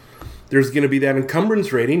closer. There's going to be that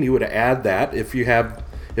encumbrance rating. You would add that if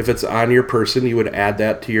it's on your person, you would add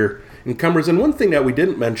that to your encumbrance. And one thing that we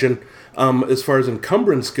didn't mention, as far as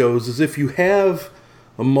encumbrance goes, is if you have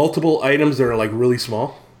multiple items that are like really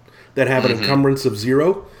small, that have an encumbrance of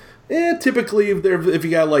 0. Typically, if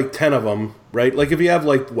you got like 10 of them, right? Like if you have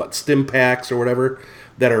stim packs or whatever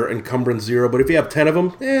that are encumbrance 0, but if you have 10 of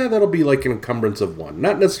them, that'll be like an encumbrance of 1.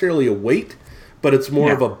 Not necessarily a weight, but it's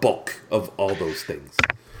more of a bulk of all those things.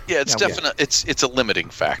 Yeah, it's definitely it's a limiting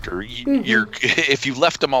factor. If you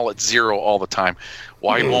left them all at 0 all the time,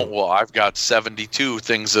 why won't? Well, I've got 72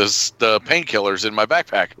 things as the painkillers in my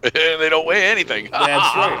backpack, and they don't weigh anything. That's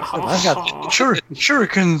right. I've got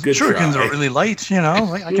shurikens. Shurikens are really light.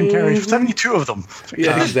 I can carry 72 of them.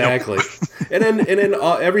 Yeah, exactly. and then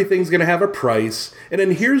everything's gonna have a price. And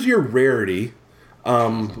then here's your rarity.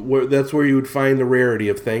 That's where you would find the rarity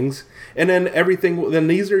of things. And then everything. Then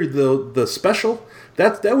these are the special.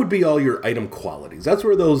 That would be all your item qualities. That's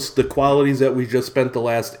where the qualities that we just spent the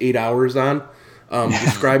last 8 hours on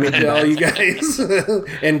describing to all you guys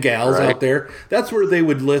and gals out there. That's where they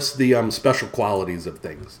would list the special qualities of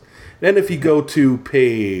things. Then if you go to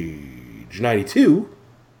page 92,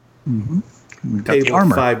 table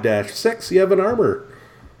 5-6, you have an armor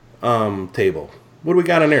table. What do we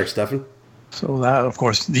got on there, Stefan? So that, of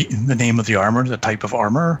course, the name of the armor, the type of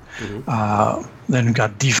armor. Then we've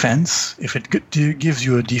got defense, if it gives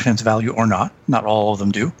you a defense value or not. Not all of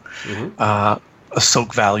them do. A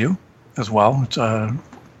soak value as well,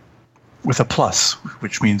 with a plus,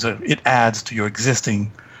 which means it adds to your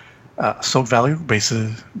existing soak value based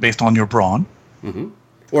on your brawn.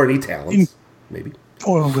 Or any talents, maybe.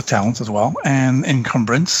 Or with talents as well. And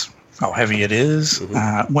encumbrance, how heavy it is,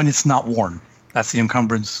 when it's not worn. That's the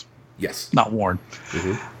encumbrance. Yes. Not worn.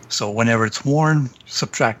 So whenever it's worn,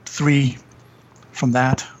 subtract 3 from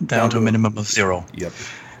that down to a minimum of 0. Yep.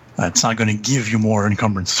 It's not going to give you more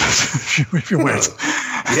encumbrance if you wear it.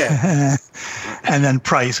 Yeah. And then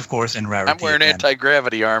price, of course, and rarity. I'm wearing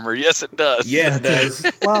anti-gravity armor. Yes, it does. Yeah, it does.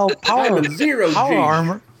 Well, I'm a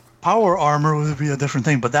 0G. Power armor would be a different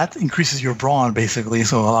thing, but that increases your brawn, basically,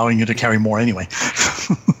 so allowing you to carry more anyway.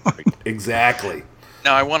 Exactly.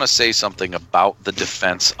 Now, I want to say something about the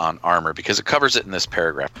defense on armor, because it covers it in this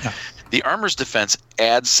paragraph. Yeah. The armor's defense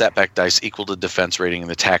adds setback dice equal to defense rating in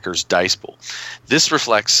the attacker's dice pool. This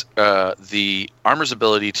reflects the armor's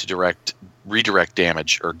ability to redirect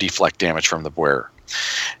damage or deflect damage from the wearer.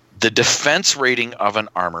 The defense rating of an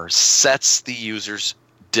armor sets the user's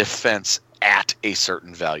defense at a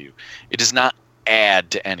certain value. It does not add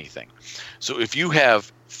to anything. So if you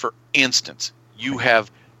have, for instance, you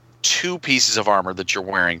have 2 pieces of armor that you're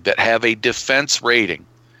wearing that have a defense rating,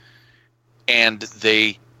 and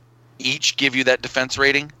they each give you that defense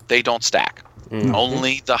rating, they don't stack. Mm-hmm.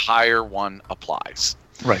 Only the higher one applies.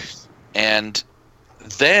 Right. And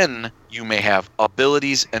then you may have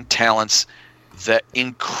abilities and talents that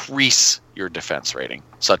increase your defense rating,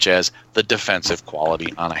 such as the defensive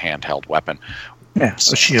quality on a handheld weapon. Yeah,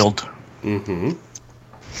 a shield. Mm-hmm.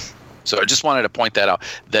 So I just wanted to point that out,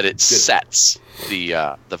 that it sets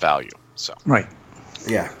the value. So right.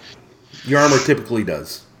 Yeah. Your armor typically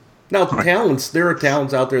does. Now, talents, there are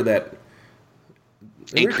talents out there that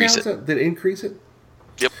increase it. That increase it?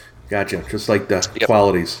 Yep. Gotcha. Just like the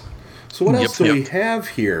qualities. So what else do we have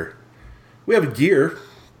here? We have gear.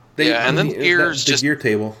 And then gear's the gear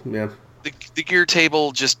table. Yeah. The gear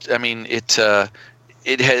table just, I mean, it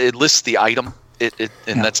lists the item.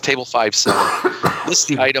 And that's table 5.7. Lists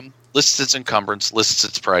the item, lists its encumbrance, lists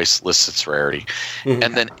its price, lists its rarity,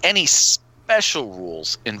 and then any special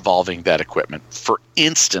rules involving that equipment. For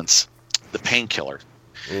instance, the painkiller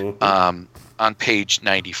on page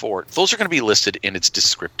 94. Those are going to be listed in its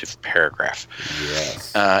descriptive paragraph.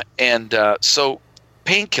 Yes. So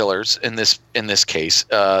painkillers in this case,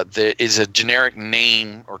 there is a generic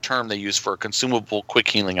name or term they use for a consumable quick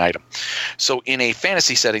healing item. So in a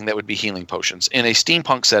fantasy setting, that would be healing potions. In a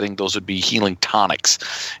steampunk setting, those would be healing tonics.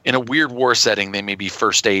 In a weird war setting, they may be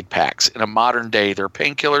first aid packs. In a modern day, they're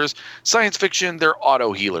painkillers. Science fiction, they're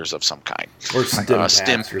auto healers of some kind. Or stim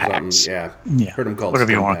packs or something. Yeah. Heard them called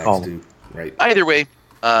whatever you want to call them. them. Right. Either way,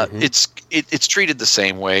 it's treated the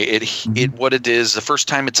same way. What it is, the first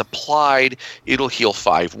time it's applied, it'll heal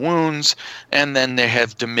 5 wounds, and then they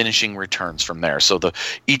have diminishing returns from there. So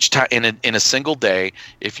each time in a single day,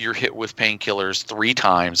 if you're hit with painkillers 3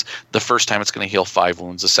 times, the first time it's going to heal 5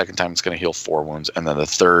 wounds, the second time it's going to heal 4 wounds, and then the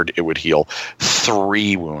third it would heal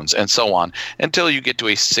 3 wounds, and so on until you get to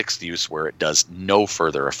a 6th use where it does no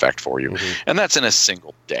further effect for you, and that's in a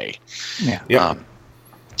single day. Yeah.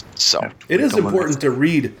 So it is important to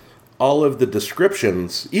read all of the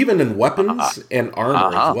descriptions, even in weapons and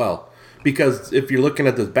armor as well. Because if you're looking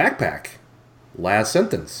at this backpack, last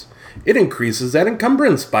sentence, it increases that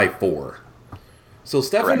encumbrance by 4. So,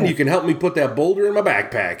 Stefan, you can help me put that boulder in my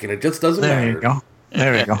backpack, and it just doesn't matter. There you go.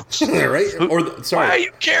 Right? Why are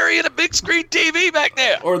you carrying a big screen TV back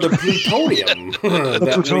there? Or the plutonium.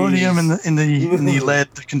 Plutonium in the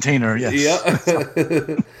lead container, yes.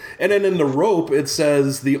 Yeah. And then in the rope, it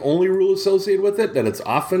says the only rule associated with it, that it's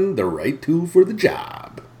often the right tool for the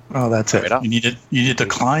job. Oh, that's it. You needed to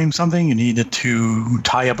climb something. You needed to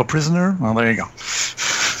tie up a prisoner. Well, there you go.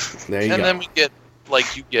 And then we get,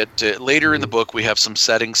 later in the book, we have some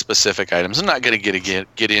setting-specific items. I'm not going to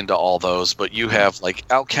get into all those, but you have,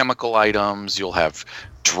 alchemical items. You'll have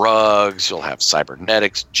drugs. You'll have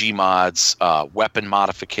cybernetics, Gmods, weapon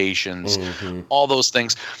modifications, all those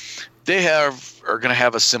things. They are going to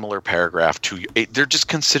have a similar paragraph to. They're just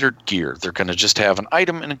considered gear. They're going to just have an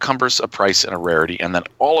item, an encumbrance, a price, and a rarity, and then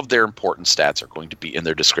all of their important stats are going to be in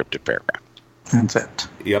their descriptive paragraph. That's it.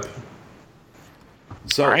 Yep.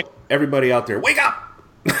 So, everybody out there, wake up!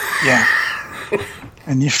 Yeah.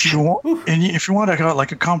 And if you want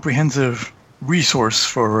a comprehensive resource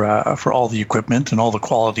for all the equipment and all the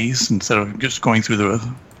qualities, instead of just going through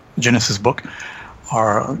the Genesis book,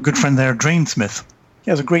 our good friend there, Drainsmith. He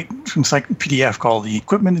has a great PDF called the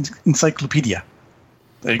Equipment Encyclopedia.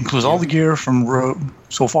 That includes all the gear from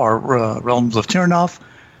Realms of Tyranoth,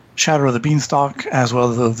 Shadow of the Beanstalk, as well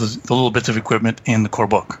as the little bits of equipment in the core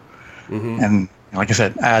book. And like I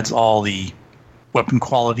said, adds all the weapon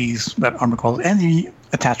qualities, armor qualities, and the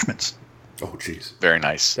attachments. Oh, jeez. Very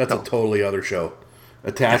nice. That's a totally other show.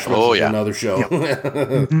 Attachments is another show.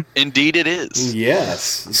 Yep. Indeed it is. Yes.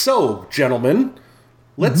 So, gentlemen,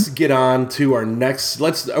 let's get on to our next.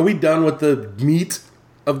 Are we done with the meat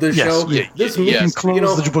of this show? This meat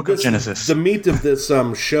includes the book of Genesis. The meat of this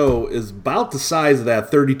show is about the size of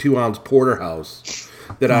that 32-ounce porterhouse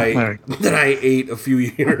that I ate a few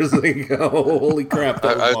years ago. Holy crap!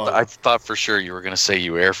 I thought for sure you were going to say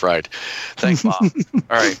you air fried. Thanks, Mom.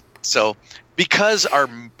 All right, so because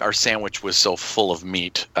our sandwich was so full of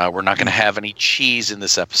meat, we're not going to have any cheese in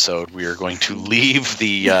this episode. We are going to leave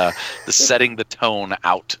the setting the tone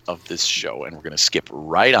out of this show, and we're going to skip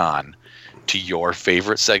right on to your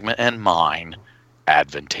favorite segment and mine,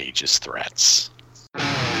 Advantageous Threats.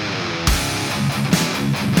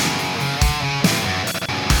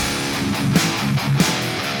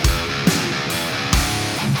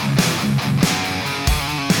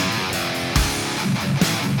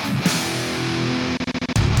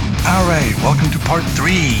 All right, welcome to part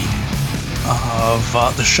 3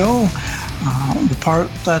 of the show. The part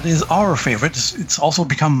that is our favorite. It's also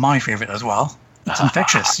become my favorite as well. It's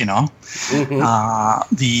infectious, you know.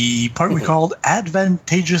 The part we called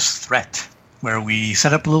Advantageous Threat, where we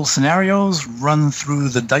set up little scenarios, run through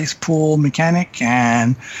the dice pool mechanic,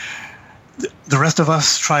 and the rest of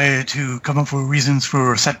us try to come up with reasons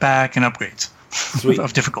for setback and upgrades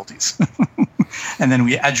of difficulties. And then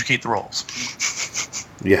we educate the rolls.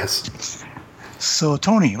 Yes. So,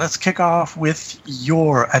 Tony, let's kick off with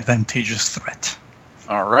your advantageous threat.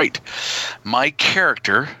 All right. My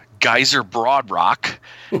character, Geyser Broadrock,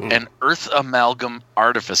 an Earth Amalgam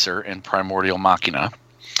Artificer in Primordial Machina,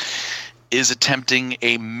 is attempting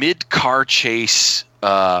a mid-car chase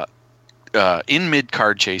to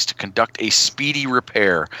conduct a speedy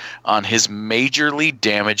repair on his majorly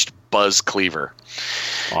damaged Buzz Cleaver,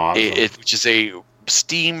 Awesome. Which is a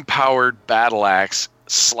steam-powered battle axe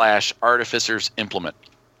 / artificer's implement.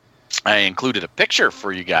 I included a picture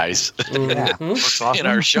for you guys in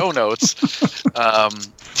our show notes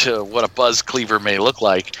to what a Buzz Cleaver may look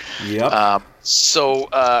like. Yep. So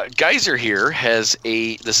Geyser here has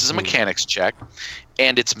this is a mechanics check,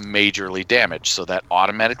 and it's majorly damaged, so that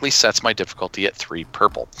automatically sets my difficulty at 3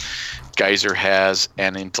 purple. Geyser has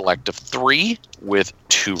an intellect of 3 with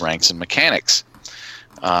 2 ranks in mechanics,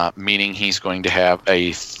 meaning he's going to have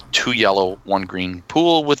a 2 yellow, 1 green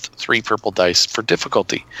pool with 3 purple dice for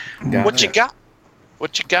difficulty. What you got?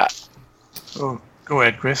 What you got? Oh, go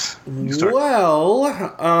ahead, Chris. You start.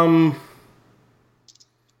 Well,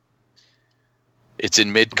 It's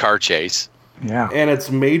in mid-car chase. Yeah. and it's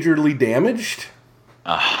majorly damaged,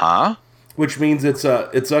 Uh-huh. which means it's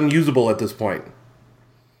unusable at this point.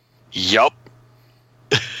 Yup.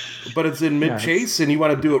 But it's in mid-chase, and you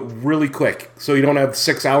want to do it really quick, so you don't have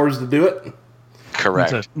 6 hours to do it.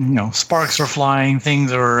 Correct. Sparks are flying,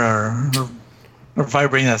 things are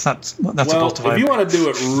vibrating. That's supposed to vibrate. If you want to do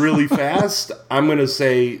it really fast, I'm going to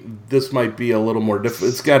say this might be a little more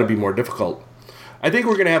difficult. It's got to be more difficult. I think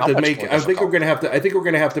we're going to have to make. I think we're going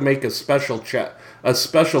to have to make a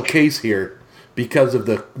special case here because of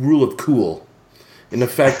the rule of cool, and the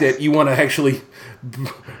fact that you want to actually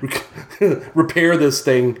repair this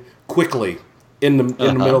thing quickly in the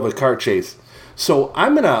middle of a car chase. So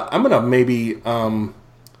I'm gonna maybe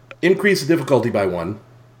increase the difficulty by 1.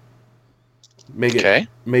 Make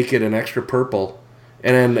it an extra purple,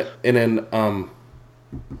 and then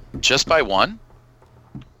Just by 1?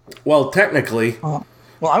 well, technically, Well,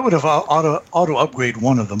 I would have auto upgrade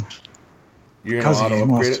one of them you're because gonna he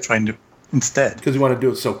auto wants upgrade to it try and do instead. because you want to do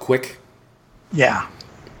it so quick. Yeah.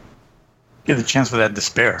 Give a chance for that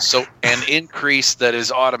despair. So an increase that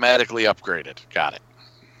is automatically upgraded. Got it.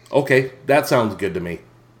 Okay, that sounds good to me.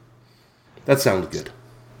 That sounds good.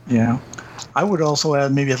 Yeah. I would also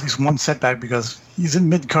add maybe at least 1 setback because he's in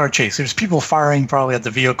mid-car chase. There's people firing probably at the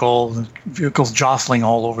vehicles jostling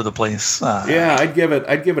all over the place. Yeah, I'd give it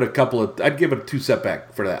a 2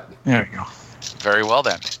 setback for that. There you go. Very well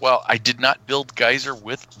then. Well, I did not build Geyser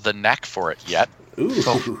with the knack for it yet. Ooh.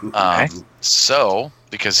 So,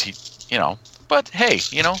 because he, but hey,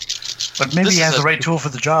 But maybe he has the right tool for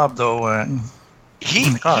the job, though. In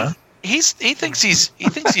the car. He thinks he's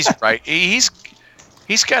right.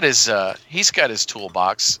 He's got his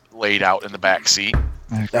toolbox laid out in the back seat.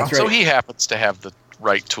 That's right. So he happens to have the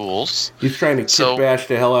right tools. He's trying to kit bash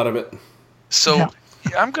the hell out of it. So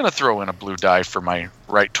I'm going to throw in a blue die for my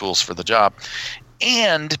right tools for the job.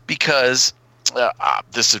 And because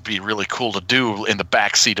this would be really cool to do in the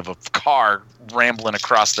back seat of a car rambling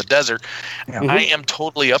across the desert, I am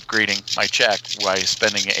totally upgrading my check by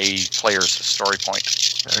spending a player's story point.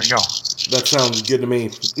 There you go. That sounds good to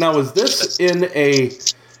me. Now, is this in a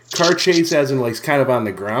car chase as in like kind of on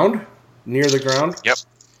the ground? Near the ground? Yep.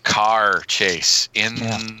 Car chase.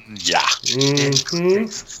 Yeah.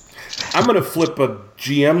 I'm going to flip a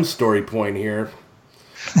GM story point here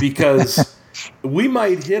because we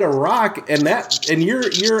might hit a rock, and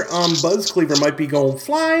your buzz cleaver might be going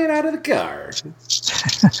flying out of the car.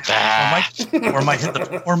 or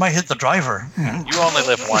might hit the driver. You only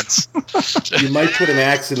live once. You might put an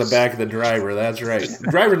axe in the back of the driver. That's right. The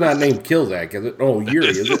driver's not named Killzak, is it? Oh, Yuri,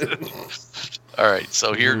 is it? All right,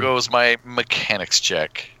 so here goes my mechanics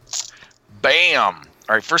check. Bam!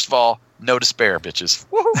 All right, first of all, no despair, bitches.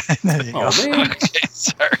 There you go. Oh, man. Okay,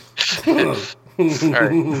 sorry. All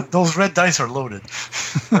right. Those red dice are loaded.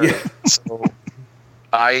 Yeah. So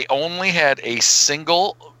I only had a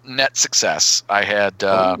single net success. I had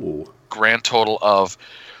grand total of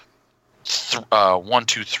 1,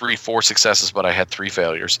 2, 3, 4 successes, but I had 3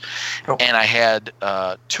 failures. Oh. And I had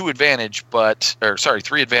 3 advantage, but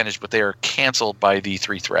they are canceled by the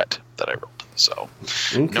 3 threat that I rolled. So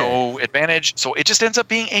no advantage. So it just ends up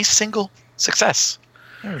being a single success.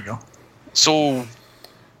 There we go. So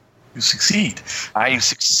you succeed. I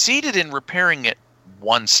succeeded in repairing it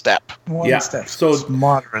 1 step. One step. So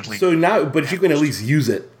moderately. So now, but you can at least use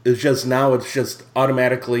it. It's just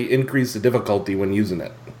automatically increase the difficulty when using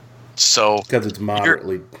it So because it's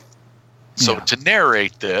moderately. So to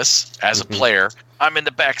narrate this as a player, I'm in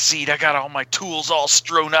the back seat. I got all my tools all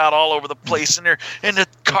strewn out all over the place, and the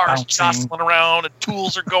car's jostling around, and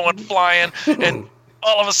tools are going flying, and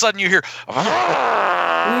all of a sudden you hear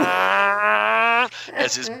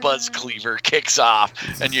as his buzz cleaver kicks off,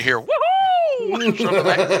 and you hear woohoo! From the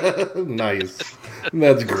back. Nice.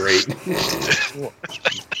 That's great.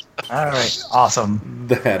 All right. Awesome.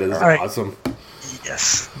 That is awesome.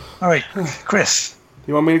 Yes. All right, Chris.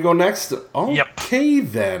 You want me to go next? Okay,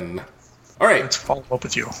 then. All right. Let's follow up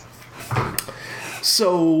with you.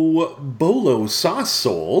 So, Bolo Sauce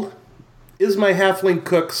Soul is my halfling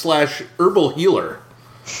cook / herbal healer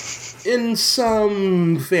in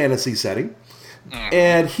some fantasy setting.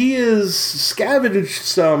 And he has scavenged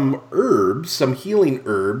some herbs, some healing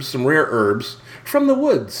herbs, some rare herbs from the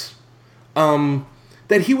woods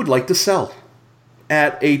that he would like to sell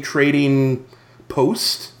at a trading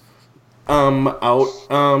post out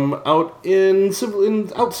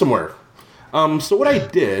somewhere. So what I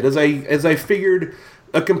did is I figured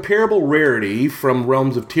a comparable rarity from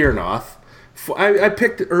Realms of Tiernoth. I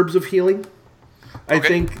picked Herbs of Healing. I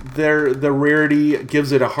think the rarity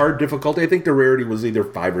gives it a hard difficulty. I think the rarity was either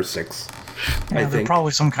 5 or 6. Yeah, they're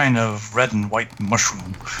probably some kind of red and white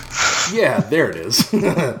mushroom. Yeah, there it is.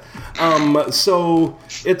 So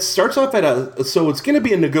it starts off so it's going to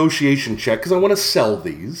be a negotiation check because I want to sell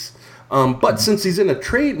these. But since he's in a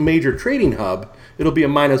major trading hub, it'll be a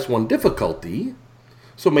 -1 difficulty,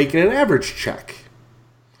 so making an average check.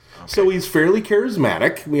 Okay. So he's fairly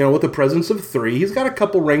charismatic, with a presence of 3. He's got a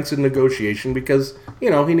couple ranks in negotiation because, he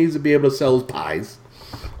needs to be able to sell his pies.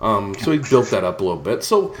 So he built that up a little bit.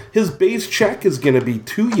 So his base check is going to be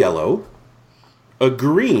 2 yellow, a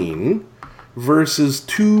green, versus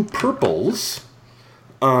 2 purples.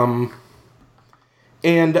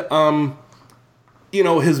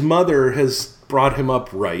 His mother has brought him up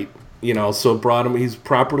right. He's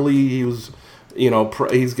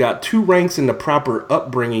got 2 ranks in the proper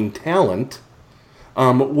upbringing talent,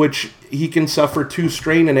 which he can suffer 2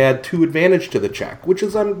 strain and add 2 advantage to the check, which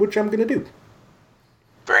I'm going to do.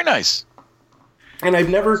 Very nice. And I've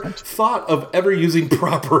never thought of ever using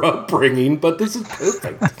proper upbringing, but this is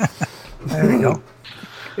perfect. There we go.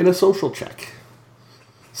 In a social check.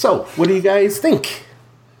 So, what do you guys think?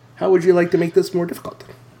 How would you like to make this more difficult?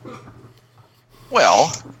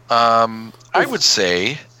 Well, I would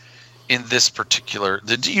say in this particular...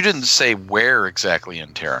 You didn't say where exactly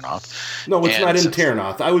in Tiernoth. No, it's not in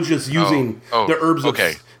Tiernoth. I was just using the herbs of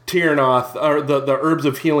Tiernoth, or the herbs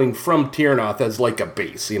of healing from Tiernoth as like a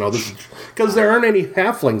base. Because there aren't any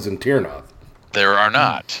halflings in Tiernoth. There are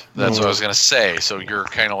not. That's what I was going to say. So you're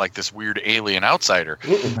kind of like this weird alien outsider.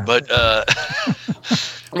 But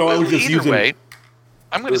no, I was just either using... way,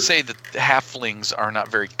 I'm going to say that halflings are not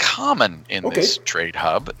very common in this trade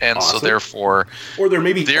hub, and so therefore, or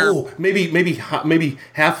maybe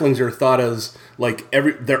halflings are thought as like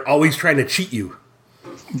they're always trying to cheat you.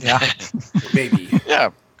 Yeah, maybe. Yeah,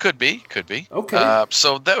 could be. Okay.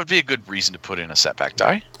 So that would be a good reason to put in a setback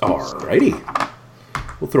die. Alrighty,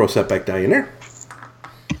 we'll throw a setback die in there.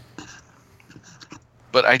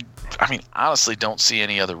 But I honestly don't see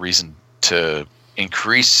any other reason to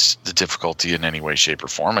increase the difficulty in any way, shape, or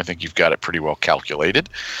form. I think you've got it pretty well calculated.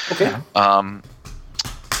 Okay.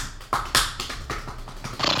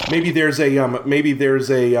 Maybe there's a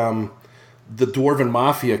the Dwarven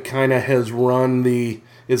Mafia kind of is running the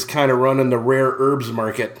rare herbs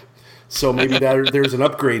market. So maybe there's an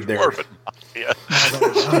upgrade there. Yeah.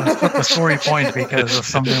 Put the story point because of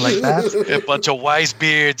something like that. A bunch of wise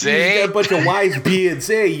beards, eh? You got a bunch of wise beards.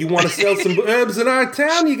 Hey, you want to sell some herbs in our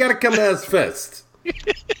town? You got to come to us first.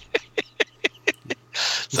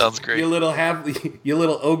 Sounds great. You little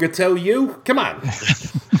Ogato, you? Come on.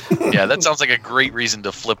 Yeah, that sounds like a great reason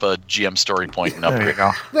to flip a GM story point and There you upgrade.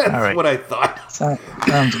 go. That's All right. what I thought.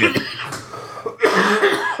 Sounds good.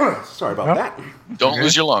 Sorry about Yep. that. Don't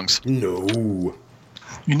lose your lungs. No.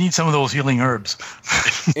 You need some of those healing herbs.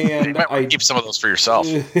 You And might want I to keep some of those for yourself.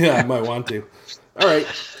 yeah, I might want to. All right.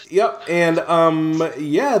 Yep. And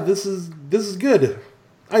yeah, this is good.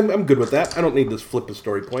 I'm good with that. I don't need to flip a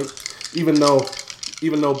story point, even though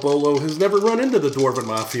Bolo has never run into the Dwarven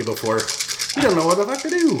Mafia before. He don't know what the fuck to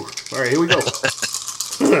do. All right, here we go.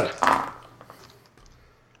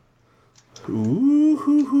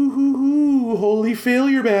 Ooh, holy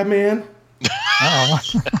failure, Batman. Oh.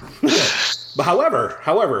 But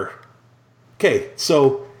however, okay,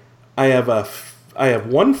 so I have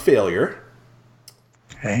one failure.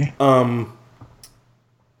 Okay. I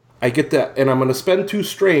get that, and I'm going to spend 2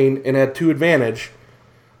 strain and add 2 advantage.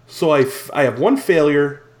 So I have 1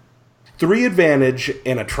 failure, 3 advantage,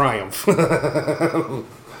 and a triumph.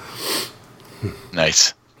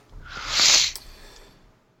 Nice.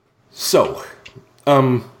 So,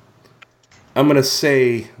 I'm going to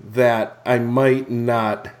say that I might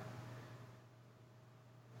not.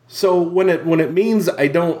 So when it means I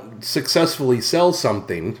don't successfully sell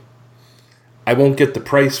something, I won't get the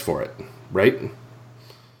price for it, right?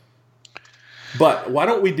 But why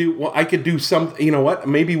don't we do? Well, I could do some. You know what?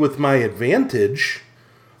 Maybe with my advantage,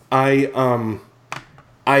 I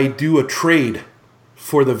do a trade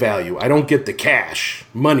for the value. I don't get the cash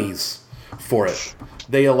monies for it.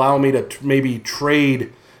 They allow me to maybe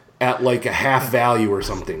trade at like a half value or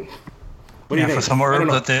something. What do you think? For some I don't herb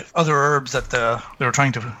know. that the other herbs that they were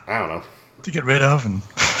trying to I don't know. get rid of, and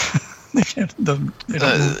they don't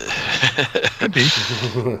could be.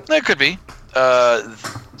 That could be.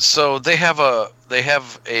 So they have a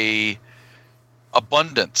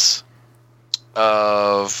abundance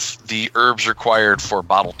of the herbs required for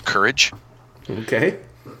bottled courage, Okay.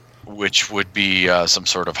 which would be some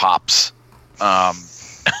sort of hops. And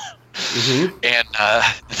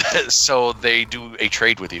so they do a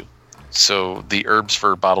trade with you. So the herbs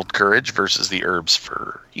for bottled courage versus the herbs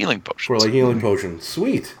for healing potions. For like healing potion.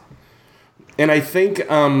 Sweet. And I think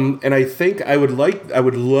I would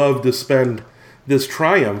love to spend this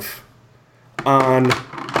triumph on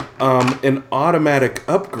an automatic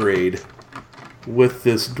upgrade with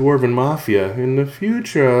this Dwarven Mafia in the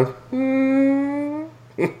future.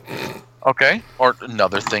 Okay. Or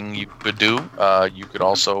another thing you could do, you could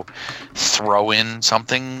also throw in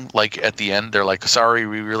something like at the end. They're like, sorry,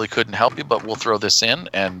 we really couldn't help you, but we'll throw this in,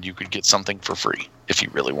 and you could get something for free if you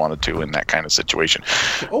really wanted to in that kind of situation.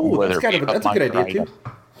 Oh, Whether that's it be a good idea item. too.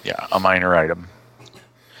 Yeah, a minor item.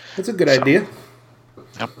 That's a good idea.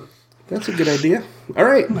 Yep. That's a good idea. All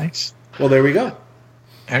right. Nice. Well, there we go.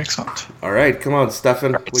 Excellent. All right, come on,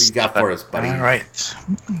 Stefan. What do you got Stefan. for us, buddy? All right.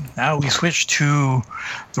 Now we switch to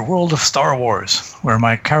the world of Star Wars, where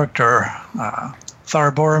my character, Thar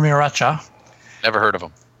Boromir Racha, Never heard of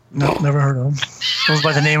him. no, never heard of him, goes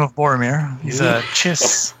by the name of Boromir. He's a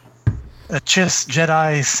Chiss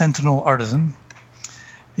Jedi Sentinel artisan,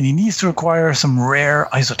 and he needs to acquire some rare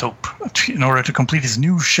isotope in order to complete his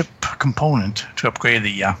new ship component to upgrade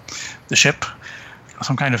the ship.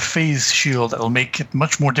 Some kind of phase shield that will make it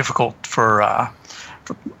much more difficult for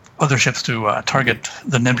other ships to target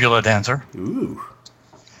the Nebula Dancer. Ooh.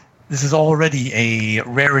 This is already a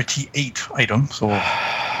rarity 8 item, so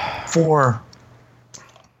 4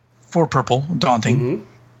 purple, daunting.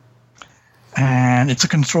 And it's a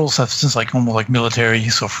control substance, almost like military.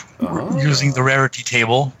 So using the rarity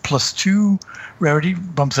table plus 2 rarity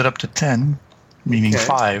bumps it up to 10, meaning Okay.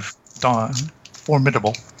 5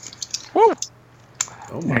 formidable. Woo!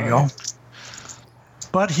 Oh my. There you go.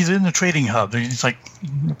 But he's in the trading hub. He's like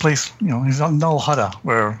a place, he's on Null Hutta,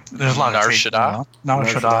 where there's a lot of Nar trade Shaddaa? going on. Nar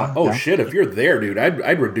Shaddaa. Oh yeah. shit! If you're there, dude,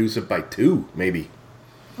 I'd reduce it by 2, maybe.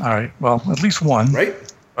 All right. Well, at least 1. Right?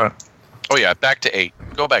 But Oh yeah, back to 8.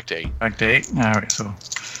 Go back to 8. back to 8. All right. So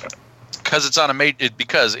Because it's on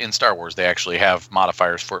because in Star Wars they actually have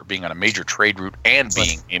modifiers for it being on a major trade route and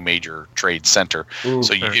being a major trade center. Ooh.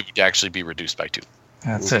 So it would actually be reduced by 2.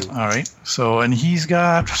 that's it. All right. So, and he's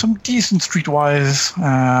got some decent streetwise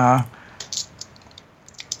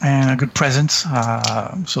and a good presence.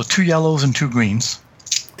 So 2 yellows and 2 greens.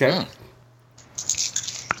 Okay.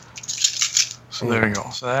 So there you go.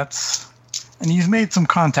 So that's, and he's made some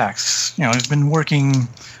contacts. He's been working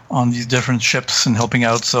on these different ships and helping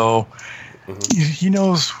out. So he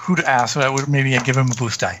knows who to ask, so I would maybe give him a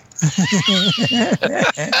boost die.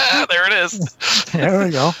 There it is. There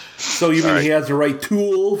we go. So you mean he has the right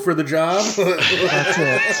tool for the job?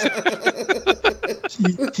 That's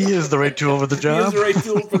it. He is the right tool for the He job. has the right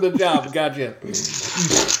tool for the job. Gotcha.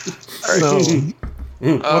 So,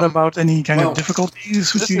 what about any kind of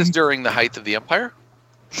difficulties? This is during the height of the Empire?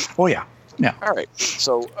 Oh, yeah. Yeah. All right.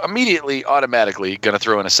 So immediately, automatically, going to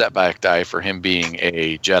throw in a setback die for him being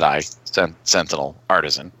a Jedi Sentinel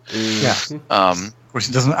artisan. Yeah. Of course,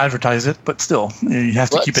 he doesn't advertise it, but still, he has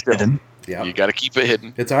to keep it hidden. Yeah. You got to keep it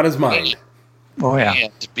hidden. It's on his mind. Oh, yeah.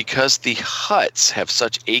 And because the Hutts have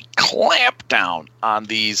such a clamp down on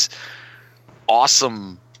these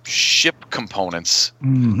awesome ship components,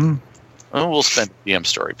 we'll spend DM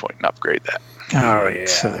story point and upgrade that. All right.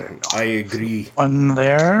 So there we go. I agree. One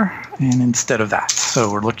there, and instead of that. So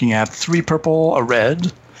we're looking at 3 purple, a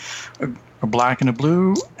red, a black, and a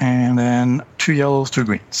blue, and then 2 yellows, 2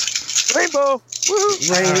 greens. Rainbow! Woo!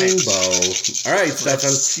 Rainbow. All right, Stefan.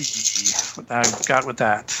 Let's see what I've got with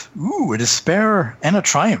that. Ooh, a despair and a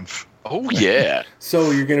triumph. Oh, yeah.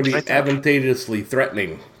 So you're going to be Right there. advantageously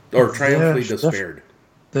threatening or triumphantly Yeah, despaired.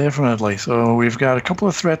 Definitely. So we've got a couple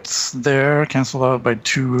of threats there, canceled out by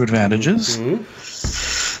 2 advantages.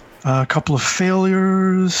 A couple of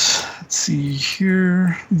failures. Let's see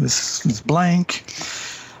here. This is blank.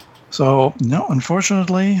 So, no,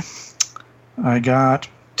 unfortunately, I got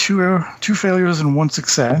two failures and 1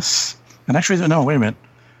 success. And actually, no, wait a minute.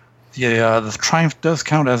 The triumph does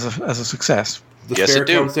count as a success. Despair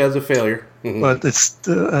counts as a failure. But it's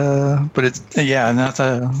and that's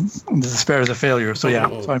the despair is a failure. So yeah,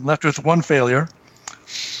 so I'm left with 1 failure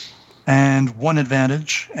and 1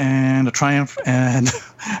 advantage and a triumph and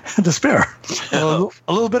a despair. A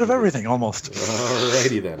little bit of everything almost.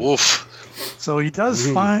 Alrighty then. Woof. So he does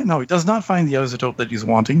he does not find the isotope that he's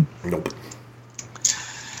wanting. Nope.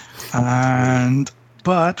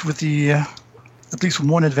 But with the at least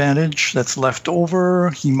 1 advantage that's left over,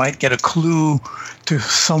 he might get a clue to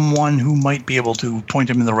someone who might be able to point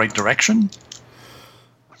him in the right direction.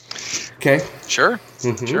 Okay. Sure.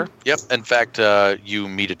 Sure. Yep. In fact, you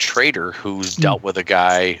meet a trader who's dealt with a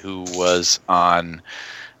guy who was on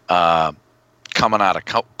coming out of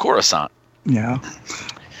Coruscant. Yeah.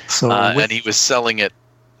 So and he was selling it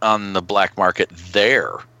on the black market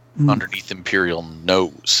there underneath Imperial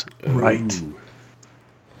nose. Right. Ooh.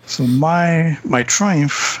 So my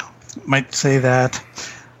triumph might say that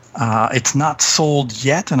it's not sold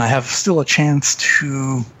yet, and I have still a chance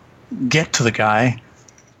to get to the guy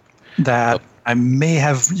that I may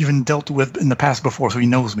have even dealt with in the past before, so he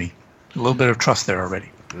knows me. A little bit of trust there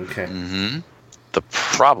already. Okay. The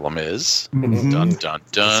problem is, dun dun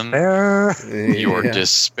dun, your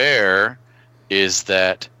despair is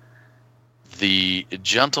that the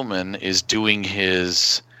gentleman is doing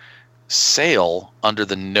his sail under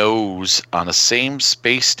the nose on the same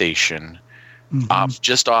space station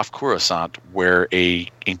just off Coruscant, where a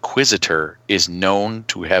Inquisitor is known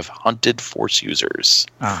to have hunted Force users.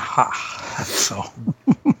 Aha. So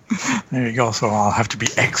there you go. So I'll have to be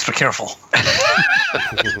extra careful.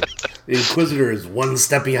 The Inquisitor is 1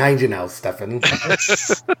 step behind you now, Stefan.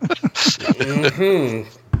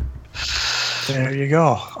 There you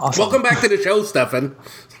go. Awesome. Welcome back to the show, Stefan.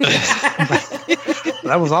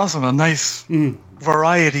 That was awesome. A nice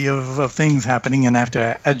variety of things happening, and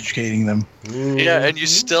after educating them. Yeah, and you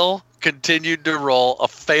still continued to roll a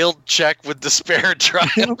failed check with despair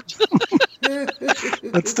triumph.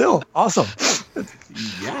 But still, awesome.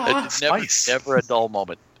 Yeah. Never a dull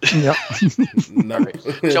moment. Yep. No,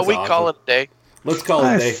 Shall we call it a day? Let's call it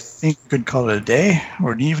a I day. think we could call it a day,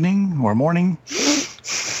 or an evening, or morning.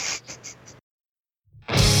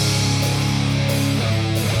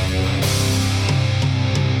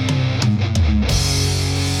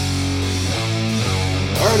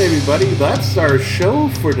 All right, everybody, that's our show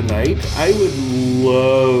for tonight. I would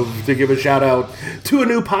love to give a shout out to a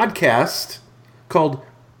new podcast called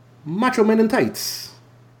Macho Men in Tights,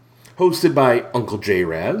 hosted by Uncle J.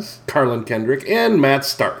 Raz, Carlin Kendrick, and Matt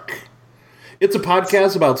Stark. It's a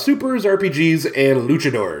podcast about supers, RPGs, and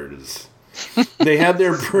luchadors. They had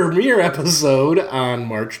their premiere episode on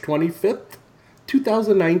March 25th,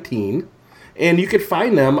 2019. And you can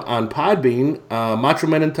find them on Podbean,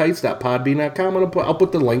 machomenintights.podbean.com. I'll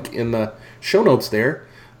put the link in the show notes there.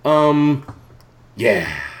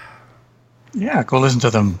 Yeah. Yeah, go listen to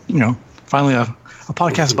them. Finally, a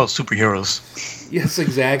podcast about superheroes. Yes,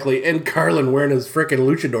 exactly. And Carlin wearing his frickin'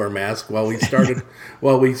 luchador mask while we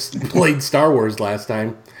played Star Wars last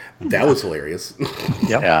time. That was hilarious.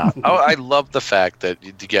 Yep. Yeah. Oh, I love the fact that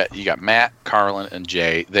you got Matt, Carlin, and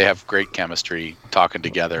Jay. They have great chemistry talking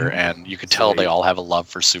together, and you could tell they all have a love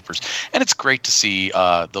for supers. And it's great to see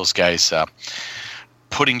those guys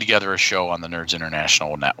putting together a show on the Nerds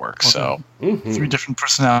International Network. So 3 different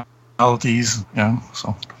personalities,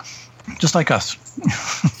 so just like us.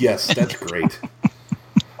 Yes, that's great.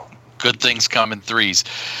 Good things come in threes.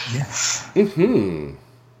 Yes. Mm-hmm.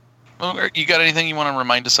 Well, you got anything you want to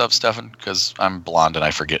remind us of, Stefan? Because I'm blonde and I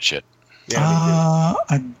forget shit. Yeah,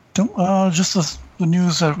 I don't. Just the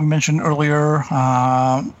news that we mentioned earlier.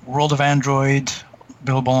 World of Android,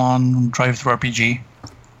 available on Drive-Thru RPG.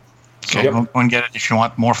 So go and get it if you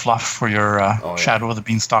want more fluff for your Shadow of the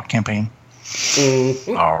Beanstalk campaign.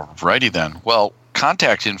 Mm-hmm. Alrighty then. Well,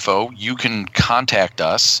 contact info. You can contact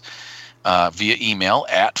us via email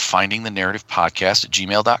at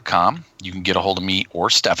findingthenarrativepodcast@gmail.com. You can get a hold of me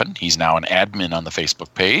or Stefan. He's now an admin on the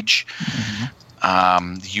Facebook page.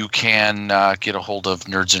 You can get a hold of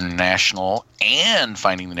Nerds International and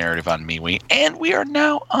Finding the Narrative on MeWe. And we are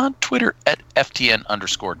now on Twitter at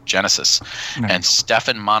FTN_Genesis. And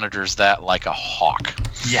Stefan monitors that like a hawk.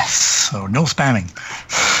 Yes, so no spamming.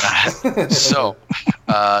 So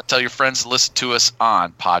tell your friends to listen to us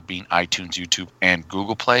on Podbean, iTunes, YouTube, and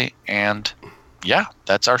Google Play. And yeah,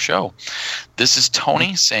 that's our show. This is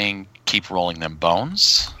Tony saying keep rolling them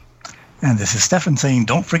bones. And this is Stefan saying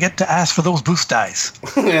don't forget to ask for those boost dice.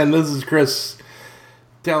 And this is Chris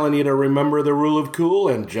telling you to remember the rule of cool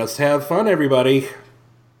and just have fun, everybody.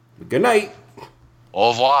 Good night. Au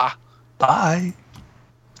revoir. Bye.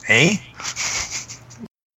 Hey.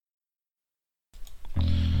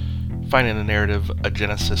 Finding the Narrative, a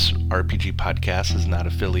Genesis RPG podcast, is not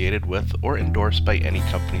affiliated with or endorsed by any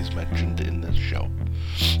companies mentioned in this show.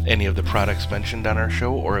 Any of the products mentioned on our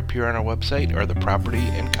show or appear on our website are the property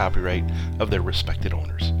and copyright of their respected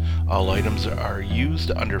owners. All items are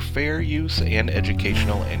used under fair use and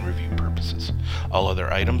educational and review purposes. All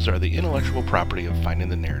other items are the intellectual property of Finding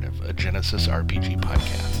the Narrative, a Genesis RPG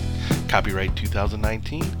podcast. Copyright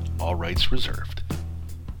 2019, all rights reserved.